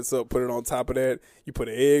 cut them shits up, put it on top of that. You put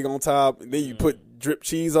an egg on top, and then you put drip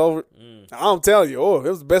cheese over it. I'm telling you, it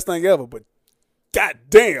was the best thing ever, but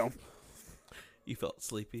goddamn. You felt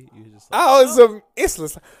sleepy. You were just like, it's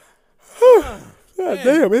just like, God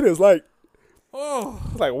damn, it is like,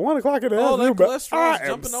 it's like 1 o'clock in the afternoon. That cholesterol is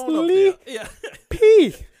jumping on up there. Yeah.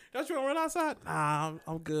 Pee. Don't you want to run outside? Nah,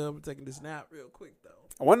 I'm good. I'm taking this nap real quick, though.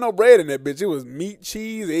 I wasn't no bread in that bitch. It was meat,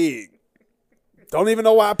 cheese, egg. Don't even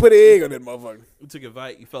know why I put egg on that motherfucker. You took a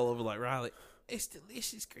bite. You fell over like Riley. It's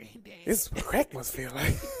delicious, Granddad. It's crack must feel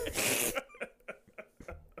like.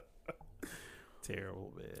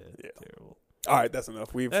 Terrible, man. Yeah. Terrible. All right, that's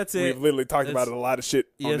enough. We've literally talked about a lot of shit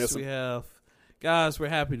on this. Yes, we have. Guys, we're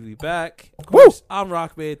happy to be back. Of course, I'm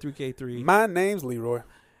Rockman3K3. My name's Leroy.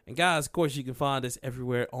 And guys, of course, you can find us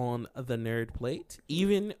everywhere on the Nerd Plate.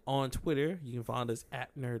 Even on Twitter, you can find us at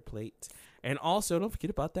Nerd Plate. And also, don't forget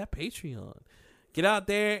about that Patreon. Get out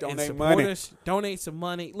there and support us. Donate some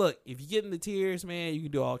money. Look, if you get in the tiers, man, you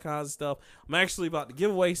can do all kinds of stuff. I'm actually about to give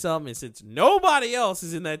away something. And since nobody else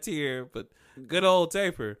is in that tier, but good old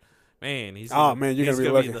Taper, man, he's gonna be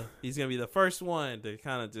lucky. He's going to be the first one to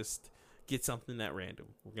kind of just get something that random.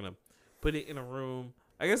 We're going to put it in a room.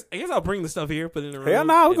 I guess I'll bring the stuff here, put it in the room. Hell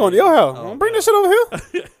no, we're going to your house. Don't bring this shit over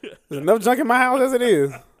here. There's enough junk in my house as it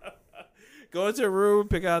is. Go into a room,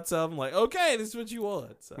 pick out something like, okay, this is what you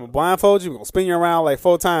want. So. I'm going to blindfold you. We're going to spin you around like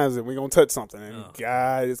 4 times and we're going to touch something. And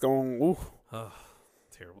God, it's going to,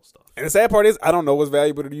 terrible stuff. And the sad part is, I don't know what's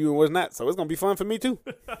valuable to you and what's not. So it's going to be fun for me too.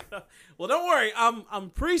 Well, don't worry. I'm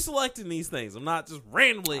pre-selecting these things. I'm not just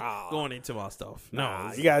randomly going into my stuff.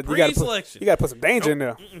 No, you got to put some danger in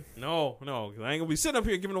there. No. I ain't going to be sitting up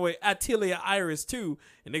here giving away Attilia Iris 2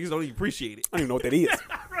 and niggas don't even appreciate it. I don't even know what that is.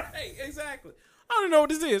 Right, exactly. I don't know what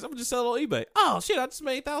this is. I'm going to just sell it on eBay. Oh, shit, I just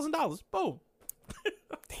made $1,000. Boom.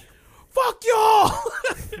 Fuck y'all.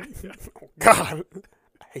 Oh, God.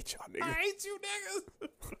 I hate y'all niggas. I hate you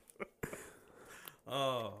niggas.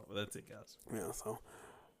 Oh, well, that's it, guys. Yeah, so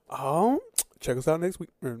check us out next week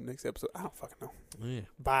or next episode. I don't fucking know. Yeah.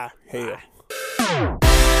 Bye. Hell.